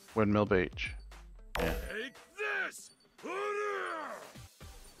then. Windmill Beach. Yeah. Take this!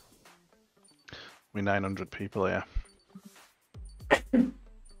 We 900 people here.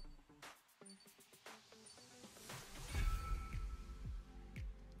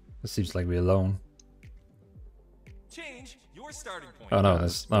 It seems like we're alone. Change your starting point. Oh no,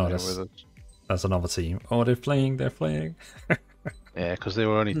 Yeah, with us. that's another team. Oh, they're playing. Yeah, because they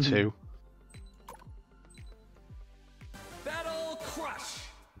were only two. Battle crush.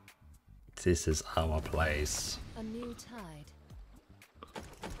 This is our place. A new tide.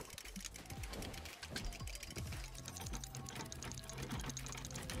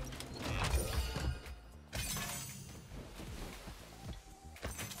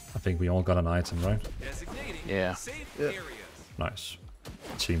 I think we all got an item, right? Designating Yeah. safe Yeah. areas. Nice.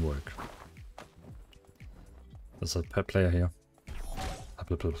 Teamwork. There's a pet player here. A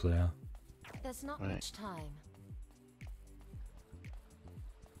player. There's not Right. much time.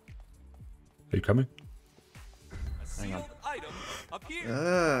 Are you coming? A sealed item appears.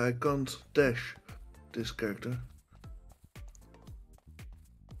 Ah, I can't dash this character.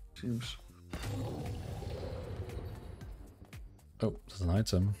 Seems. Oh, there's an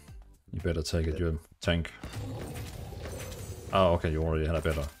item. You better take it, you tank. Oh, okay, you already had a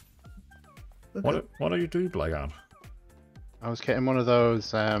better. Okay. What do you do, Blackout? I was getting one of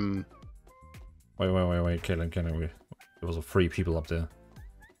those. Wait, killing. There was a 3 people up there.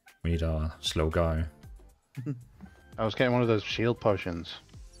 We need a slow guy. I was getting one of those shield potions.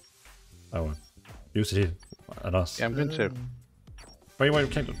 Oh, use it here at us. Yeah, I'm going to.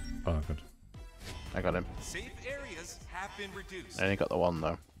 Wait, kill him. Oh, good. I got him. Safe areas have been reduced. I only got the one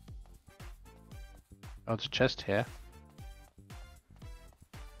though. Oh, there's a chest here.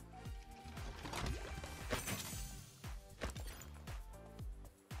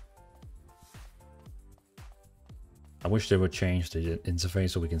 I wish they would change the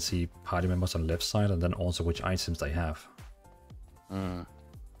interface so we can see party members on the left side and then also which items they have. Mm.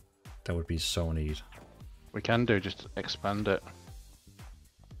 That would be so neat. We can do, just expand it.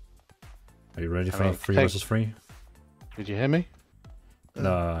 Are you ready I for mean, 3 take- versus 3? Did you hear me?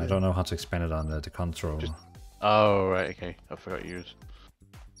 No, I yeah. don't know how to expand it on the control. Just- Oh, right, okay. I forgot to use.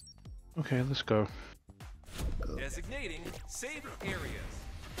 Okay, let's go. Designating safe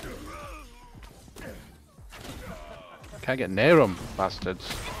areas. Can't get near them, bastards.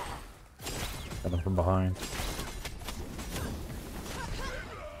 Got them from behind.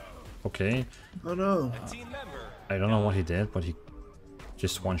 Okay, Oh no. A team member. I don't know what he did, but he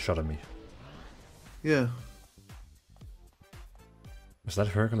just one-shotted me. Yeah. Was that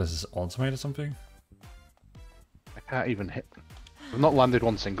Hercules' ultimate or something? I can't even hit. I've not landed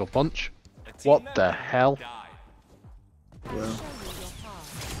one single punch. A team What the member hell? died. Well. Show you your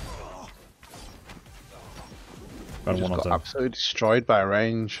path. Got Just one of got them. absolutely destroyed by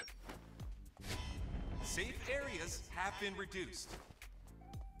range. Safe areas have been reduced.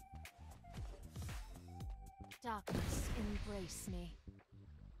 Darkness, embrace me.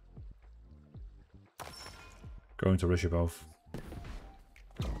 Going to rush you both.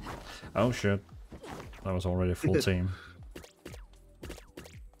 Oh shit. That was already a full team.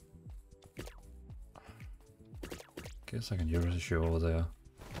 Guess I can use you over there.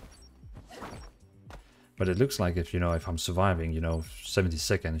 But it looks like if if I'm surviving, 70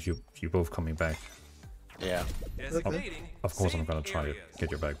 seconds, you both coming back. Yeah. Designating Of course, I'm safe gonna try to areas.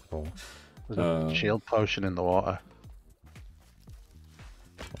 get you back before. There's a shield potion in the water.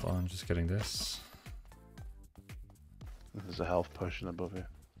 Hold on, just getting this. There's a health potion above you.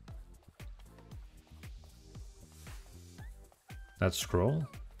 That scroll.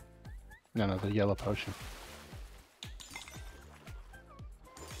 No, the yellow potion.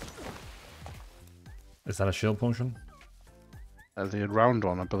 Is that a shield potion? The round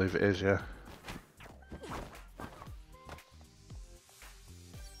one, I believe it is, yeah.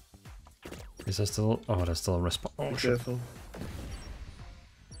 Is there still? Oh, there's still a respawn. Oh Be shit. careful.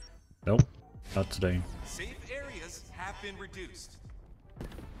 Nope, not today. Safe areas have been reduced.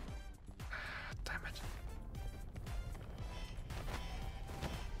 Damn it.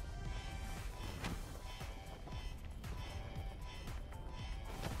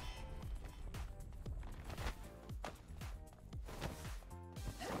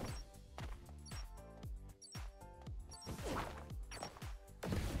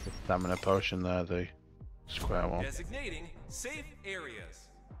 Stamina potion there, the square one. Designating safe areas.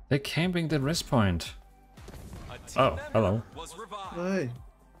 They're camping the rest point. A team Oh, member hello. was revived. Hey.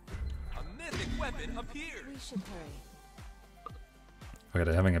 A mythic weapon appeared. We should hurry. Okay,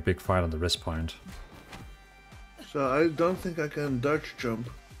 they're having a big fight on the rest point. So I don't think I can dodge jump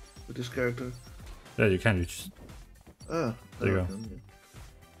with this character. Yeah, you can. You just Ah. There you now I go. can, yeah.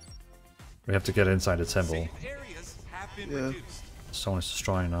 we have to get inside the temple. Safe areas have been Yeah. reduced. Someone is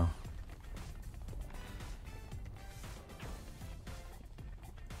destroying now.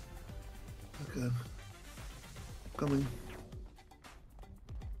 Okay. Coming.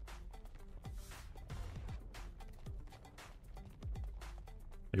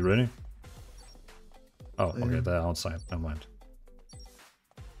 You ready? Oh, okay, Yeah. they're outside. Never mind.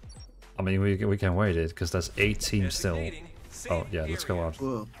 I mean, we can wait it because there's 8 teams still. Designating safe Oh yeah, let's go areas. out.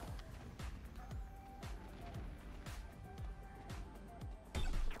 Whoa.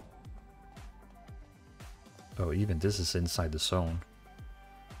 so even this is inside the zone.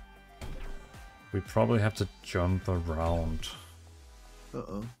 We probably have to jump around.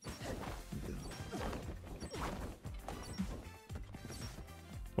 Uh-oh. Okay.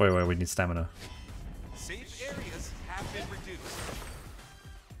 Wait, we need stamina. Safe areas have been reduced.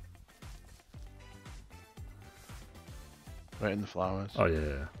 Right in the flowers. Oh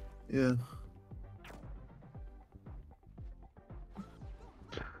yeah. Yeah.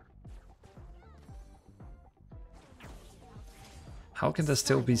 How can there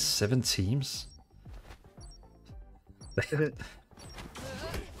still be 7 teams?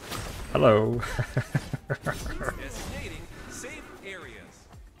 Hello. Designating safe areas.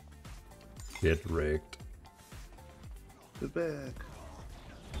 Get rigged. Get back.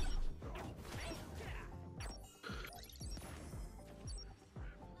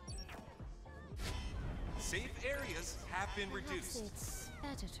 Safe areas have been Perhaps reduced. it's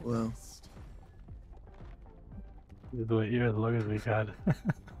better to Well. rest. You're as long as we can.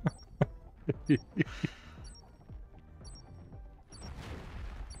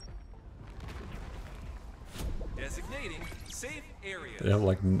 Designating safe areas. They have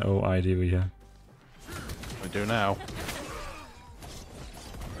like no idea we have. We do now.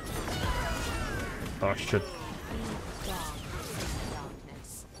 Oh shit.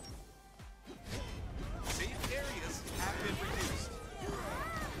 Darkness. Safe areas have been reduced.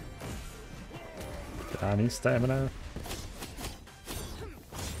 I need stamina.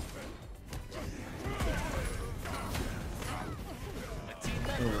 A team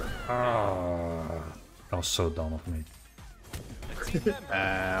member. Ah, that was so dumb of me. A team member.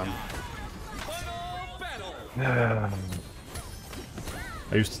 Final battle.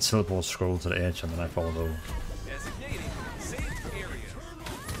 I used to teleport scroll to the edge and then I followed over. Designating safe areas.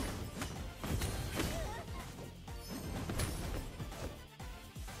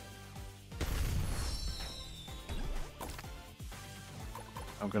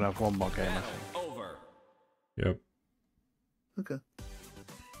 I'm gonna have one more game, I think. Battle over. Yep. Okay.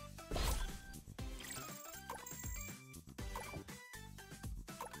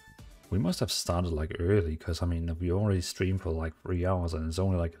 We must have started like early, because I mean, we already streamed for like 3 hours and it's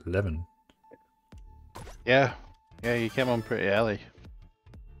only like 11. Yeah. Yeah, you came on pretty early.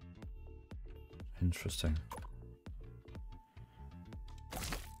 Interesting.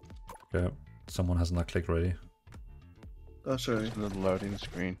 Yep. Someone has not clicked ready. Oh, sorry. Just another loading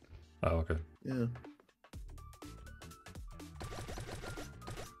screen. Oh, okay. Yeah.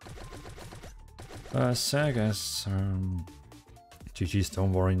 So I guess, GG's,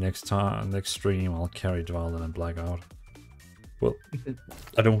 don't worry, next stream I'll carry Dvalin and Blackout. Well,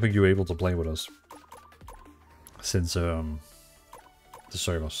 I don't think you're able to play with us. Since, the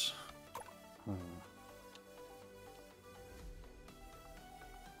servers.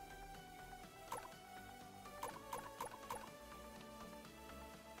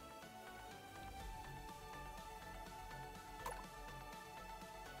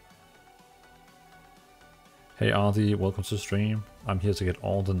 Hey Artie, welcome to the stream. I'm here to get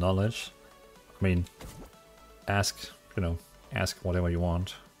all the knowledge. I mean, ask whatever you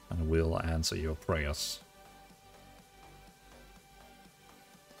want, and we'll answer your prayers.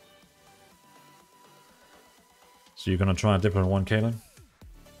 So you're gonna try a different one, Kaylin?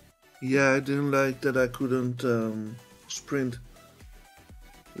 Yeah, I didn't like that I couldn't sprint.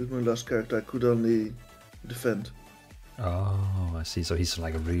 With my last character, I could only defend. Oh, I see. So he's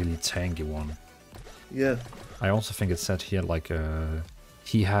like a really tanky one. Yeah. I also think it said here like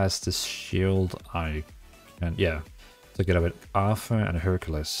he has this shield together with Arthur and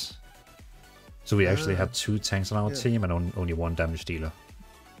Hercules. So we actually have 2 tanks on our team and only 1 damage dealer.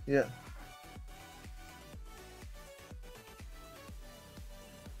 Yeah.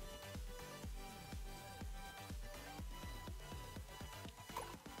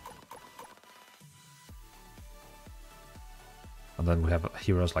 And then we have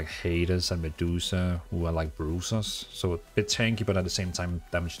heroes like Hades and Medusa, who are like bruisers. So a bit tanky, but at the same time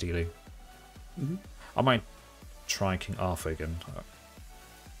damage dealing. Mm-hmm. I might try King Arthur again.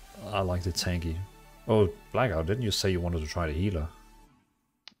 I like the tanky. Oh, Blackout, didn't you say you wanted to try the healer?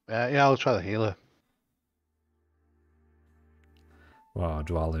 Yeah, I'll try the healer. Wow,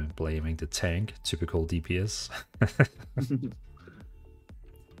 Dvalin blaming the tank. Typical DPS.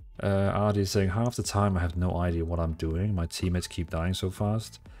 Artie saying, half the time I have no idea what I'm doing. My teammates keep dying so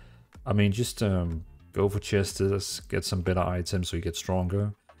fast. I mean, just go for chests, get some better items so you get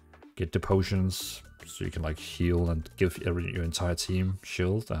stronger. Get the potions so you can like heal and give your entire team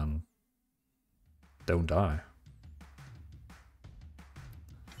shield and don't die.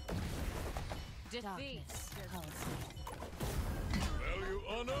 Defeat. Value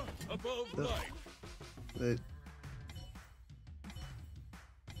honor above life. Wait.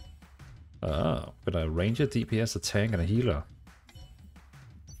 Got a ranger, DPS, a tank, and a healer.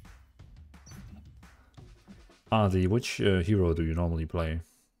 Ardy, which hero do you normally play?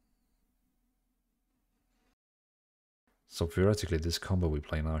 So theoretically, this combo we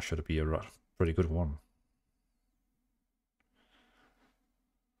play now should be a pretty good one.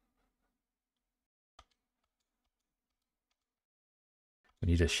 We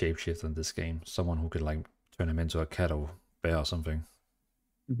need a shapeshifter in this game. Someone who could like turn him into a cat or bear or something.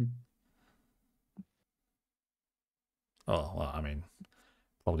 Oh, well, I mean,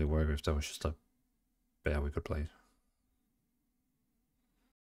 probably work if there was just a bear we could play.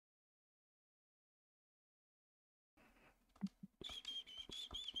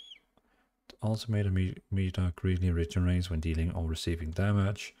 Ultimate meter greatly regenerates when dealing or receiving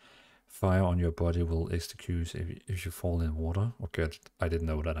damage. Fire on your body will execute if you fall in water. Okay, I didn't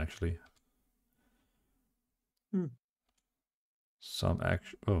know that actually. Some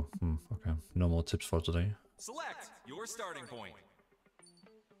action. Oh, okay. No more tips for today. Select your starting point.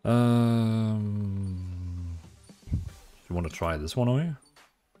 You want to try this one, are you?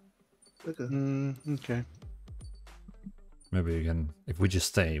 Okay. Okay. Maybe we can. If we just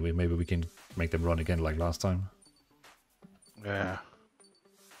stay, maybe we can make them run again like last time. Yeah.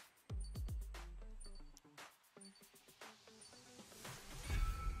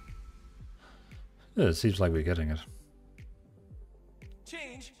 Yeah, it seems like we're getting it.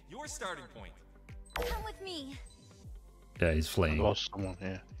 Change your starting point. Come with me. Yeah, he's flaying. I lost someone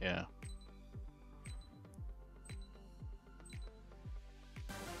here. Yeah.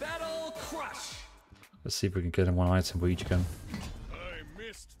 Battle crush. Let's see if we can get him one item for each again. I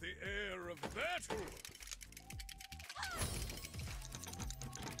missed the air of battle.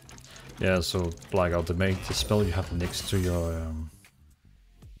 Yeah, so Blackout, the spell you have next to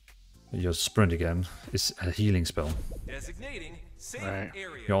your sprint again is a healing spell. Designating safe Right.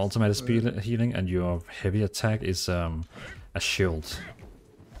 area. Your ultimate is healing, and your heavy attack is a shield,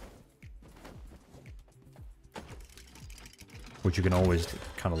 which you can always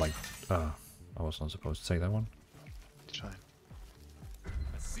kind of like. I was not supposed to take that one. It's fine.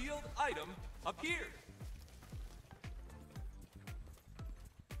 A sealed item appeared.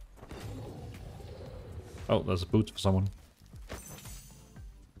 Oh, there's a boot for someone.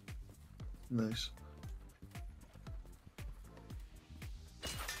 Nice.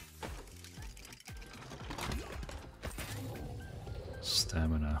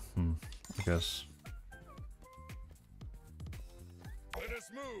 Stamina. I guess. Let us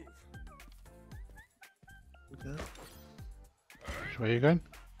move. Okay. Where are you going?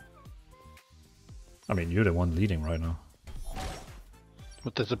 I mean, you're the one leading right now.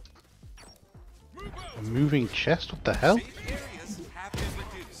 What, there's a moving chest? What the hell? Safe areas have been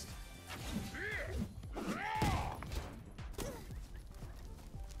reduced.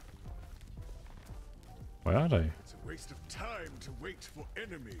 Where are they? It's a waste of time to wait for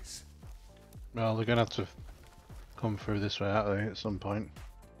enemies. Well, they're gonna have to come through this way, aren't they, at some point?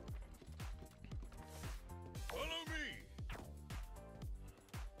 Follow me.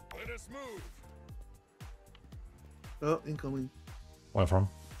 Let us move. Oh, incoming. Where from?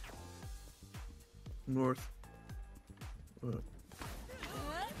 North.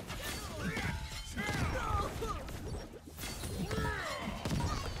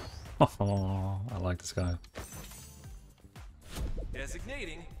 Oh, I like this guy.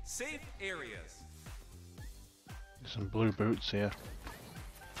 Designating safe areas. Some blue boots here.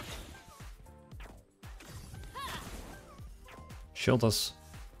 Shield us.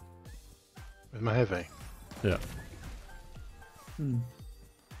 With my heavy. Yeah.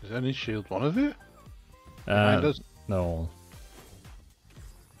 Is there any shield one of you? Behind us? No.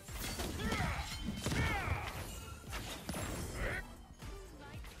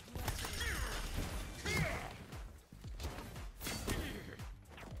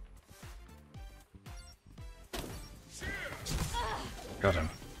 Got him.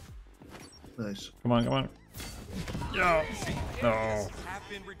 Nice. Come on, come on. Yeah. No. Have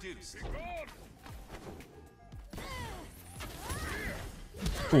been reduced.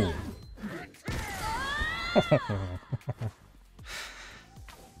 Ooh.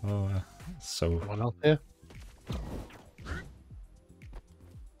 Oh, so One out there?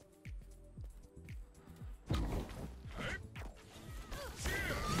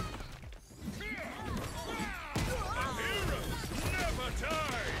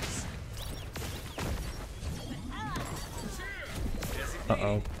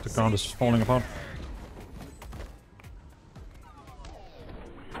 uh-oh, the ground is falling apart.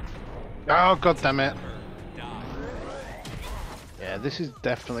 Oh, god damn it. Yeah, this is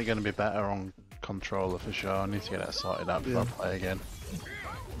definitely going to be better on controller for sure. I need to get that sorted out before I play again.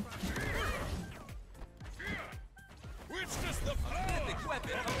 mythic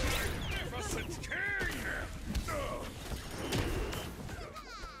weapon appeared. Magnificent king!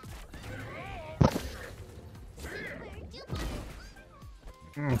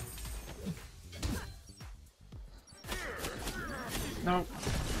 No.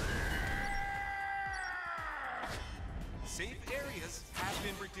 Safe areas have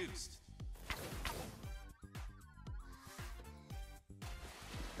been reduced.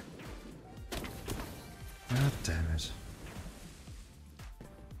 God damn it.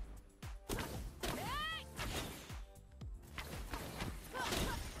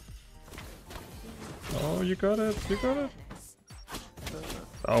 Oh, you got it. You got it.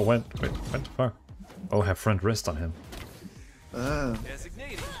 Oh, wait, what the fuck? Oh, have friend rest on him. Ah,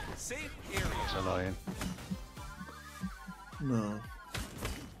 Designating safe area. It's annoying. no.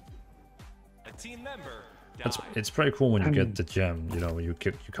 A team member died. It's pretty cool when you get the gem, you know, you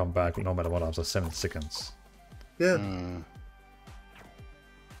come back no matter what after 7 seconds. Yeah.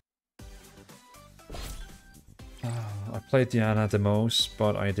 I played Diana the most,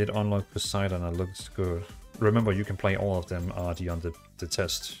 but I did unlock Poseidon and it looks good. Remember, you can play all of them on the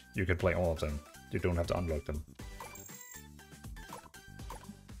test. You can play all of them. You don't have to unlock them.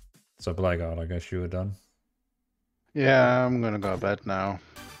 So Blackout, I guess you were done. Yeah, I'm gonna go to bed now.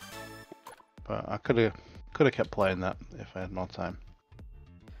 But I could have kept playing that if I had more time.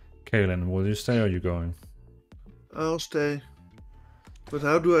 Kaylin, will you stay or are you going? I'll stay. But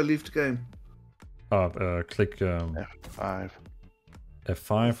how do I leave the game? Click F5.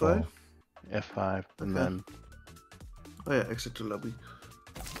 F5 or... F5 and Okay. then Oh yeah, exit to lobby.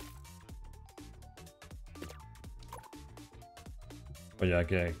 But yeah,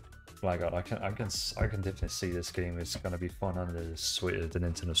 okay. Blackout, I can definitely see this game is gonna be fun on the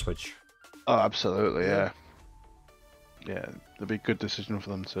Nintendo Switch. oh, absolutely, yeah. Yeah, it'd be a good decision for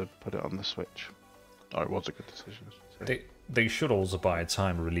them to put it on the Switch. Oh, it was a good decision. So. They should also by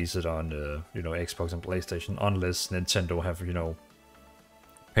time release it on Xbox and PlayStation, unless Nintendo have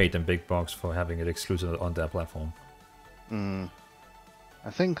paid them big bucks for having it exclusive on their platform. I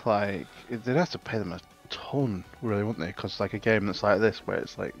think like they'd have to pay them a ton, really, wouldn't they? Because like a game that's like this, where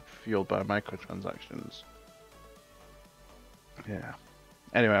it's like fueled by microtransactions. Yeah.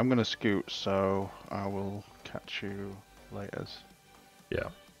 Anyway, I'm gonna scoot, so I will catch you later. Yeah.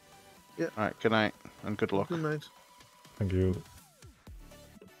 All right. Good night and good luck. Good night. Thank you.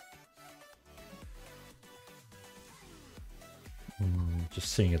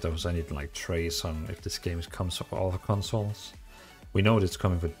 Just seeing if there was any like trace on if this game comes for all the consoles. We know it's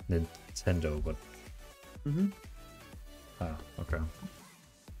coming for Nintendo, but okay.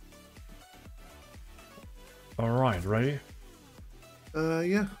 All right, ready?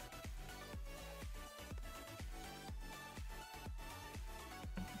 Yeah.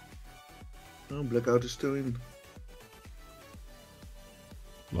 Oh, Blackout is still in.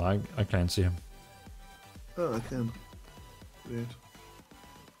 Well, I can't see him. Oh, I can. Weird.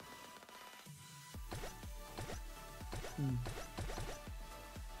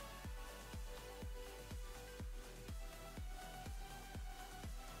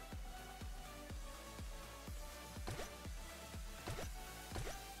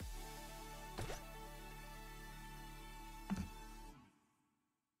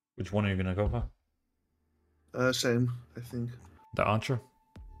 Which one are you gonna go for? Same, I think. The archer?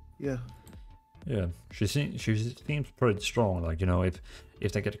 Yeah. Yeah, she seems pretty strong. Like,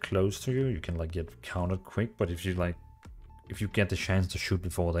 if they get close to you, you can like get countered quick. But if you get the chance to shoot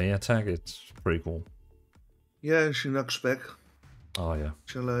before they attack, it's pretty cool. Yeah, she knocks back. Oh yeah.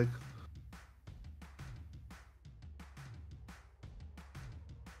 Which I like.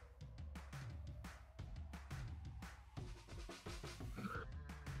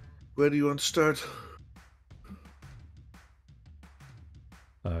 Where do you want to start?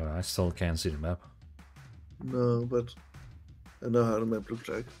 I still can't see the map. No, but I know how the map looks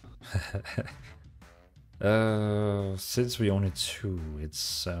like. Since we only two,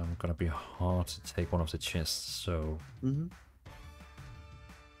 it's gonna be hard to take one of the chests. So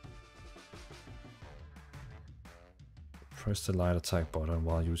press the light attack button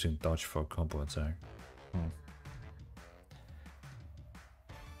while using dodge for a combo attack.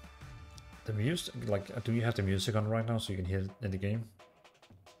 The music, like, do you have the music on right now so you can hear it in the game?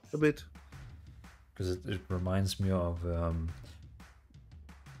 A bit. Because it reminds me of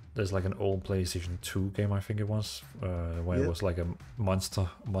there's like an old PlayStation 2 game, I think it was, where it was like a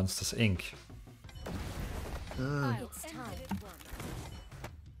Monsters Inc. Ah, It's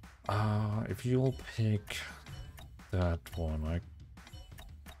time. If you'll pick that one, I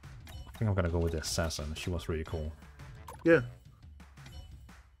think I'm gonna go with the Assassin. She was really cool. yeah.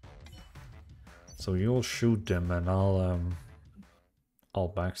 So you'll shoot them and I'll I'll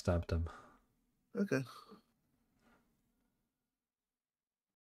backstab them. Okay.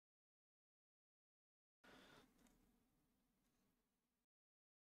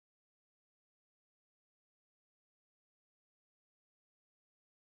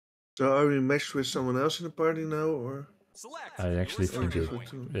 So are we matched with someone else in the party now, or? Select I actually your think starting you.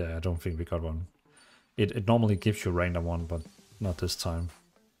 point. Yeah, I don't think we got one. It normally gives you a random one, but not this time.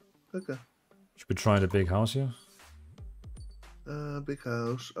 Okay. Should we try the big house here? Big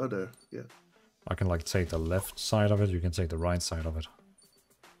house. Oh, there. Yeah. I can like take the left side of it. You can take the right side of it.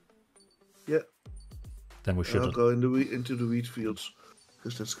 Yeah. Then we should. I'll go in the into the wheat fields,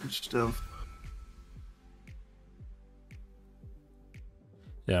 because that's good stuff.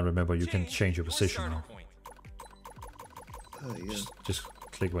 Yeah, remember you can change your position starting now. point. Yeah. Just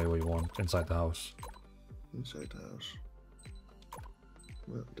click where you want inside the house. Inside the house.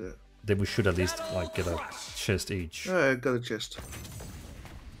 Well, there. Then we should at least like get a chest each. I got a chest.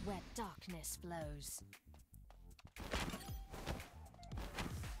 Where darkness flows.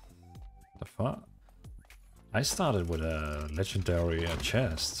 The fuck? I started with a legendary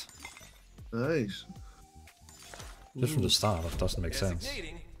chest. Nice. Just from the start, that doesn't make sense.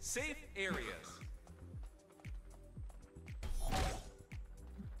 Designating safe areas.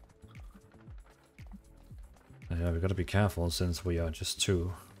 Yeah, we gotta be careful since we are just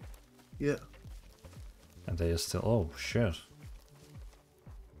two. Yeah. And they are still. Oh shit.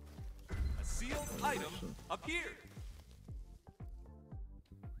 A sealed item appeared.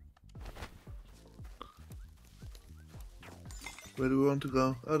 Where do we want to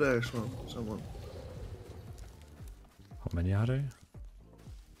go? Oh, there's one. Someone. How many are there?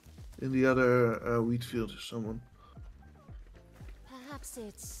 In the other wheat field, someone. Perhaps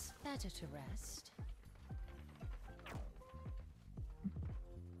it's better to rest.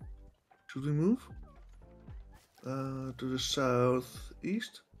 Should we move? To the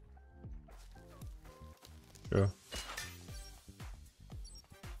southeast? Sure.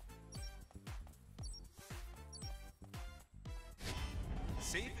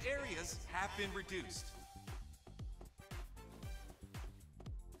 Safe areas have been reduced.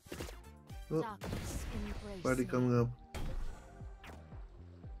 Oh, Darkness embrace party me. coming up.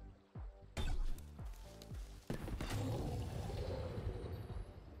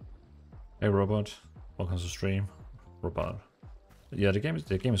 Hey robot, welcome to stream. Robot. Yeah, the game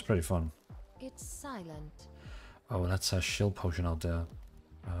is pretty fun. It's silent. Oh, that's a shield potion out there.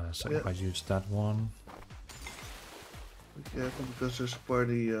 So Yeah. if I use that one. Be careful because there's a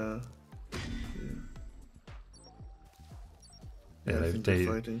party. Yeah, Yeah, I think they're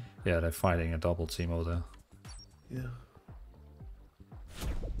fighting. they're fighting a double team over there. Yeah.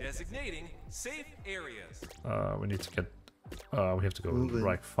 Designating safe areas. We need to get. We have to go Moving.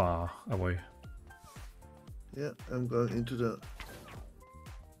 right far away. Yeah, I'm going into the.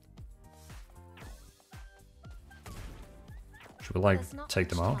 Should we like There's not take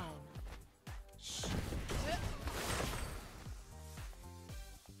them much out? time.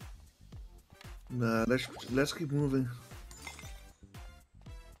 Nah, let's keep moving.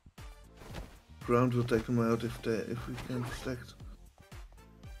 Ground will take them out if we can protect.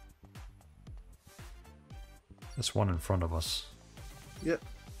 There's one in front of us. Yeah.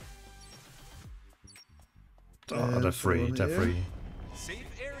 Oh, And they're free. someone They're here. free. Safe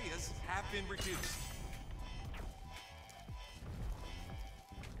areas have been reduced.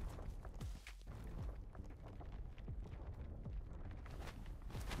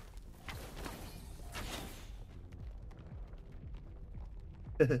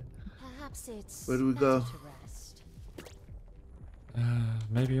 Perhaps it's Where do we better go? to rest.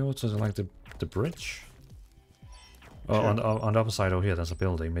 Maybe also like the bridge. Oh, Sure. on the other side over here, there's a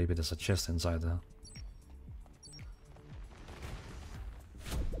building. Maybe there's a chest inside there.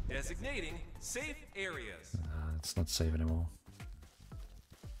 Designating safe areas. It's not safe anymore.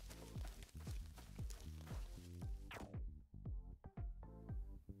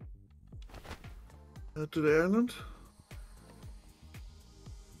 To the island.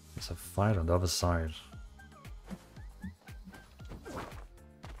 There's a fight on the other side.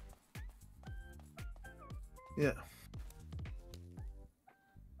 Yeah.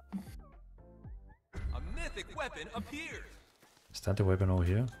 A mythic weapon appeared. Is that the weapon over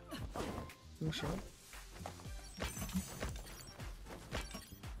here? I think so.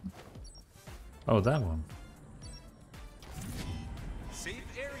 Oh, that one. Safe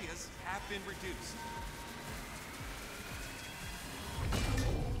areas have been reduced.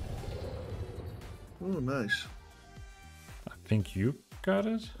 Oh, nice. I think you got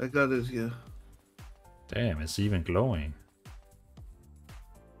it? I got it. Yeah. Damn, it's even glowing.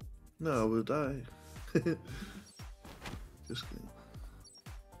 No, I will die. Just kidding.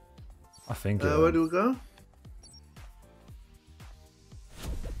 I think. Where do we go?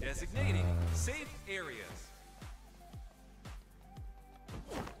 Designating safe areas.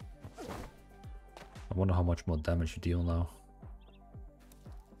 I wonder how much more damage you deal now.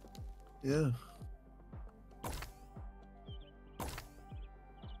 Yeah.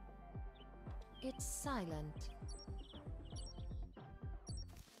 It's silent.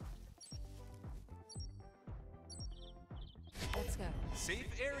 Let's go. Safe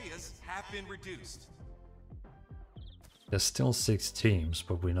areas have been reduced. There's still 6 teams,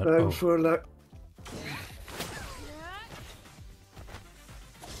 but we're not. Time Oh, for like.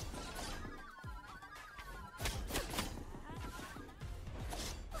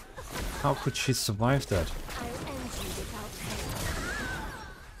 how could she survive that? I'll end you without pain.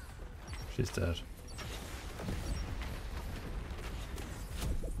 She's dead.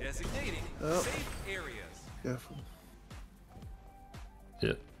 Designating Oh. safe areas. Careful.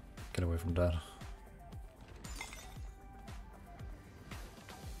 Yeah, get away from that.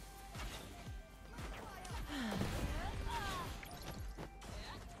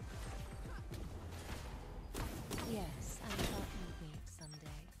 Yes, I thought you'd meet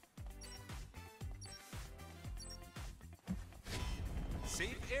someday.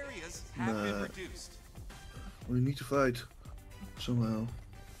 Safe areas have been Nah. reduced. We need to fight somehow.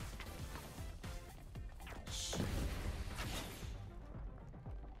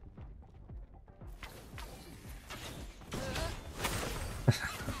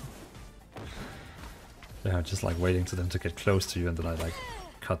 Yeah, just like waiting to them to get close to you, and then I like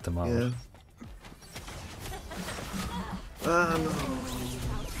cut them out. Yeah. Ah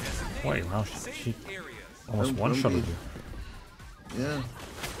no. Wait, now she Safe areas. almost I'm one-shotted grumpy. you. Yeah.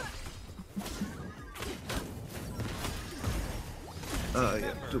 Ah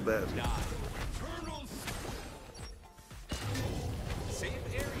yeah. Too bad. Safe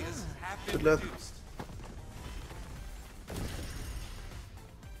areas have been Good luck. reduced.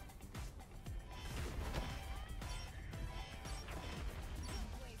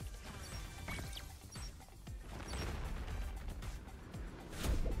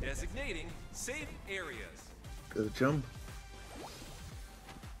 Designating safe areas. Gotta jump.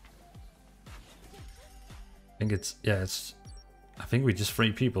 I think it's I think we just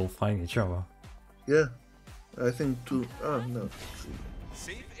 3 people fighting each other. Yeah. I think two. Oh no.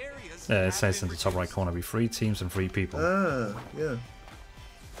 Safe areas. Yeah, it have says in been the top right reduced. corner, be 3 teams and 3 people. Ah yeah.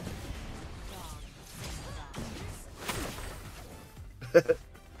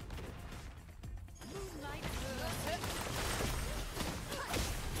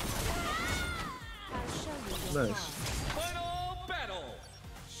 I'll show you your Nice. flaws. Final battle.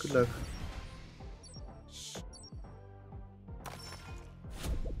 Good luck.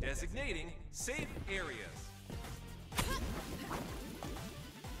 Designating safe areas.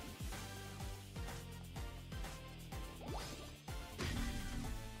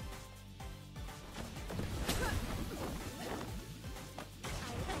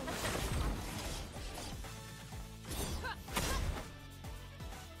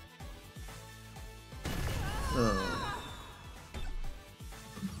 Oh.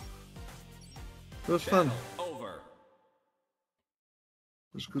 It was fun. Over.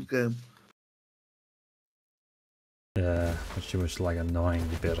 It was a good game. Yeah, but she was like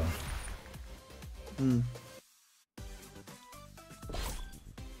annoyingly better. Hmm.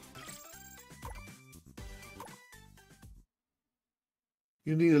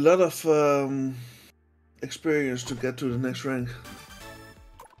 You need a lot of experience to get to the next rank.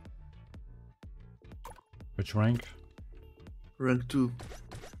 Which rank? Rank 2.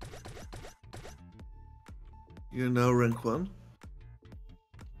 You're now rank 1.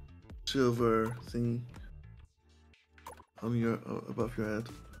 Silver thingy on your above your head.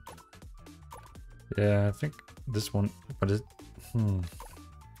 Yeah, I think this one, but it,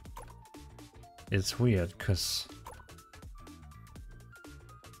 it's weird because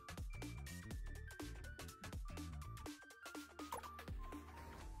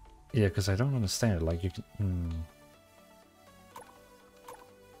yeah, because I don't understand it. Like you can,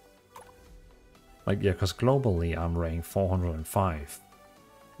 like yeah, because globally I'm rank 405,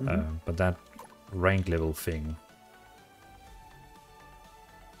 but that rank level thing.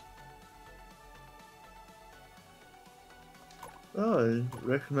 Oh, I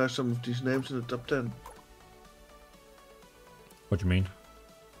recognize some of these names in the top 10. What do you mean?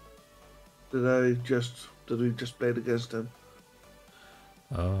 That we just played against them.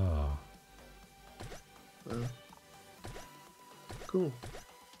 Oh, Cool.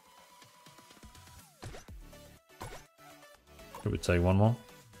 should we take one more?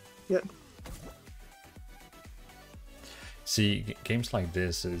 Yeah. See, games like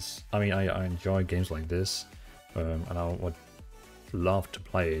this is... I mean, I enjoy games like this. And I would love to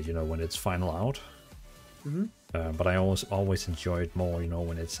play it, you know, when it's final out. But I always enjoy it more, you know,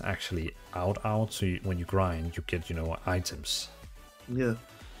 when it's actually out. So when you grind, you get, you know, items. Yeah.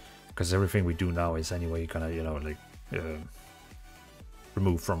 Because everything we do now is anyway gonna, you know, like,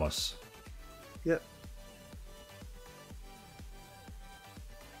 removed from us. Yeah.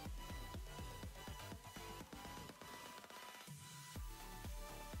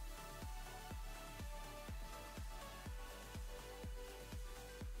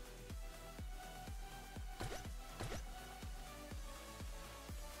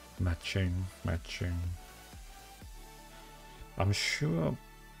 Matching. I'm sure.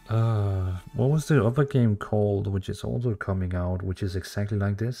 What was the other game called, which is also coming out, which is exactly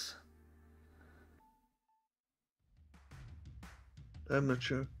like this? I'm not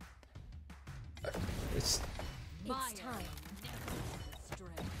sure. It's. time.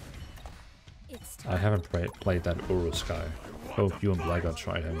 It's time. I haven't played that Urus guy. Hope you and Blackguard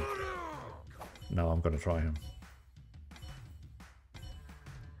tried him. No, I'm gonna try him.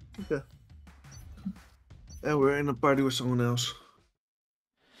 Okay. And we're in a party with someone else.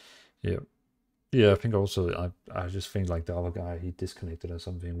 Yeah. Yeah, I think also, I just think like the other guy, he disconnected or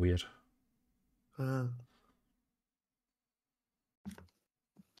something weird.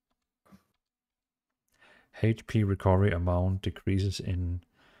 HP recovery amount decreases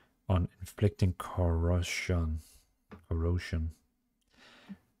on inflicting corrosion.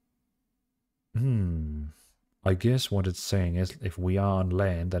 I guess what it's saying is if we are on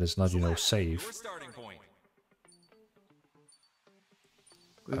land that is not, you know, safe. Your starting point.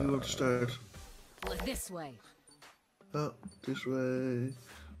 Where do you want to start? This way. Oh, this way.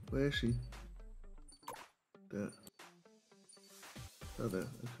 Where is he? There. Oh, there.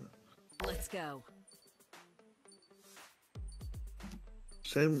 Okay. Let's go.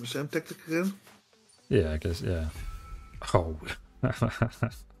 Same tactic again? Yeah, I guess, yeah. Oh.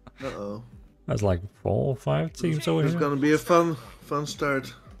 Uh-oh. That's like 4 or 5 teams over It's here. gonna be a fun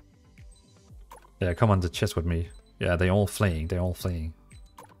start. Yeah, come on the chest with me. Yeah, they all fleeing.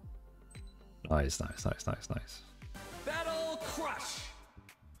 Nice. Battle crush.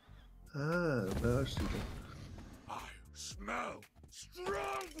 Ah, now I see that. I smell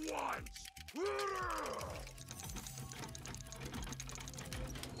strong ones.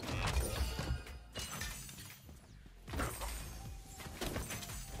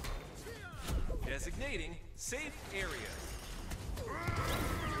 Designating safe areas.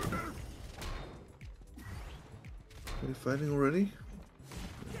 Are you fighting already?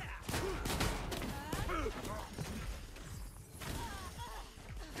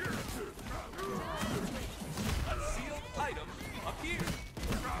 Sealed item appeared.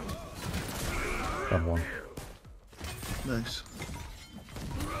 Got one. Nice.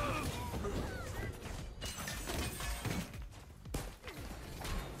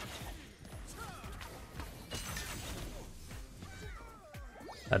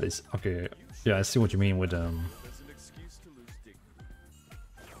 That is okay. Yeah, I see what you mean with That's an excuse to lose dignity.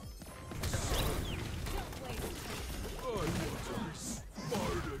 I want to be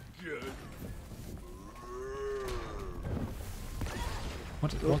smart again.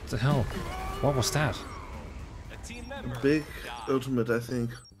 What the hell? What was that? A team member. Big died. ultimate, I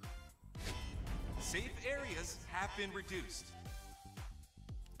think. Safe areas have been reduced.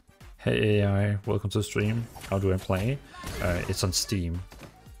 Hey AI, welcome to the stream. How do I play? It's on Steam.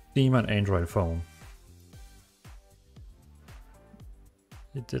 Steam and Android phone.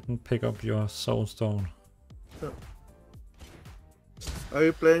 You didn't pick up your soulstone. No. Are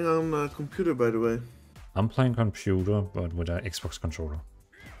you playing on a computer, by the way? I'm playing computer, but with an Xbox controller.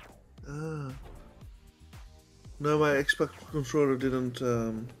 Ah. No, my Xbox controller didn't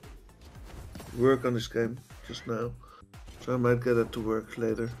work on this game just now. So I might get it to work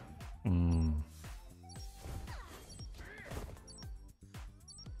later.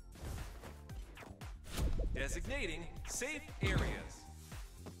 Designating safe areas.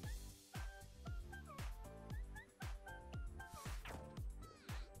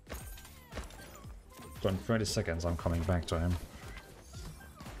 So in 30 seconds I'm coming back to him.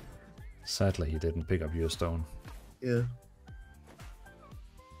 Sadly he didn't pick up your stone. Yeah.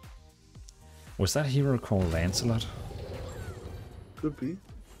 Was that hero called Lancelot? Could be.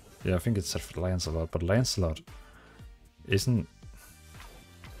 Yeah, I think it said for Lancelot, but Lancelot isn't...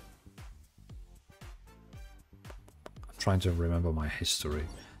 I'm trying to remember my history.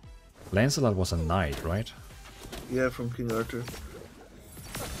 Lancelot was a knight, right? Yeah, from King Arthur.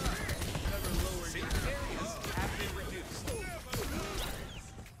 Safe areas have been reduced.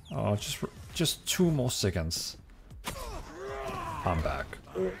 Oh, just 2 more seconds. I'm back.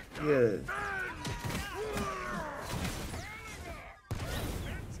 Yeah.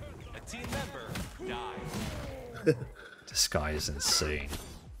 A team member died. This guy is insane.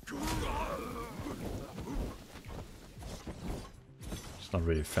 It's not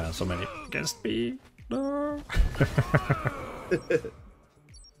really fair. So many against me. No.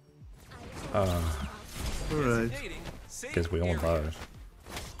 Alright. Guess we all died.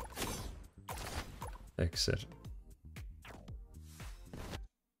 Exit.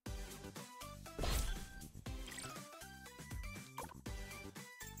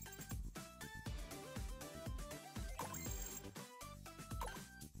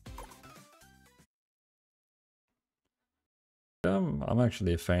 I'm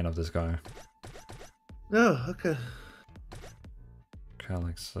actually a fan of this guy. Oh, okay.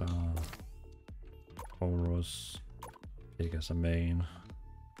 Calyx, Horus, big as a main.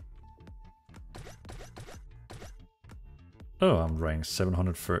 Oh, I'm ranked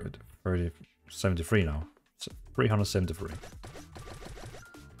 73 now. 373.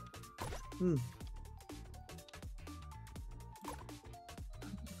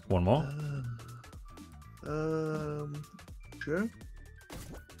 One more? Sure.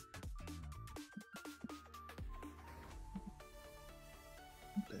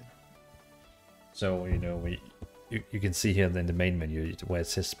 So, you know, you can see here in the main menu where it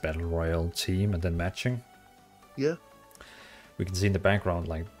says Battle Royale team and then matching. Yeah. We can see in the background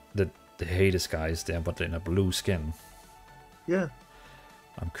like the Hades guys there, but in a blue skin. Yeah.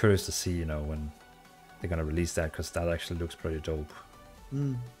 I'm curious to see, you know, when they're gonna release that, because that actually looks pretty dope.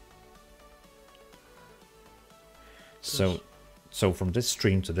 So from this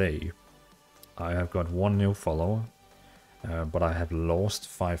stream today, I have got 1 new follower, but I have lost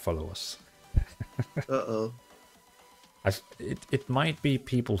 5 followers. Uh-oh. It might be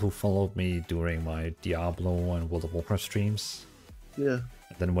people who followed me during my Diablo and World of Warcraft streams. Yeah.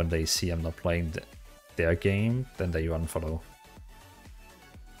 And then when they see I'm not playing their game, then they unfollow.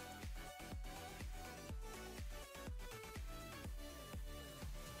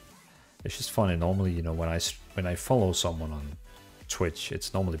 It's just funny. Normally, you know, when I follow someone on Twitch,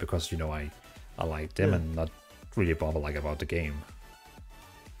 it's normally because, you know, I like them and not really bother like about the game.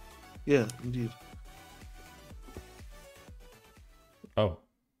 Yeah, indeed. Oh.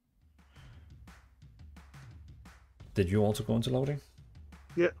 Did you also go into loading?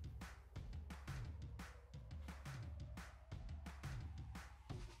 Yeah.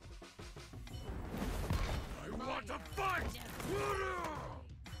 I want to fight!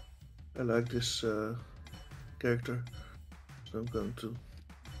 I like this character, so I'm going to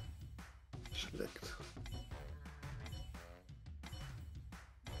select.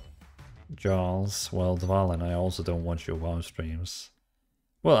 Charles, well, Dvalin, I also don't watch your WoW streams.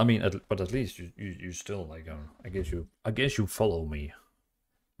 Well, I mean, but at least you still like, I guess you follow me.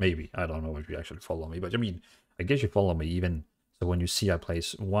 Maybe, I don't know if you actually follow me, but I mean, I guess you follow me even. So when you see I play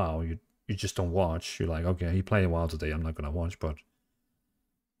WoW, you just don't watch. You're like, okay, he played WoW today. I'm not gonna watch, but.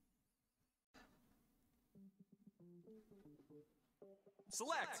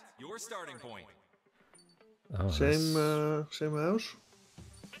 Select your starting point. Oh, Same house.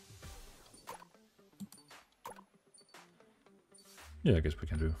 Yeah, I guess we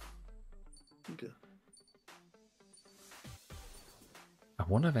can do. Okay. I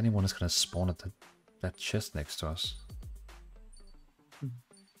wonder if anyone is gonna spawn at that chest next to us. I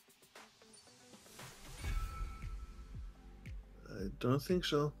don't think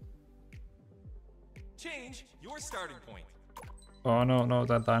so. Change your starting point. Oh no,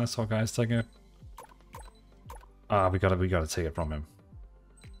 that dinosaur guy is taking it. Ah, we gotta take it from him.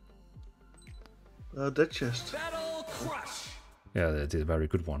 That chest. Battle crush. Yeah, they did a very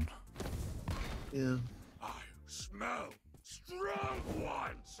good one. Yeah. I smell strong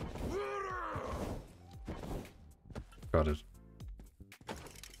ones! Got it.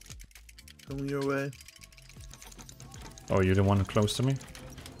 Coming your way. Oh, you're the one close to me?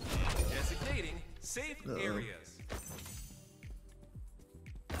 Designating safe areas.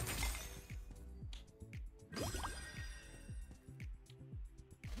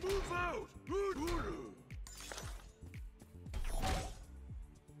 Move out!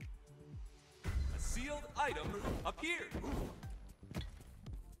 A sealed item appeared.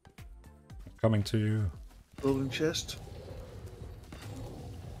 Coming to you. Golden chest.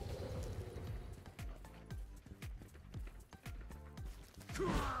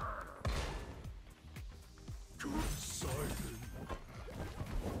 Simon,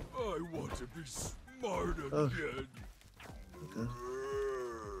 I want to be smart Oh. again. Okay.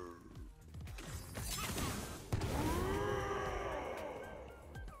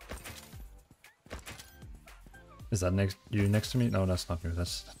 Is that you next to me? No, that's not you.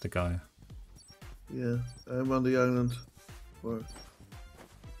 That's the guy. Yeah, I'm on the island. Or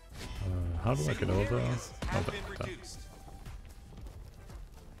How do I get over? Areas Oh, have that. been reduced.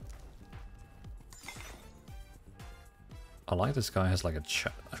 I like this guy has like a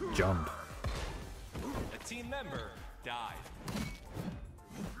jump. A team member died.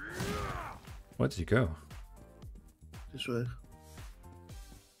 Where did he go? this way.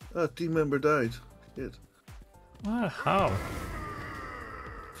 Ah, team member died. Shit. What? How?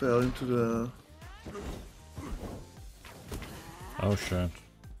 Fell into the... Oh shit.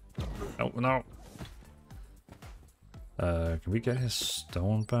 Oh no. Can we get his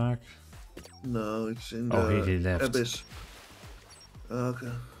stone back? No, it's in Oh, the he left. abyss.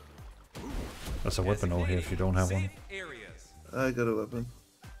 Okay, That's a weapon over here if you don't have one. Safe areas. I got a weapon.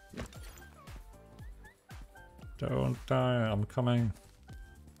 Don't die, I'm coming.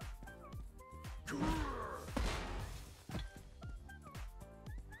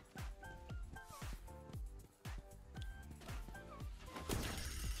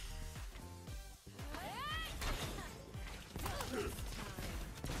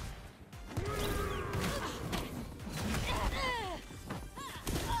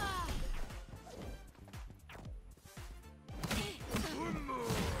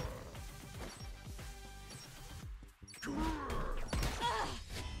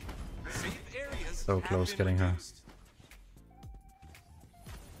 Safe areas So have close been getting her. reduced.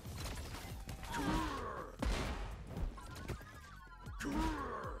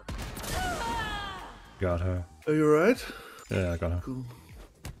 Got her. Are you alright? Yeah, I got her. Cool.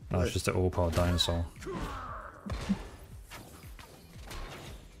 No, it's just an overpowered dinosaur.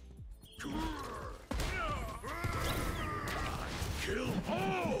 Kill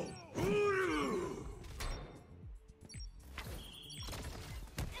all! Voodoo!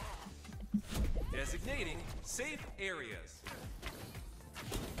 Designating safe areas.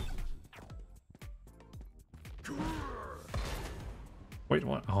 Wait,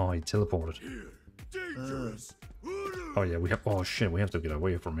 what? Oh, he teleported. Dangerous! Voodoo! Oh yeah, we have. Oh shit, we have to get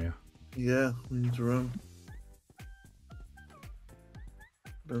away from here. Yeah, we need to run.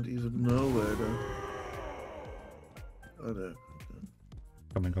 Don't even know where though. Oh, there.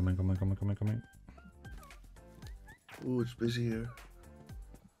 Coming, coming, coming, coming, coming, coming. Ooh, it's busy here.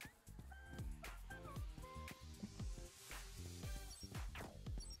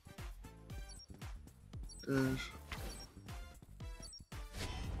 There's...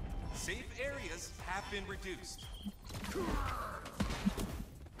 Safe areas have been reduced.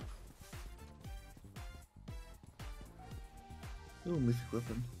 Ooh, mythic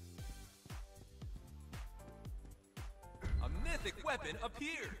weapon. A mythic weapon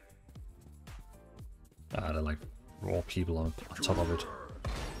appeared. Ah, they're like raw people on top of it.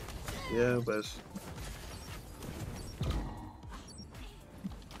 Yeah, best.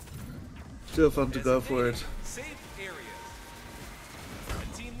 Still fun to go for it. Safe areas.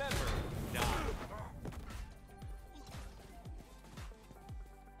 A team member died.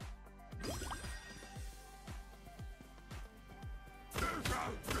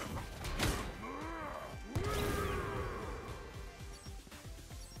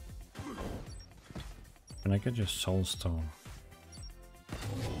 Can I get your soul stone?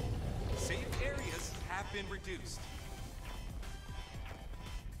 Safe areas have been reduced.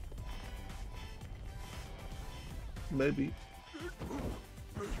 Maybe.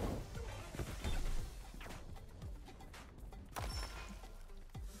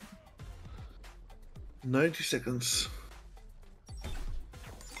 "90 seconds.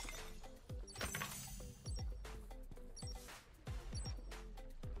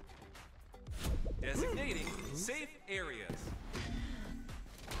 Designating safe areas.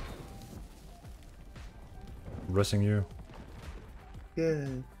 Resting you.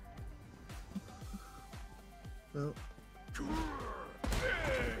 Yay. No.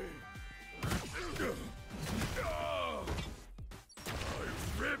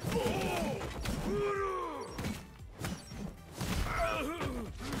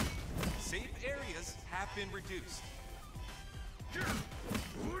 Safe areas have been reduced.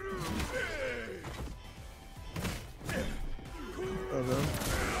 Oh no.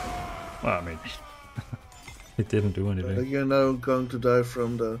 Well, I mean, it didn't do anything. You're now going to die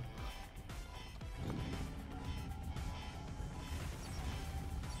from the...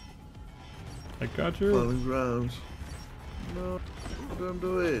 I got you. falling ground. No, don't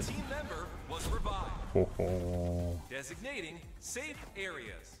do it. Team member was revived. Ho ho. Designating safe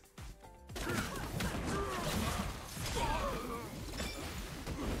areas.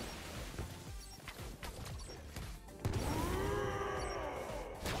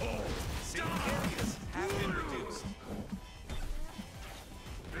 Safe areas have been reduced.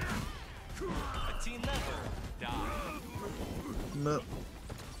 No.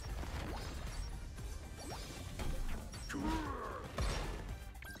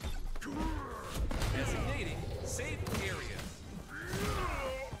 Designating safe area.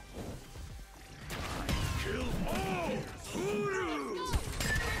 Kill all! Hoodoo!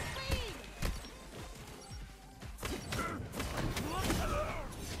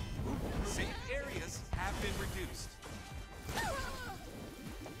 Safe areas have been reduced.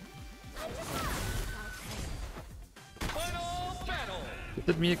 Final battle. Is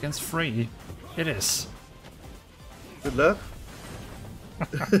it me against Free? It is. Good luck.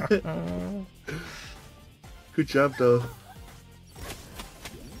 Good job, though.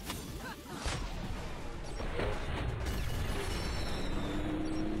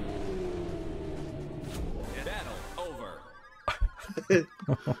 Battle over.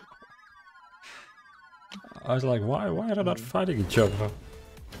 I was like, why are they not fighting each other?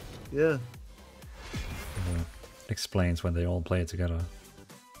 Yeah. Explains when they all play together.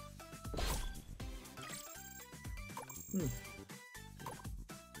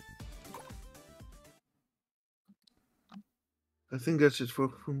 I think that's it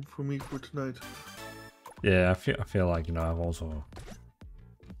for me for tonight. Yeah, I feel like, you know, I've also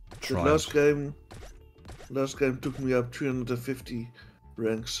The tried. last game took me up 350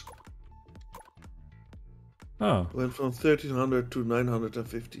 ranks. Oh, Went from 1300 to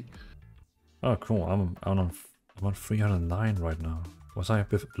 950. oh, cool. I'm on 309 right now. Was I a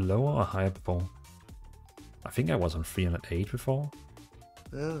bit lower or higher before? I think I was on 308 before.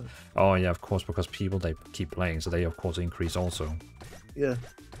 Yeah. Oh yeah, of course, because people, they keep playing, so they of course increase also. Yeah.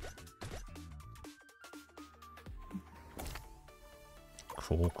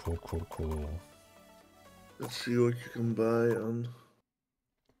 Cool. Let's see what you can buy on.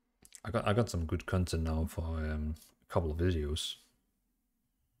 I got some good content now for a couple of videos.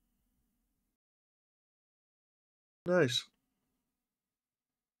 Nice.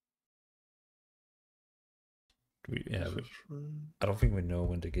 Yeah, I don't think we know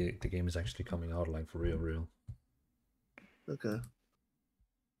when the game is actually coming out, like for real. Okay.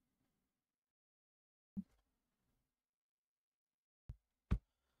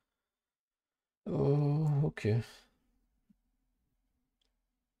 Oh, okay.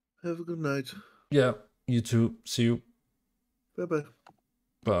 Have a good night. Yeah, you too. See you. Bye bye.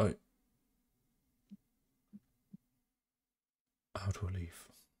 Bye. How do I leave?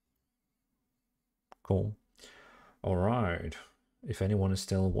 Cool. Alright. If anyone is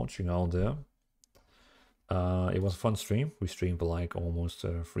still watching out there, it was a fun stream. We streamed for like almost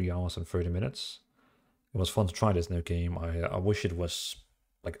 3 hours and 30 minutes. It was fun to try this new game. I wish it was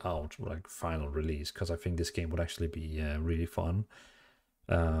like out, like final release, because I think this game would actually be really fun.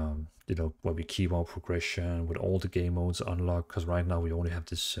 You know, where we keep our progression with all the game modes unlocked, because right now we only have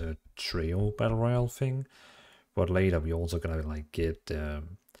this trio battle royale thing, but later we also gonna like get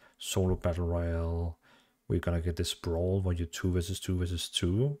solo battle royale. We're gonna get this brawl where you're 2 versus 2 versus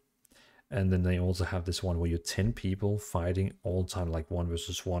 2, and then they also have this one where you're 10 people fighting all the time, like 1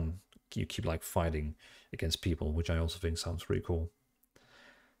 versus 1. You keep like fighting against people, which I also think sounds pretty cool.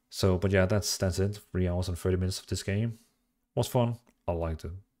 So, but yeah, that's it. 3 hours and 30 minutes of this game. Was fun. I liked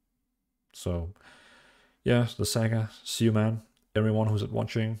it. So, yeah, the saga. See you, man. Everyone who's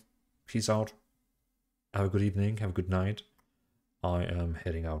watching, peace out. Have a good evening. Have a good night. I am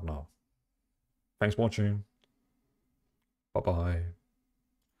heading out now. Thanks for watching. Bye-bye.